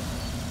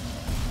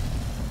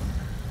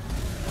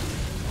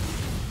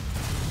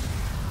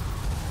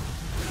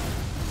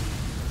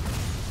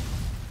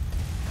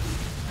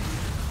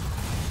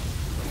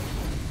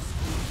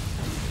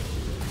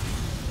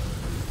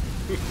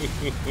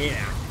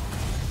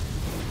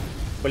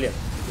 Блин,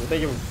 вот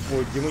эти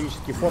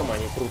демонические формы,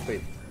 они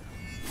крутые.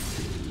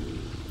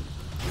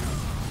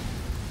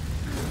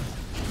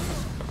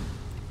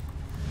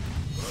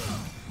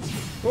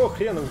 О,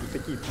 хрен, вы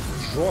такие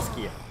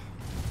жесткие.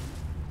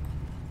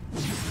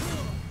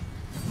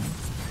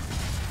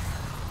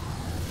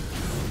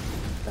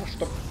 Да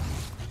что?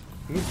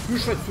 Ну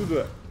кыш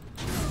отсюда.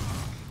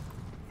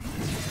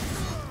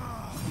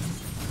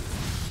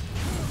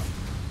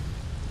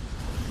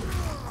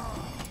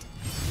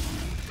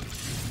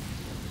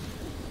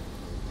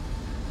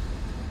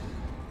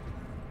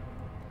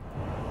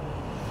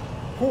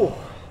 Фух.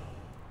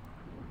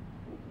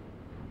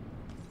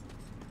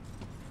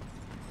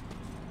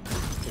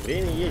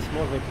 Время есть,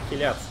 можно и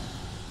похиляться.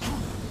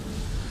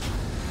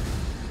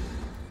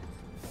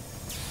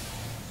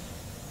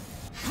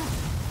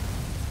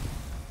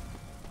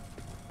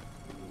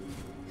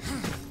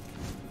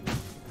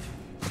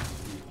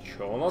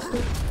 Что у нас тут?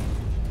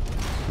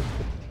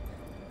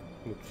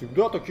 Вот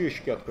всегда такие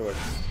ящики открывать.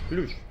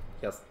 Ключ.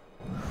 Ясно.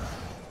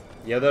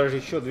 Я даже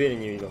еще двери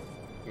не видел.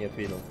 Нет,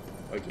 видел.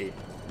 Окей.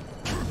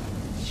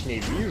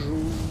 Точнее, вижу.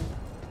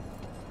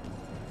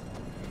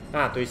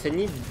 А, то есть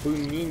они бы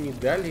мне не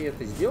дали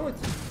это сделать?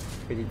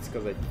 Хотите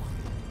сказать?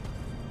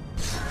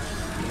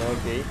 Ну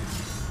окей.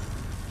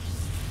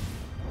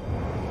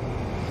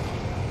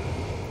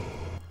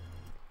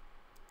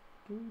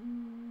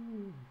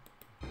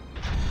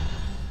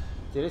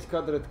 Терять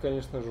кадры — это,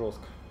 конечно,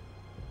 жестко.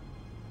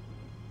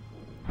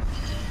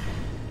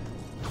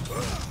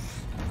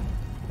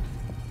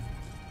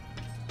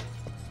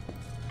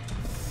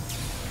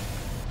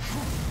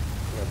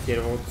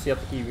 Теперь вот все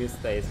такие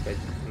места искать,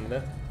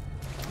 да?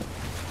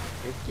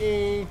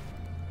 Окей.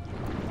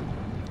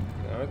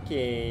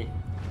 Окей.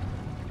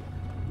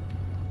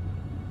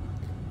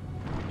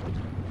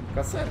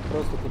 Касает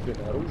просто купит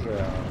оружие,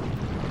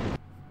 а...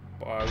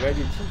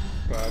 Погодите,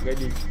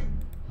 погодите.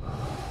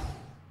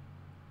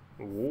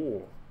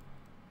 О.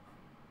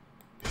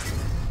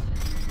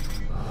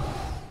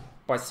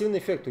 Пассивный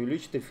эффект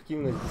увеличит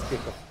эффективность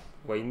доспехов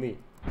войны.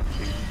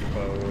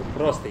 Типа,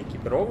 просто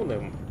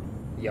экипированным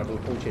я буду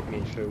получать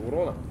меньше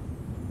урона.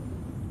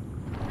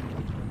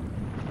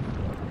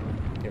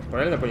 Я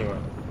правильно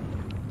понимаю?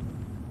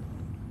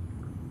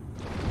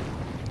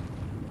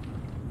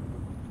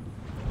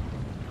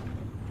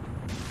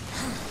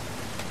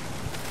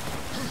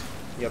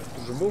 Я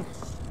тут уже был?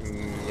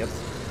 Нет.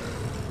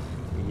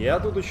 Я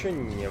тут еще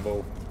не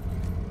был.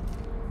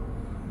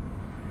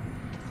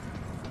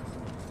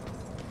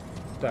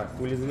 Так,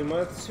 вылезли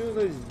мы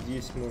отсюда.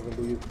 Здесь можно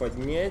будет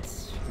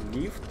поднять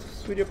лифт,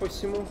 судя по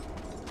всему.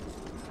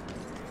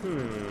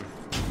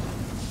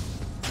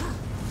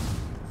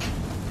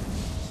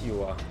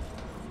 Сила.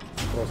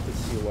 Просто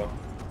сила.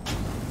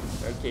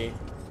 Окей.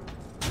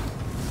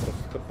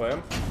 Просто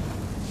ТП.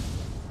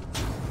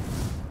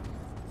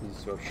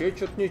 Здесь вообще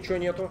что-то ничего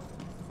нету.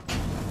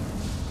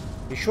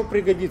 Еще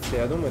пригодится,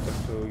 я думаю, так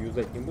что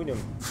юзать не будем.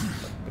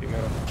 Так, к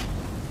примеру.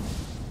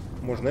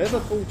 Можно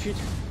этот получить.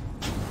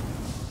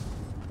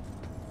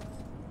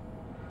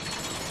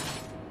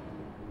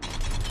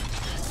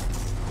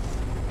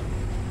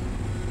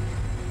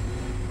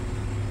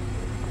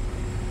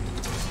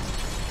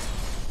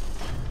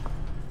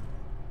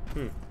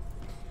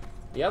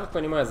 Я так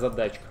понимаю,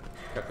 задачка,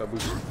 как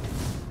обычно.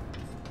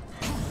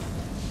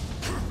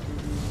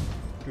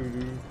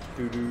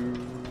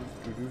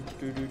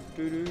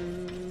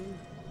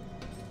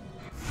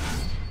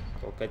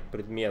 Толкать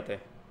предметы.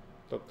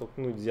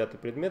 Толкнуть взятый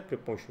предмет при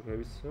помощи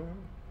гравитации.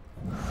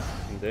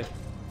 Да.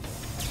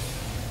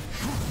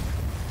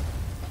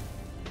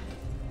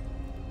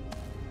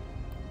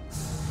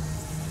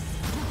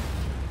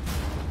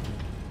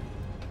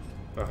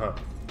 Ага.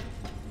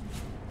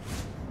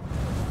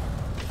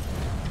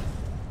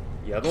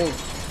 Я думал,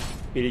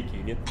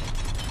 перекинет.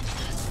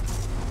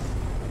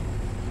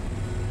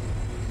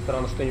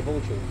 Странно, что не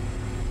получилось.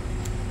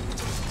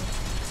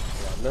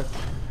 Ладно.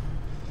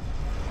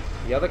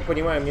 Я так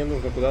понимаю, мне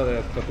нужно куда-то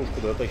эту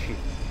катушку дотащить.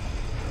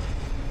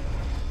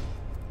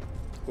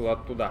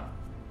 Куда-то туда.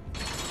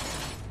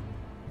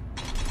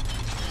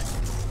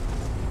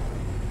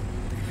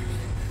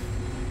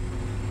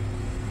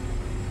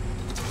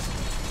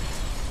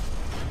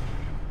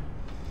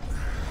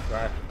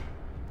 Так.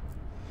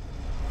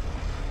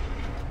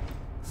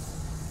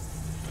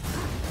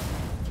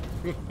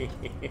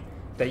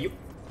 Даю.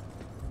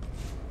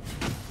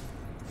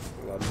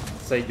 Ладно,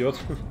 сойдет.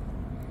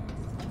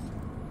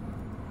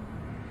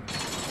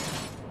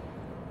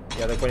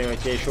 Я так понимаю,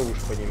 тебя еще выше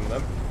поднимем, да?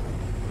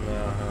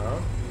 Ага.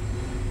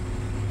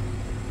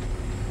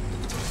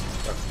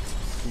 Так,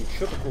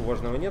 ничего такого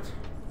важного нет.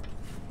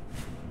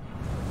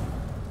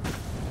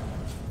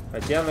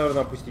 А тебя,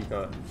 наверное, опустить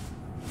надо.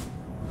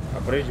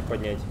 А прежде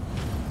поднять.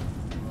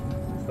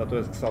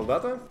 Статуэтка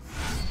солдата?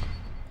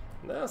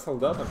 Да,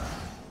 солдата.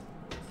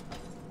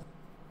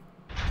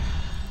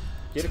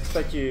 Теперь,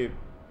 кстати,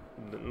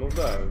 ну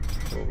да,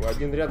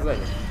 один ряд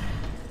занят.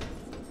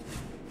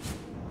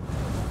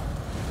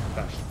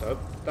 Так, что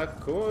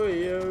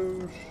такое?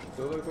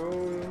 Что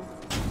такое?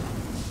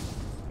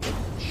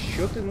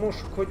 Чё ты можешь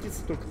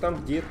хватиться только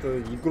там, где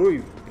это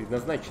игрой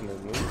предназначено?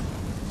 Ну,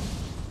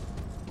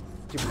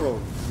 типа,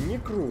 не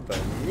круто,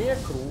 не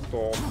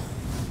круто.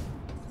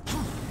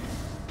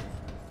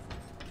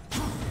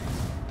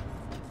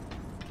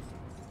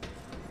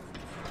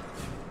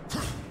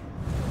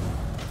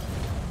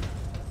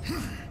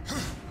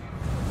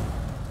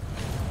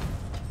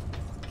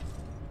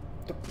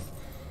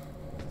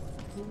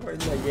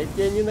 Я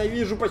тебя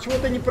ненавижу, почему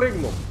ты не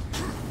прыгнул?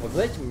 Вот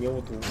знаете, мне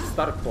вот в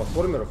старых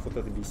платформеров вот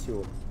это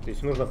бесило. То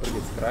есть нужно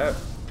прыгать с края.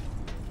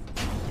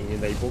 И не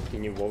дай бог ты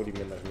не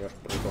вовремя нажмешь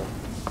прыгом.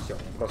 Все,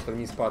 просто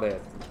вниз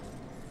падает.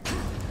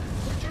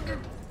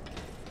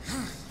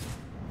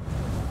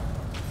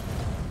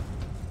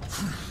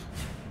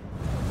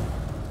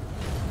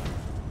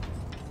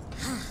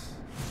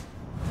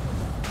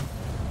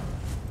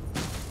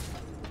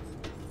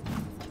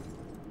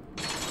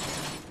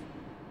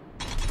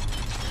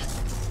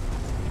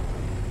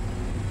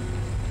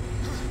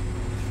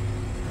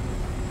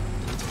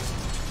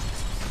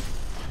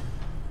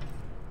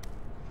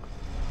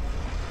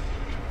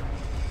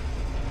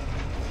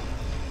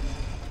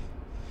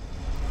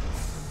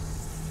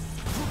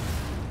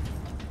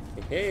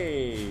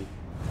 Эй!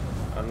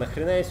 А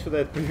нахрена я сюда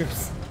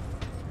отправился?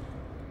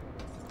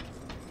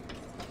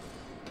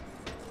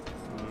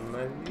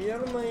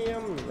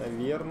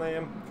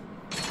 Наверное.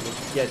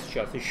 Я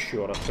сейчас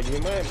еще раз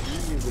поднимаем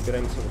и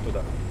забираемся вот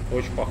туда.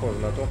 Очень похоже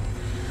на то,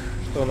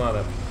 Что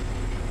надо?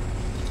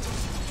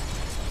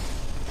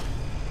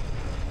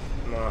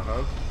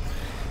 Ага.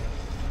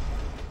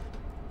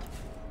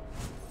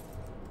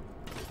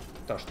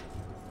 Так что.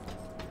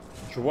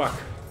 Чувак.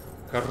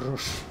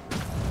 Хорош.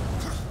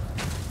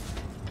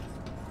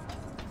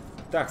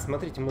 Так,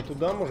 смотрите, мы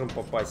туда можем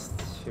попасть.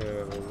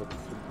 Вот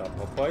сюда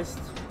попасть.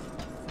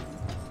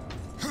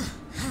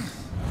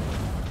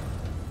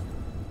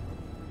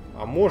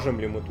 А можем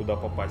ли мы туда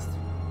попасть?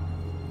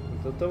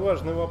 Вот это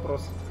важный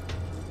вопрос.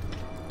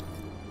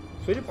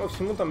 Судя по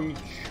всему, там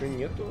ничего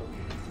нету.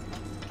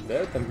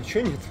 Да, там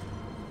ничего нет.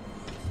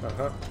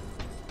 Ага.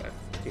 Так,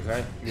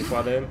 тихо, не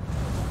падаем.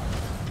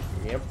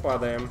 Не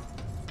падаем.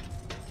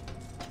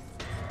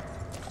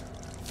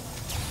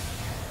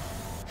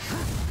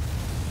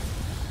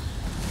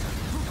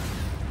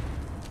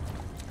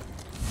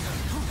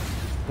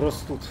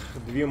 Просто тут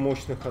две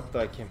мощных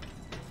атаки.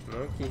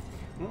 Ну окей.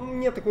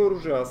 Мне такое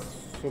оружие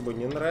особо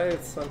не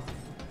нравится.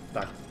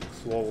 Так,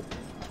 к слову.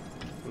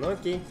 Ну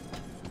окей.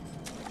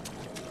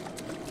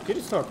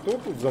 Интересно, а кто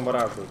тут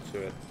замораживает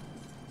все это?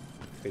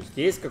 То есть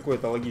есть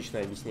какое-то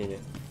логичное объяснение?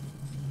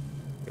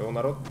 Его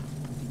народ?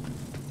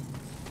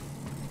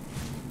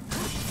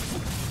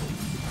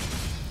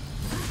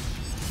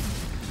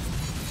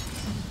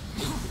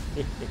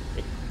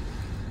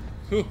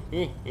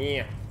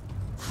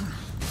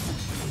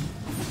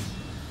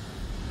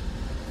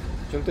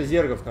 Чем-то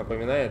Зергов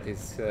напоминает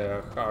из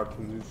Heart of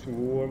the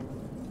Swarm.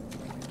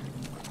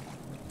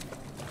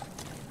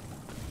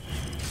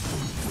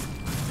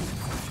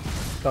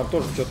 Там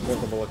тоже что-то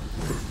можно было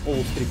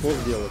полустриков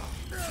сделать.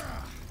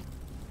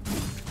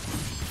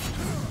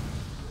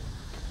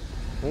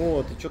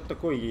 Вот, и что-то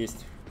такое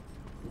есть.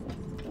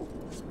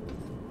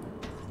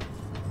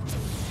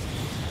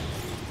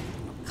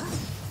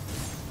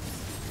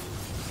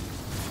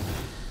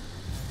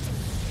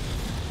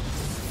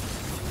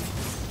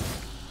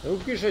 Ну,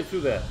 кыш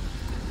отсюда.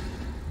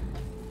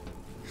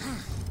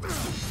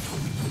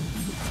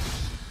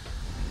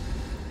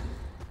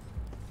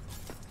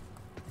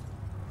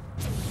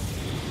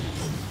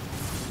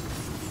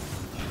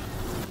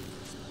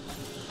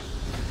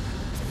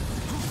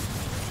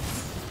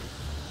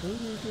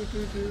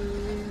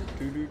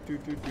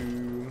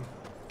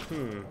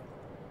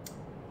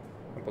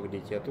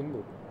 Погодите, я тут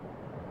был.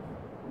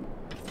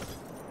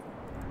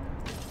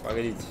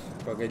 Погодите,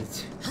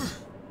 погодите.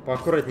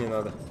 Поаккуратнее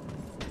надо.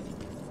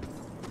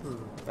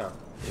 А,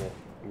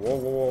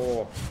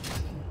 во-во-во-во.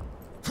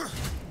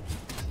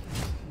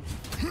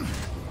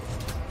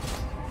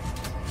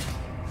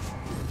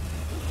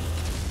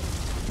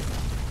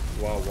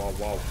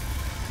 Вау-вау-вау.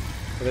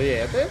 Подожди,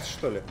 это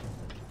что ли?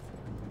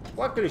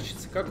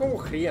 Плакальщица, какого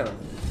хрена?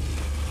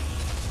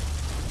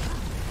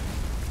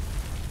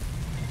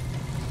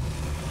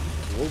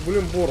 Вот,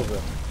 блин, борза.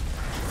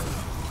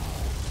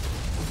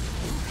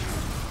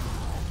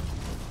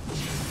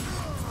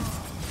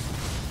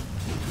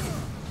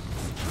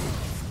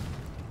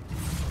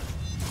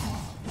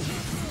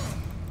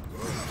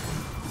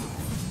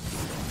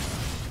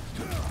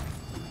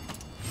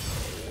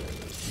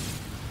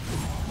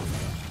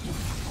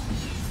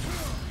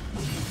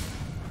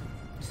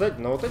 Кстати,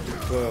 на вот этих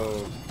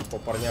по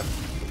парнях,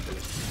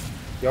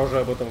 я уже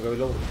об этом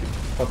говорил,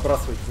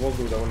 подбрасывать в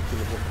воздух довольно-таки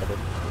неплохо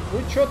подобно. Ну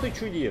чё ты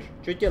чудишь?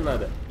 Чё тебе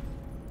надо?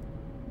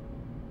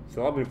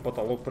 Села, блин,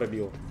 потолок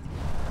пробил.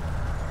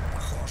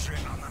 Похоже,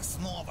 она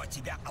снова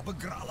тебя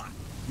обыграла.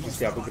 Но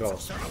тебя обыграла?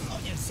 все равно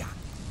нельзя.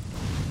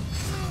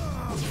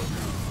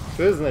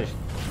 Что это значит?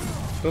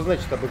 Что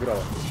значит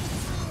обыграла?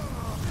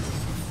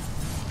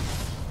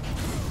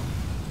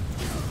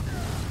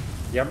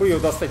 Я бы ее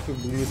достать тут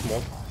не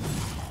смог.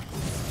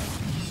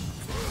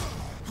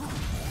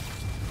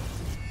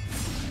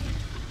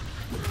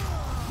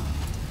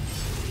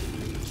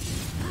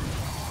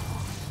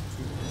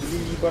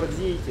 Не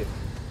борзейте.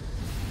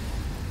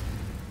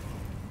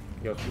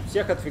 Я тут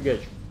всех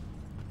отфигачу.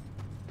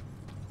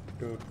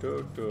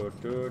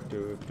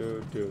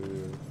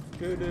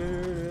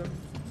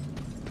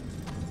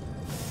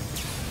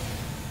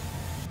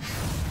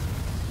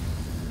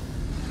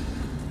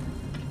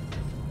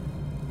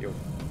 Йоу.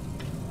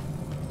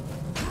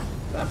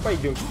 Да,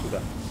 пойдем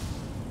сюда.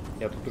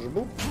 Я тут уже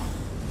был.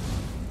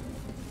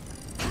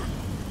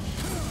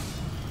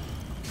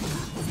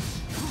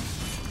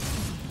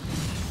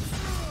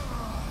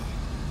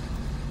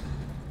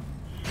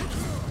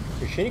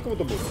 Еще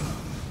никого-то было?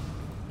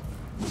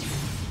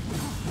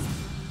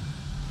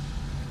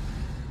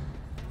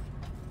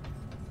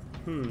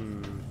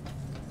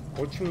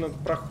 Очень много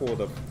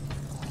проходов.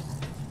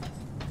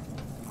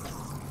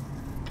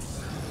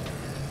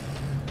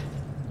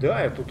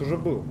 Да, я тут уже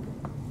был.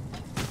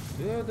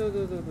 Да.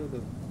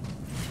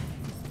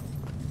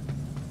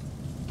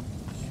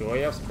 Все,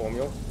 я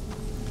вспомнил.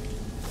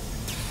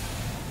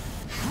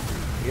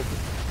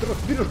 Ты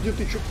разберешь, где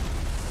ты чё?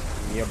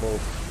 Не был.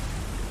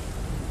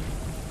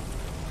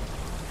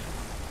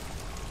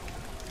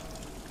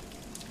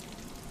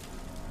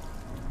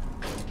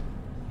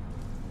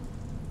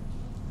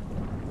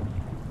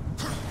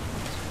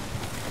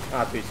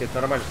 А, то есть это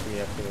нормально, что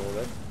меня откинуло,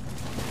 да?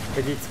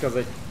 Хотите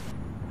сказать?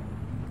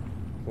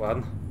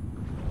 Ладно.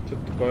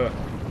 Что-то такое.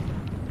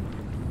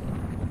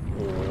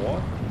 О.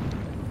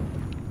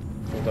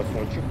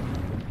 Солдафончик.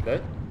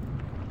 Да?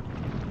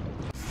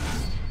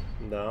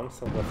 Да,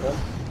 солдафон.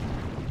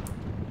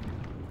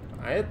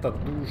 А это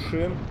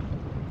души.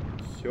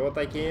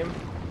 Все-таки.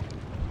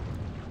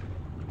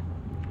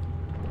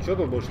 Что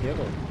тут больше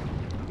нету?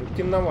 Ну,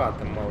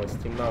 темновато,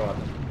 малость, темновато.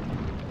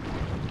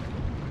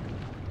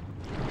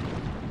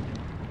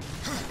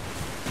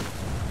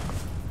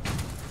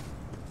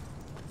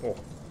 О.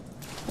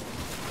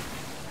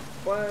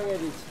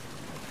 Погодите.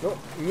 Ну,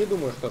 не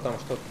думаю, что там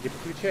что-то типа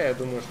ключа. Я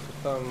думаю, что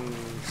там...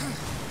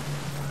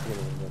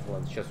 Нет,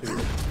 ладно, сейчас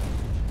увидим.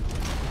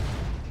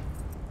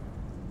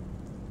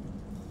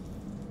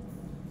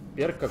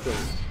 Перк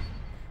какой-нибудь.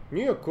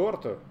 Не,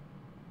 карта.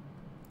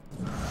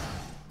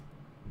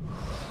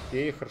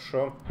 Окей,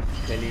 хорошо.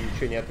 Они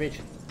ничего не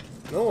отмечен.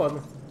 Ну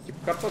ладно. Типа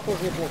карта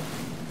тоже неплохо.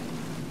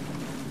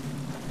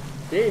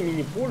 Я ими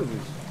не пользуюсь,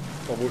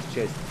 по большей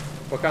части.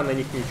 Пока на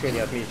них ничего не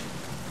отмечено.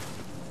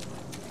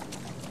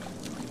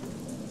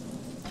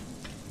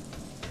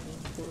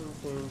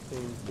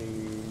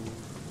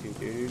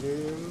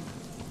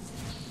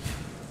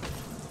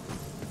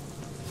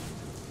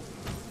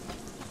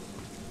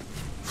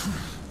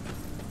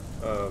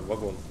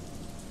 Вагон.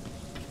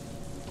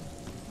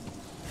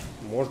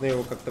 Можно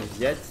его как-то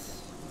взять?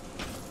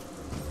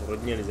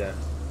 Вроде нельзя.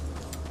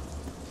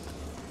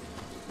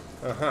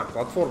 Ага,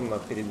 платформу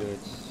надо передвинуть.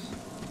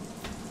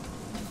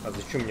 А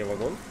зачем мне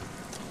вагон?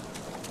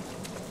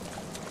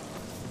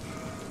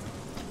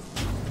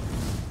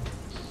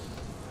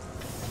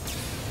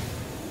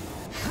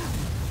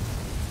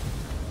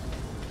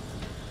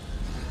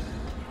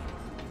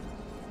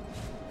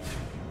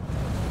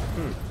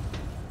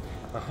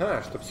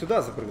 Ага, чтоб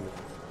сюда запрыгнуть.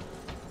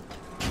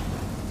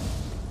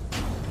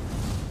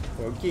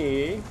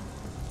 Окей.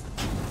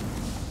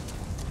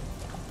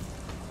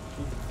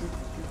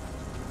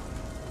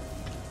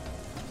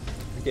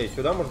 Хотя и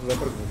сюда можно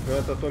запрыгнуть. Но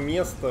это то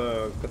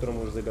место, к которому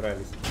мы уже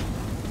забирались.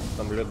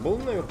 Там лед был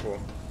наверху?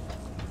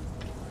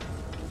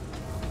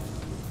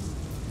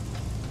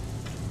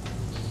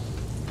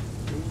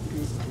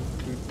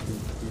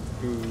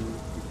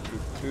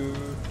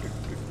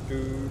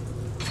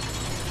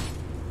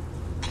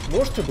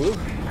 Может и был.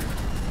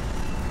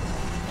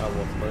 А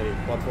вот, смотри,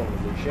 платформа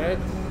выезжает,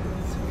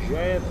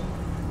 съезжает.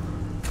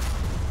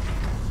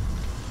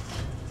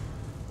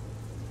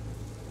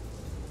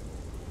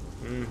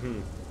 Угу.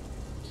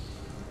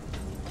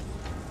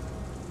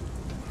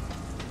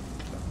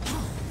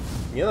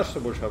 Не на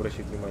что больше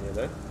обращать внимание,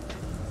 да?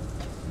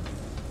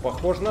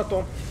 Похоже на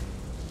то.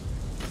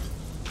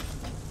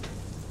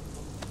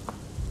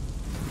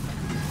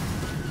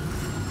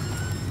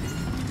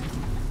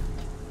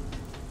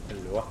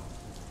 Алло.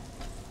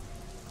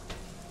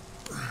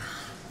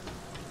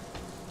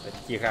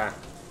 Тихо.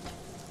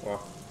 О.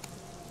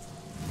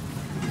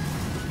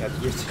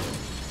 Отъесть.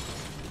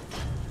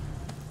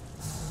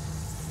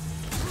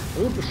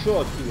 Ну,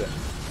 пошел отсюда.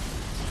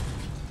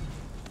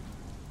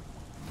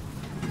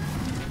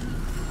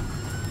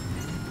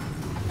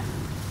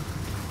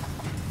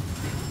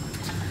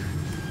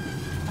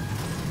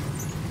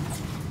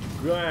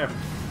 Да.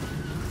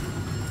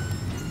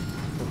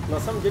 Вот, на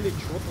самом деле,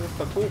 чего-то вот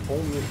такого,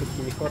 по-моему, мне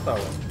все-таки не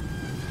хватало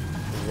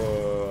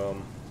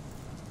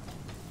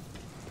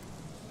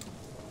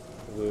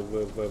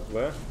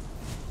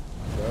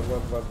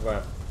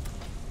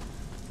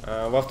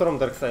во втором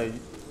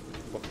Darksiders.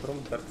 Во втором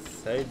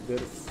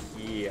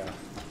Darksiders.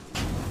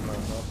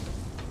 Ага.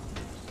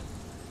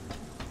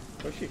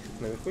 Вообще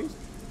что-то наверху есть?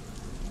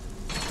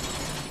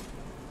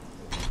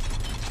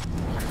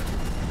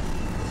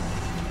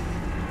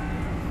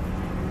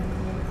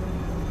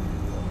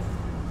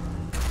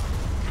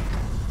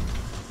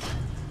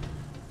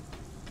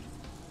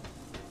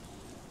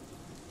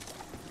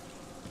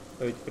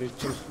 Давайте, прежде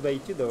чем сюда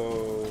идти, да,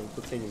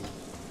 заценим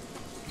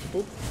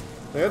тут.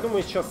 Но я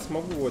думаю, сейчас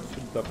смогу вот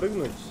сюда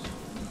допрыгнуть.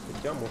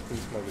 Хотя, может, и не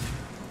смогу.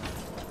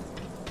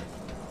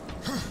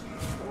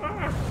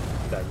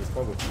 Да, не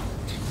смогу.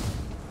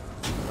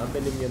 Надо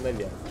ли мне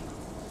наверх?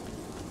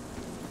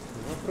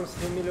 Вопрос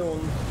на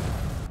миллион.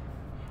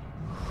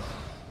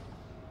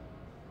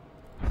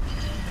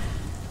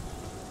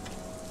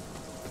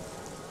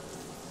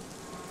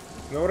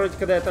 Но вроде,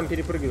 когда я там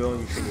перепрыгивал,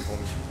 ничего не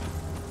помню.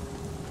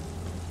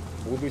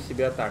 Буду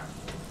себя так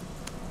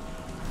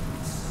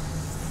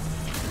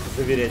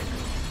заверять.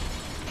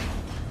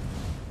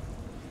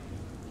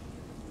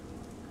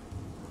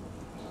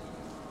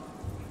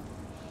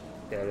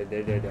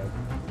 Да-да-да-да-да.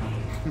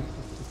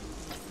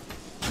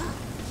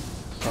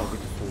 А,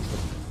 будет сложно.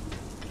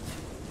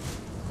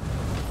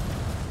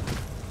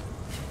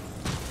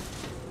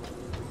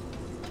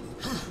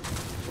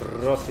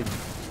 Просто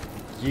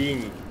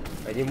гений,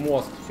 а не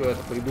мозг все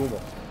это придумал.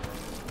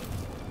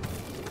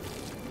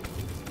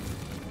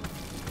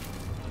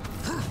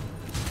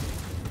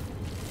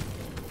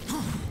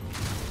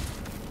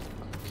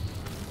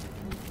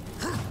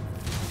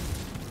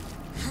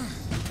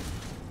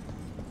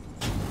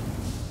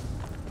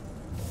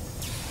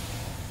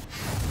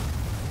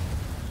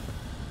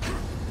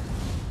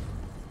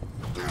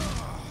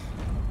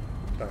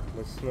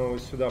 Снова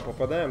сюда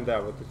попадаем.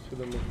 Да, вот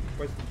отсюда мы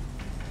попасть.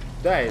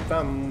 Да, и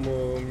там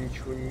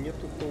ничего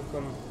нету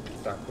толком.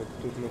 Так, вот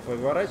тут мы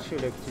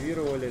поворачивали,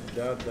 активировали.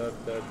 Да.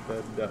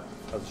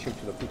 А зачем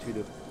сюда путь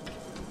ведет?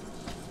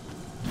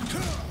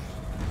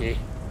 Эй.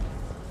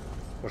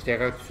 Может, я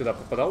как-то сюда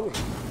попадал уже?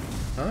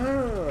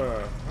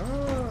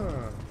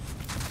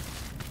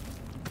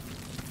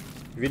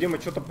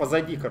 Видимо, что-то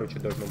позади, короче,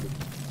 должно быть.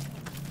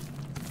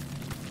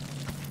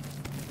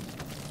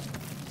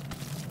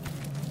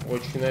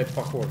 Очень на это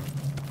похоже.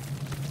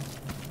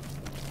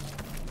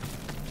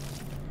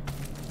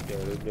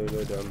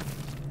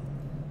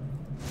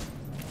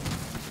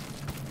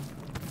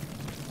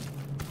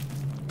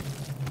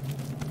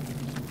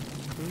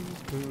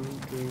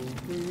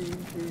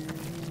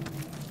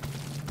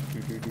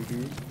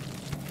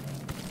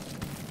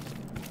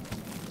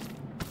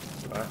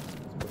 Да.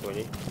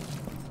 Спокойней.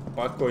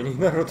 Спокойней,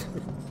 народ.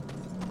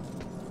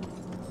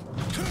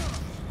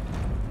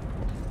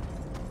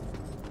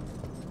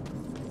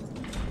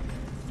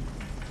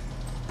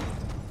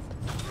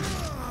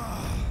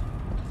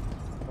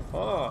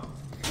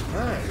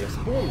 Я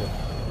вспомнил.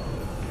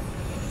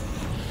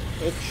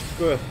 Это что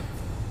такое?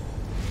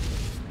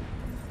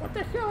 What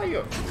the hell are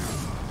you?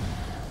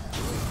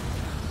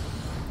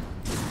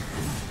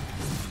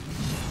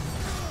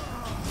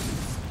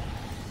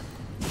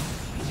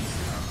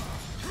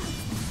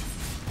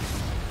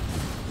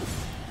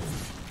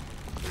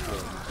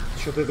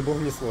 Что-то это было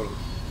несложно.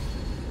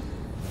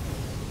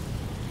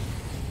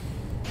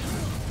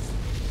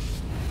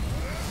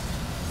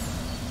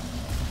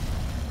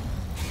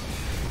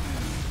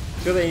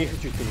 Что-то я не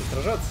хочу с ними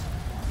сражаться,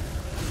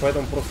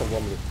 поэтому просто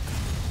вломлю,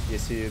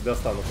 если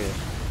достану,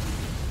 конечно.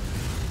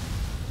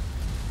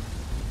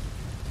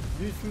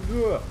 Иди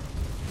сюда!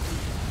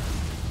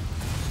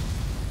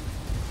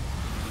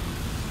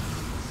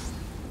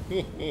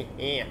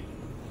 Хе-хе-хе.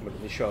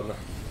 Блин, еще одна.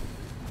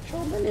 Еще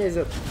одна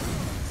лезет.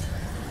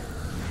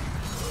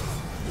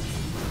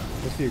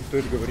 Смотри, кто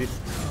это говорит?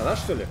 Она,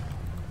 что ли?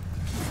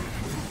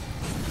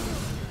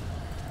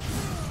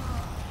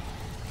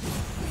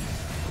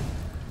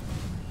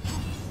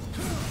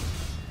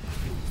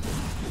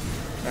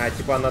 А,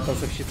 типа она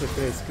танцовщица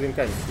с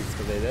клинками, хотите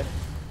сказать, да?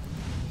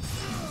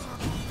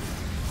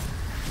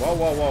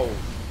 Вау.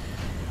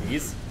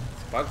 Вниз.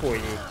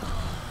 Спокойней.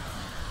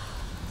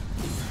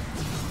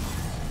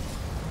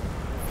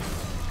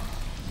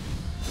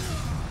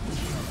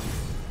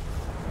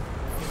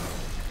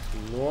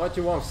 Ну,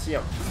 а вам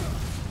всем.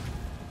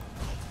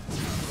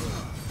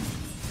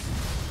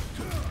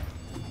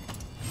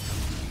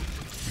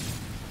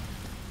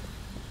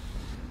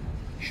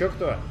 Еще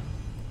кто?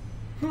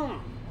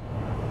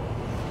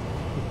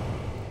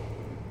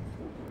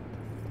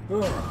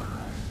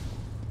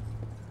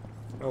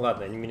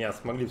 Ладно, они меня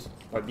смогли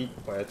побить,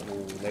 поэтому,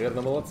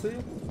 наверное, молодцы.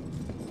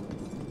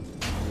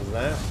 Не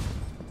знаю.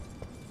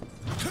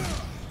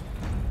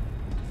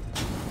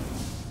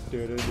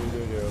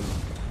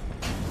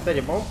 Кстати,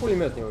 по-моему,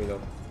 пулемет не увидел.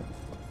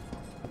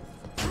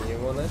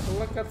 Его на этой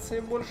локации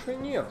больше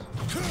нет.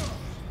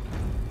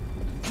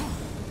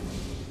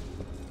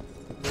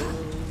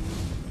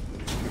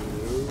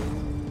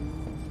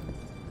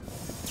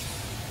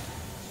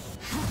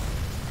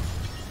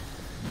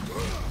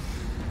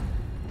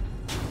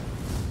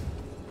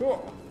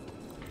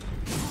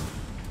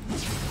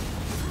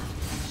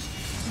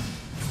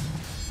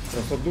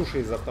 Просто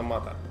души из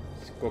автомата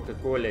с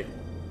кока-колей.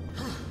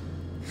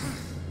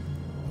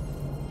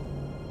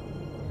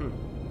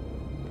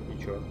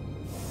 Ничего.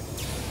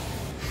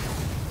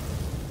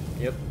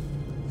 Нет.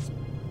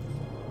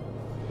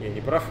 Я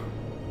не прав.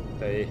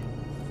 Да и...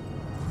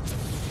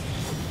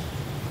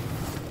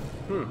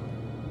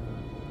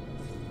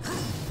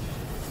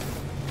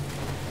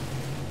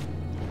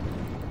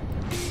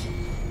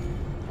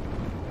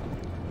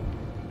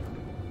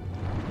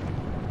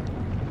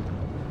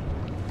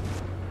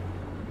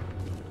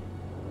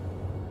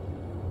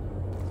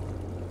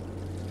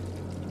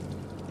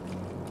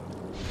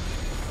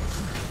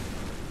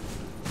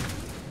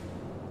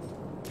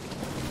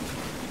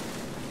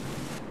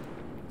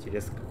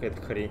 Интересно,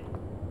 какая-то хрень.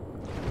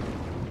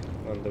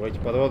 Ладно, давайте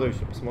под водой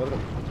все посмотрим.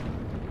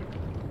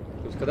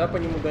 То есть, когда по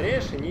ним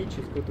ударяешь, они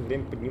через какое-то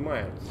время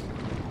поднимаются.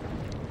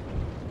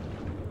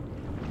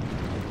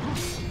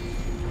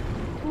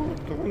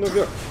 О,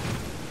 наверх.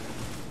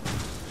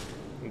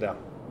 Да.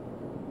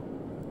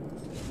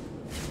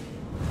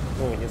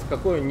 Ну,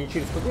 не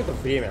через какое-то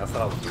время, а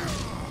сразу.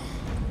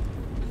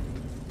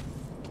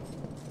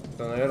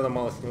 Это, наверное,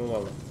 мало с него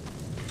ладно.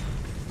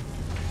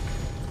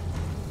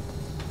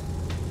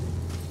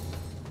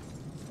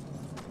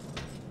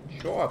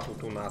 Что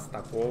тут у нас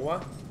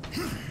такого?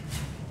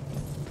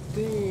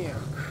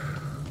 Так.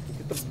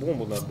 Где-то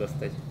бомбу надо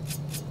достать.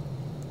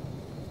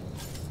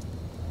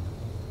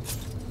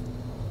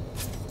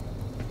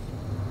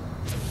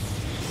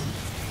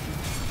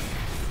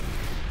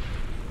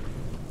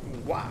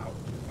 Вау.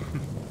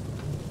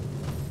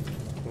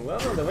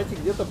 Ладно, давайте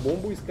где-то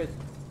бомбу искать.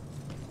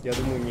 Я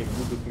думаю, не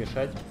будут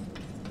мешать.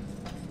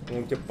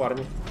 Вон те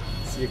парни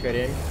с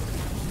якорями.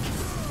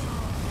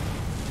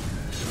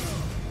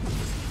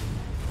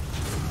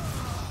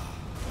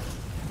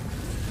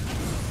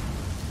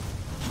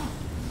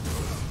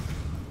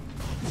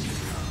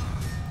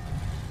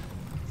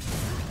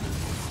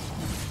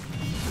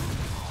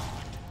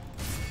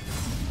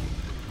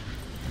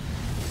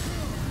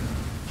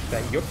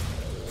 ёп.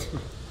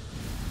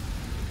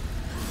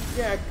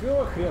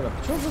 Какого хрена?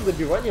 Почему за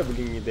добивание,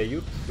 блин, не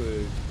дают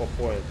типа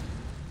поинт?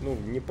 Ну,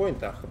 не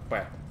поинт, а хп.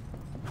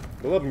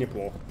 Было бы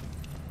неплохо.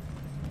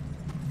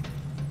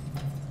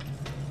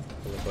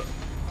 Неплохо.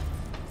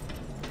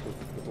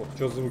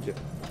 Что звуки?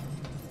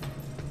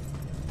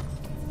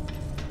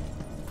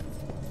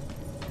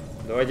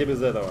 Давайте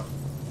без этого.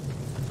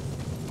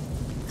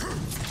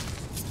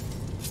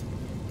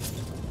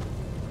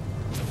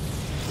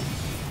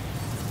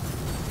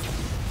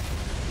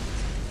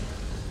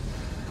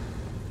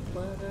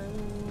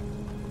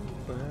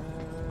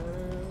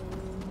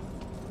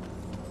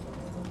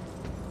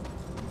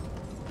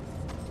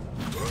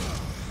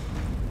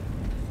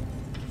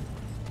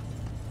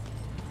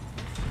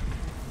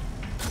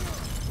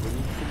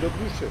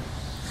 Души.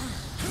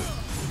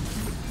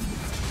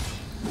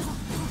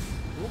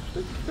 Ну,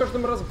 кстати,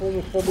 каждым разом,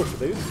 по-моему, побольше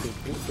дают, что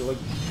в принципе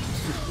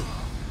логично.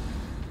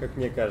 Как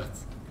мне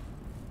кажется.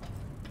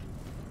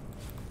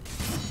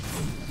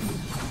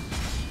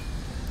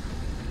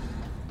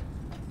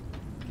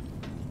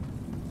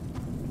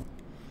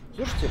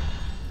 Слушайте,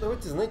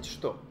 давайте, знаете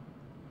что?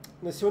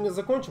 На сегодня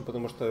закончим,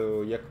 потому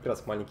что я как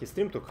раз маленький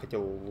стрим только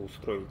хотел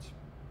устроить.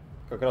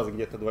 Как раз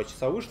где-то 2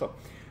 часа вышло.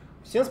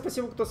 Всем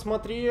спасибо, кто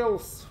смотрел.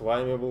 С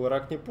вами был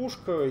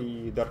Ракнепушка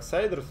и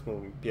Darksiders.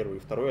 Ну, первый и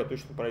второй я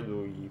точно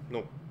пройду. И,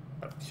 ну,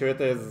 все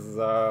это я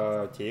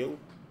затеял,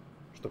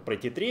 чтобы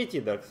пройти третий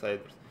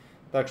Darksiders.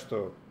 Так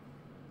что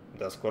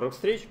до скорых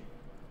встреч.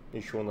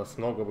 Еще у нас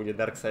много будет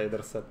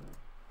Darksiders.